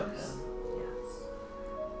worship worshippers. him. Yes.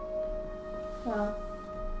 well,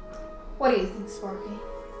 what do you think, Sparky?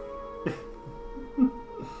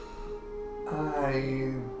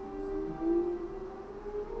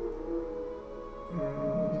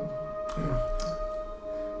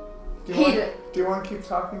 Do you want to keep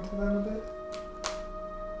talking to them a bit?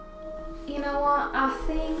 You know what? I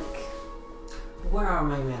think Where are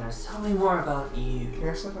my manners? Tell me more about you. Can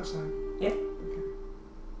I step outside?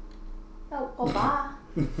 oh bye.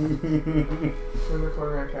 In the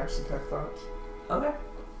corner, I cast Detect Thoughts, Okay.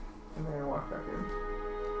 and then I walk back in.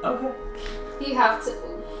 Okay. You have to.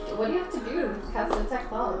 What do you have to do to cast Detect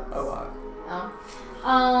Thoughts? A lot.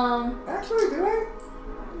 Oh. Actually, do I?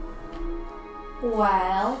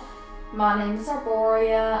 Well, my name is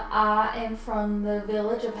Arborea. I am from the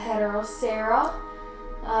village of Itherias.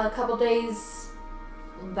 A couple days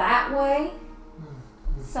that way,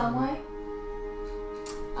 some way.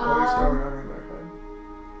 What is going on in their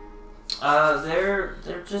head?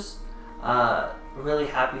 They're just really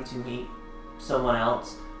happy to meet someone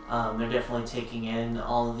else. They're definitely taking in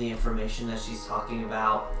all of the information that she's talking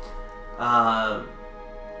about. I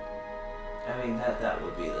mean that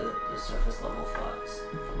would be the surface level thoughts.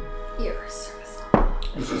 You're a service.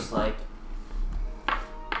 It's just like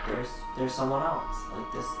there's someone else.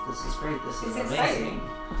 Like this is great. This is It's amazing. exciting.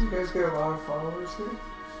 Do you guys get a lot of followers here?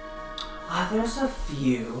 There's a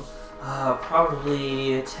few,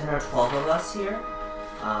 probably 10 or 12 of us here.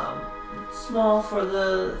 Small for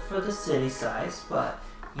the city size, but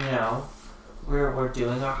you know, we're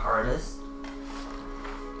doing our hardest.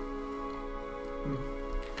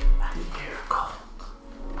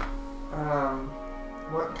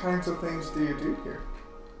 What kinds of things do you do here?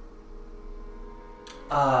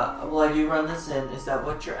 Well, I do run this in. Is that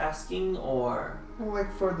what you're asking, or? Well,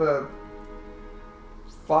 like for the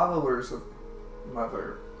followers of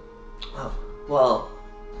Mother. Oh, well,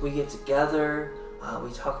 we get together.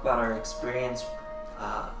 We talk about our experience,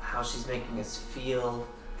 how she's making us feel,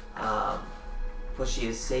 what she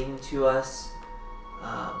is saying to us.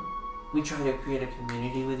 We try to create a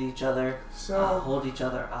community with each other, So hold each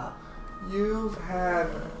other up. you've had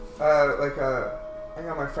I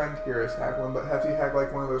know my friend here has had one, but have you had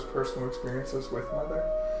like one of those personal experiences with Mother?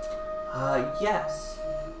 Yes.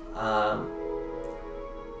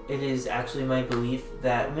 It is actually my belief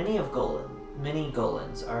that many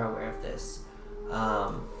Golans are aware of this.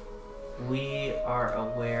 We are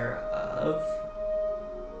aware of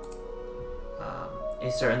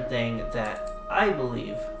a certain thing that I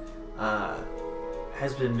believe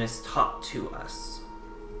has been mistaught to us.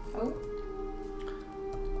 Oh.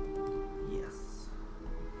 Yes.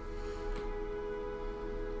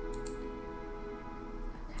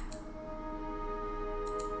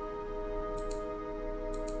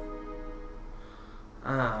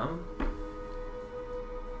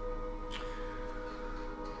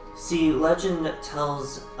 See, legend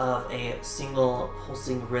tells of a single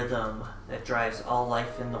pulsing rhythm that drives all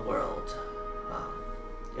life in the world.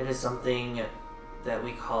 It is something that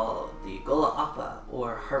we call the Gola Appa,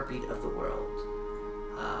 or heartbeat of the world.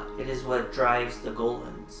 It is what drives the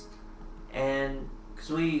Golans. And because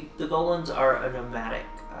the Golans are a nomadic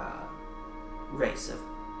race of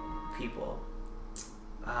people.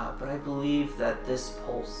 But I believe that this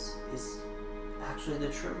pulse is actually the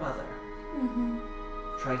true mother, Mm-hmm.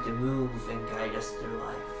 trying to move and guide us through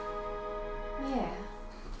life. Yeah.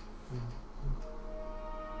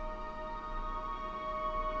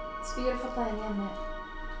 It's a beautiful thing, isn't it?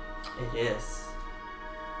 It is.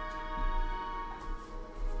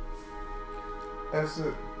 As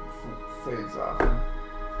it fades off,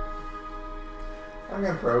 I'm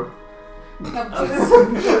gonna probe. Do I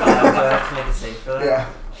have to make a save for that? Yeah.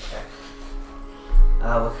 Okay.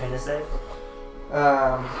 What kind of save?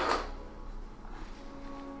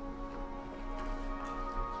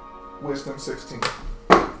 Wisdom 16.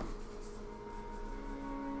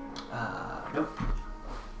 Nope.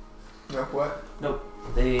 Nope, what?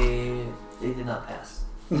 They did not pass.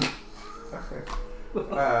 Okay.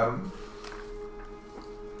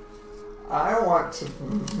 I want to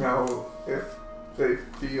know if they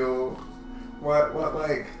feel what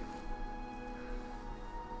like.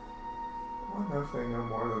 I want to know if they know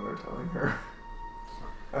more than they're telling her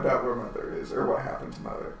about where Mother is or what happened to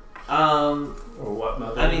Mother. Or what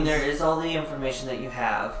Mother I mean, is. there is all the information that you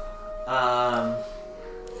have.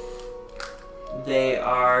 They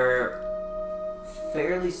are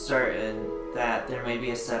fairly certain that there may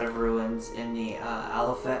be a set of ruins in the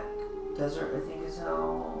Alafek Desert, I think is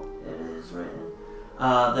how it is written,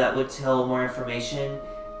 that would tell more information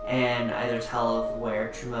and either tell of where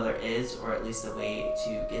True Mother is, or at least a way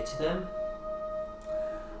to get to them.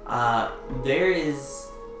 There is,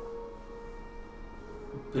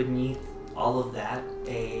 beneath all of that,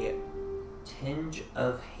 a tinge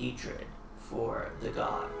of hatred for the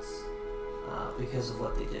gods because of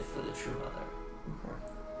what they did for the True Mother.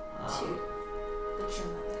 To the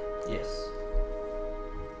true mother. Yes.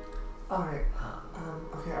 Alright.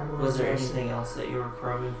 Okay, I'm Was there anything else that you were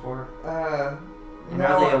probing for? And no.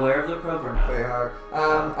 are they aware of the probe or not? They are. I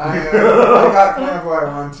got kind of what I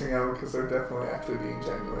wanted to know because they're definitely actually being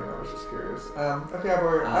genuine. I was just curious. Okay,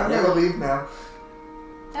 I'm gonna leave now.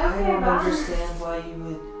 I Okay, don't bye. understand why you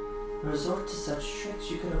would resort to such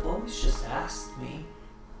tricks. You could have always just asked me.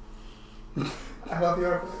 I love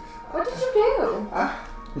you. What did you do?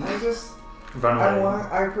 I just. Run away.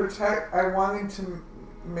 I wanted to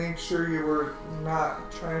make sure you were not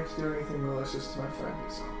trying to do anything malicious to my friend.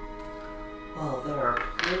 So. Well, there are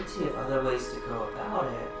plenty of other ways to go about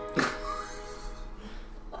it.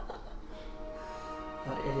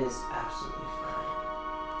 But it is absolutely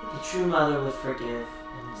fine. The True Mother would forgive,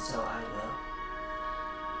 and so I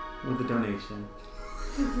will. With a donation.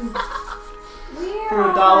 We're For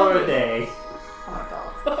 $1 a day. Oh my god.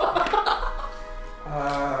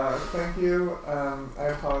 Thank you. I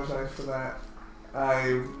apologize for that.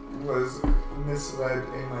 I was misled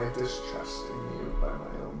in my distrust in you by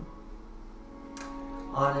my own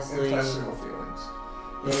Honestly, intestinal feelings.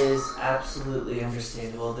 it is absolutely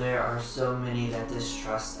understandable. There are so many that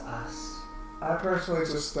distrust us. I personally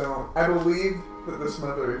just don't. I believe that this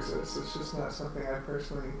mother exists. It's just not something I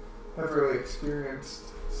personally have really experienced.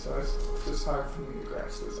 So it's just hard for me to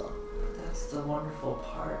grasp this all. That's the wonderful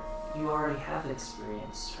part. You already have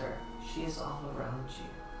experienced her. She is all around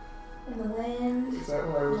you. And the wind. Is that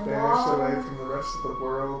why I was The banished water. away from the rest of the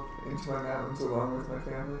world into my mountains along with my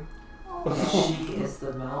family? She is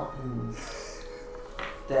the mountains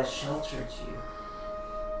that sheltered you.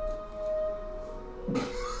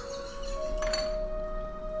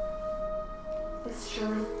 It's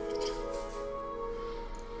true.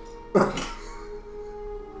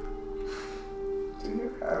 Do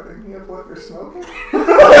you have any of what you're smoking?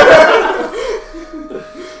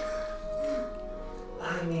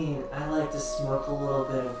 I mean, I like to smoke a little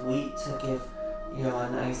bit of wheat to give, a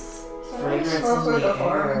nice It fragrance smells in like the a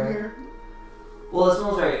farm in air. here. Well, it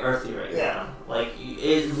smells very earthy right Yeah. now. Like,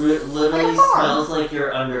 it literally Like a farm. smells like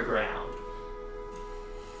you're underground.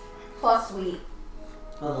 Plus wheat.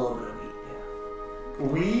 A little bit of wheat, yeah.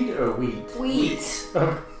 Weed or wheat? Wheat.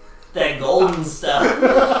 That golden stuff.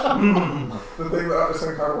 The thing that was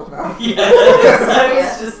in Carl's mouth. Yes, I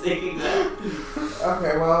was just thinking that.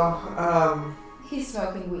 Okay, well, He's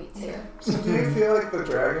smoking wheat too. so do you feel like the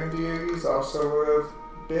dragon deities also would have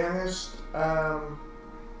banished,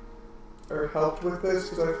 or helped with this?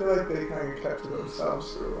 Because I feel like they kind of kept to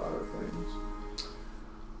themselves through a lot of things.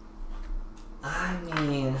 I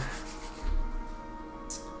mean,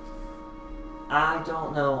 I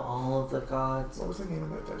don't know all of the gods. What was the name of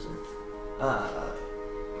that desert?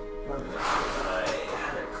 Let me make sure that I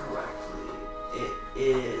had it correctly. It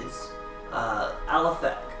is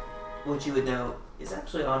Alafek, which you would know is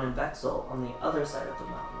actually on in Bexel on the other side of the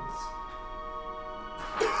mountains.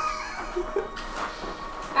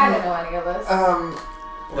 I don't know any of this.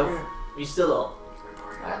 Nope. You still don't.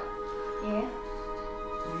 Yeah.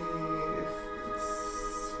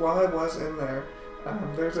 While I was in there,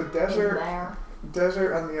 there's a In desert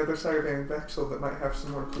there. on the other side of Van Bexel that might have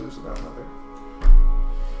some more clues about Mother.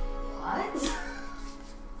 What?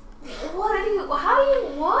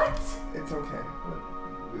 What? It's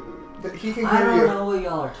okay. He can I hear don't you. know what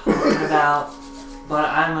y'all are talking about, but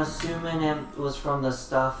I'm assuming it was from the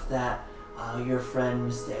stuff that your friend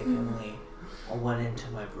mistakenly went into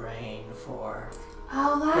my brain for.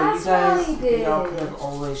 Oh, But that's you guys, what he did. y'all could have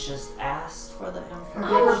always just asked for the Have information.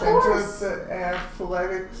 you ever of been course. to the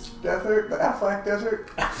Athletics Desert? The Aflac Desert?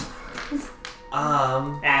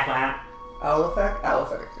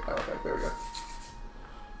 Alafek, there we go.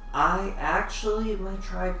 I actually, my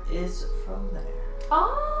tribe is from there.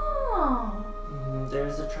 Oh,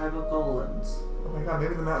 There's a tribe of Golans. Oh my god,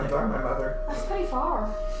 maybe the mountains are my mother. that's pretty far.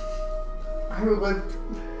 I lived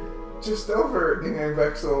just over in Van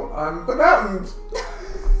Bexel on the mountains.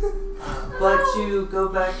 But to go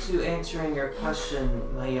back to answering your question,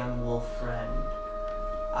 my young wolf friend,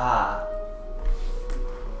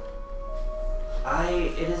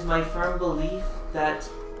 it is my firm belief that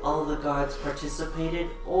all the gods participated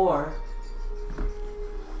or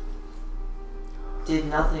did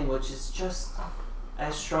nothing, which is just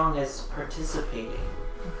as strong as participating.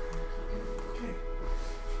 Okay.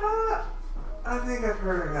 I think I've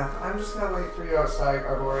heard enough. I'm just gonna wait for you outside,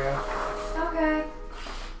 Arborea. Okay.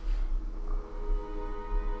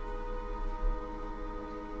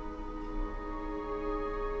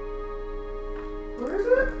 Where is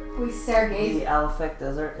it? We stargazed. The Alafek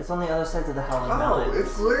Desert, it's on the other side of the Howling Oh, Mountains.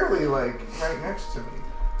 it's literally like right next to me.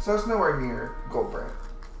 So it's nowhere near Goldbrand.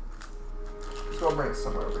 Goldbrand's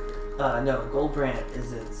somewhere over here. No, Goldbrand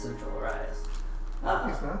is in Central Rise.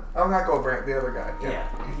 He's not. Oh, not Goldbrand, the other guy. Yeah,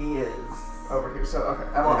 he is. Over here. So, okay.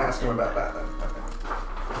 I won't ask him about that then.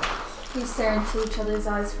 Okay. We stare into each other's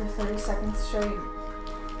eyes for 30 seconds straight.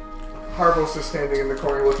 Harville's just standing in the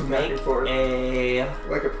corner looking back Make and forth a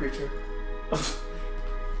like a preacher.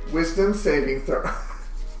 Wisdom saving throw.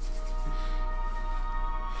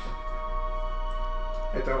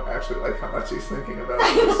 I don't actually like how much he's thinking about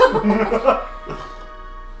this.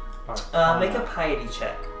 make a piety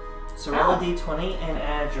check. So roll a d20 and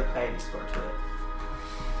add your piety score to it.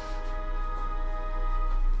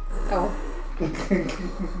 Oh.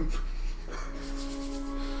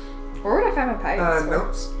 Where would I find my piety score?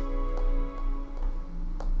 Notes.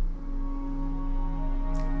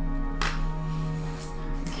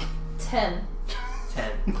 Ten.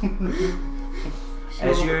 10.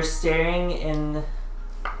 As you're staring in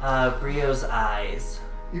Brio's eyes,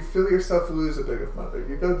 You feel yourself lose a bit of mother.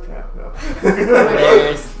 You go down. No.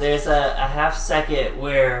 there's a half second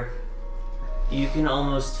where you can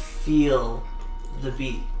almost feel the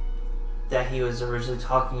beat that he was originally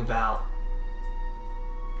talking about,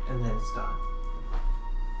 and then it's gone.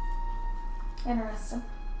 Interesting.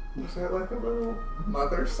 Was that like a little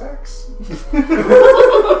mother sex?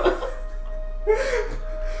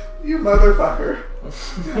 You motherfucker.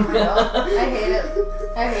 Oh my god. I hate it.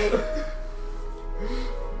 I hate it.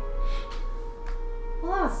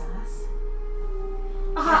 Well, that was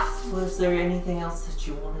nice. Was there anything else that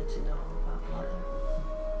you wanted to know about Mother?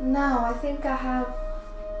 No, I think I have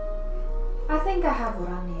what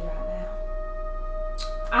I need right now.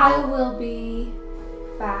 I will be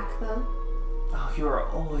back though. Oh, you are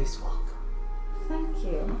always welcome. Thank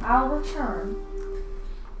you. I'll return.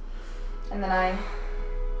 And then I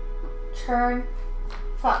turn,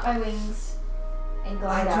 flap my wings, and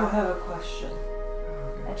glide I do out. have a question.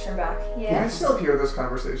 I turn back. Can I Yes. still hear this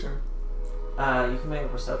conversation? You can make a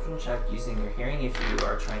perception check using your hearing if you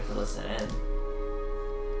are trying to listen in.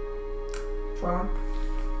 Tron?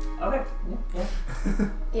 Okay. Yeah.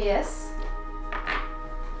 Yes.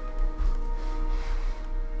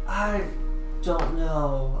 I don't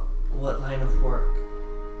know what line of work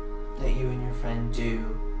that you and your friend do,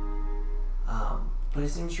 but it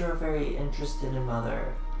seems you're very interested in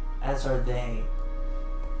Mother, as are they.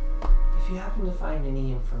 If you happen to find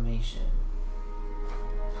any information,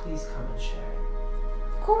 please come and share it.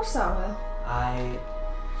 Of course I will. I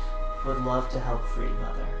would love to help free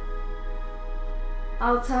Mother.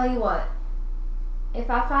 I'll tell you what. If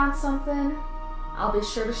I find something, I'll be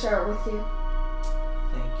sure to share it with you.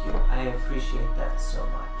 Thank you. I appreciate that so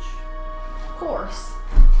much. Of course.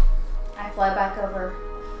 I fly back over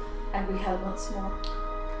and we hug once more.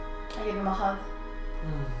 I give him a hug.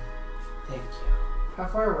 Thank you. How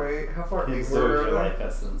far He east absorbed your were life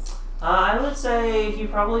essence. I would say he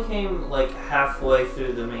probably came like halfway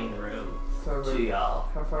through the main room So to y'all.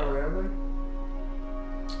 how far away are they?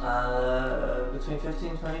 Between 15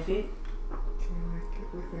 and 20 feet. Can I get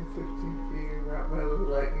within 15 feet and wrap my little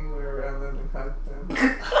lightning way around them and hug them?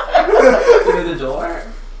 Through the door?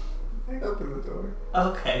 I open the door.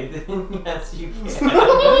 Okay, then yes, you can.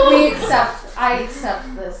 I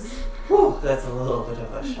accept this. Whew, that's a little bit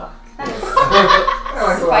of a shock. That is I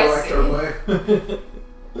like a little Spicy. electro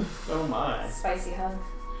Oh my. spicy hug.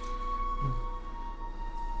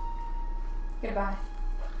 Goodbye.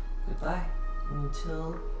 Goodbye.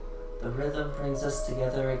 Until the rhythm brings us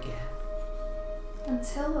together again.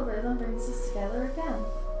 Until the rhythm brings us together again.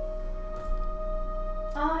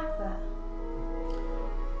 I like that.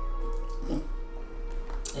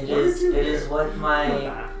 It is what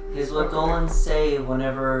Golans say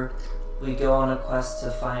whenever we go on a quest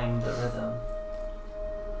to find the rhythm.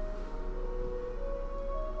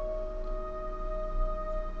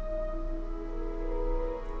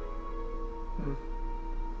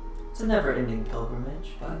 It's a never-ending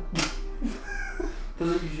pilgrimage, but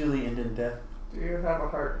Does it usually end in death? Do you have a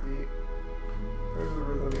heartbeat? There's a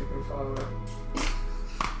rhythm you can follow.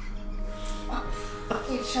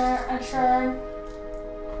 You churn,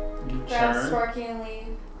 You grab churn? Sparky and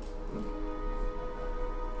leave.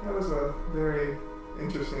 That was a very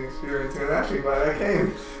interesting experience, and actually glad I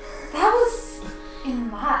came. That was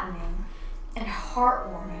enlightening and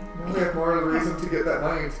heartwarming. We had more of a reason to get that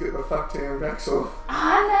money to get the fuck to Vexel.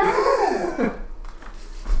 I know.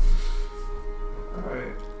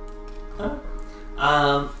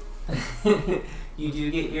 Alright. you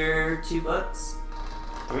do get your $2.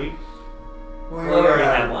 3? Well, Well, you already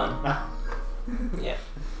had one. Yeah.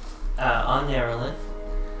 On Neverland.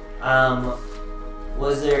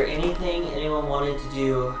 Was there anything anyone wanted to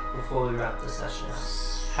do before we wrap the session up?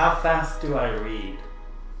 How fast do I read?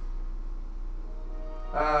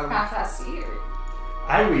 How fast do you read?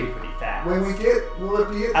 I read pretty fast. When we get, will it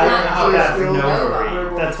be at I don't know how fast still Nova where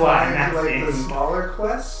read. we'll That's why I'm find, like, the asking. smaller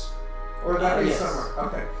quests? Or would that be Yes. somewhere?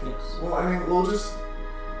 Okay. Yes. Well, I mean, we'll just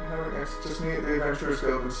have it next. Just meet at the Adventurers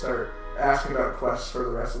Guild and start asking about quests for the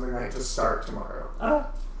rest of the night to start tomorrow.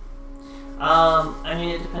 I mean,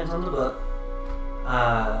 it depends on the book.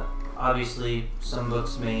 Obviously, some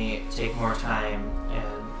books may take more time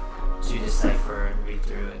and to decipher and read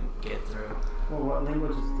through and get through. Well, what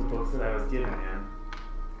language is the books that I was given in?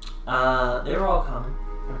 They were all common.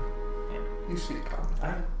 You speak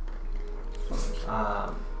common.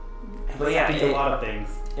 But yeah, speak a lot of things.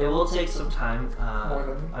 it will take some time. More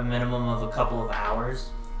than me. A minimum of a couple of hours.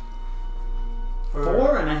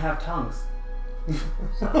 4 and I have tongues.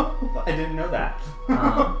 I didn't know that.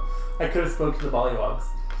 I could have spoke to the Bollywogs.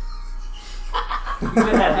 You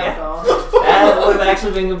could have, yeah. That would have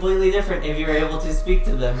actually been completely different if you were able to speak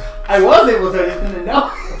to them. I was able to, I just didn't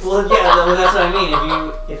know. Well, yeah, that's what I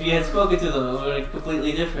mean. If you had spoken to them, it would have been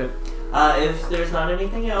completely different. If there's not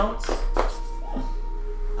anything else,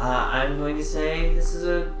 I'm going to say this is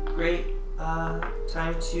a great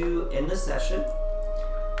time to end the session.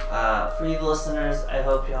 For you listeners, I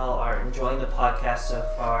hope y'all are enjoying the podcast so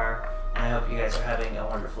far. And I hope you guys are having a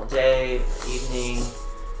wonderful day, evening.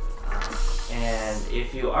 And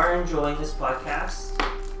if you are enjoying this podcast,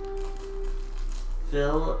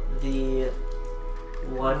 fill the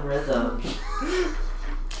one rhythm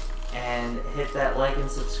and hit that like and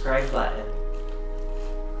subscribe button.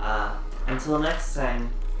 Until next time,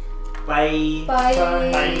 bye. Bye.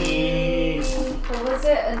 Bye. What was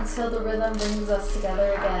it? Until the rhythm brings us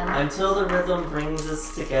together again. Until the rhythm brings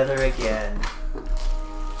us together again.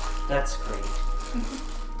 That's great.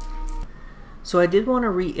 So I did want to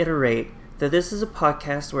reiterate that this is a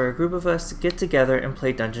podcast where a group of us get together and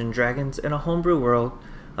play Dungeons & Dragons in a homebrew world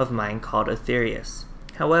of mine called Itherias.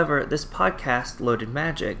 However, this podcast, Loaded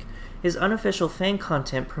Magic, is unofficial fan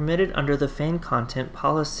content permitted under the fan content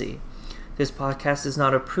policy. This podcast is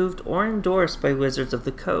not approved or endorsed by Wizards of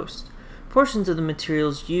the Coast. Portions of the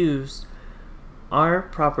materials used are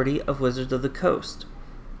property of Wizards of the Coast.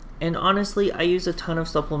 And honestly, I use a ton of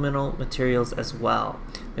supplemental materials as well.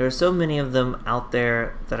 There are so many of them out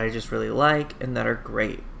there that I just really like and that are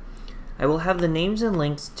great. I will have the names and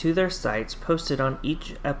links to their sites posted on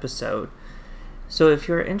each episode, so if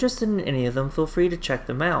you're interested in any of them, feel free to check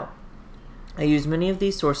them out. I use many of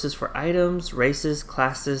these sources for items, races,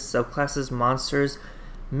 classes, subclasses, monsters,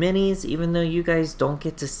 minis, even though you guys don't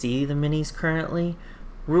get to see the minis currently,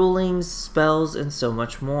 rulings, spells, and so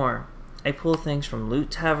much more. I pull things from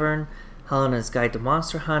Loot Tavern, Helena's Guide to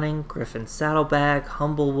Monster Hunting, Griffin's Saddlebag,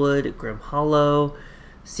 Humblewood, Grim Hollow,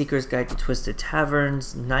 Seeker's Guide to Twisted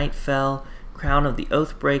Taverns, Nightfell, Crown of the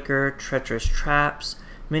Oathbreaker, Treacherous Traps,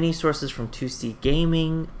 many sources from 2C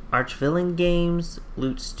Gaming, Archvillain Games,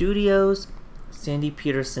 Loot Studios, Sandy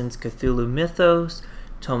Peterson's Cthulhu Mythos,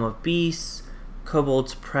 Tome of Beasts,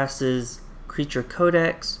 Kobold's Presses, Creature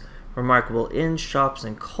Codex, Remarkable Inns, Shops,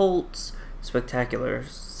 and Cults, Spectacular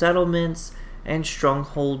Settlements, and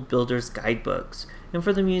Stronghold Builders Guidebooks. And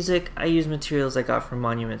for the music, I use materials I got from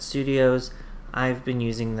Monument Studios. I've been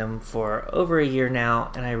using them for over a year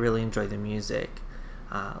now, and I really enjoy the music.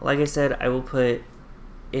 Like I said, I will put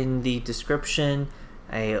in the description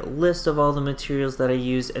a list of all the materials that I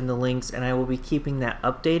use and the links, and I will be keeping that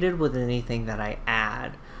updated with anything that I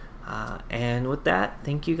add. And with that,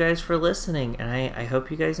 thank you guys for listening, and I hope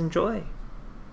you guys enjoy.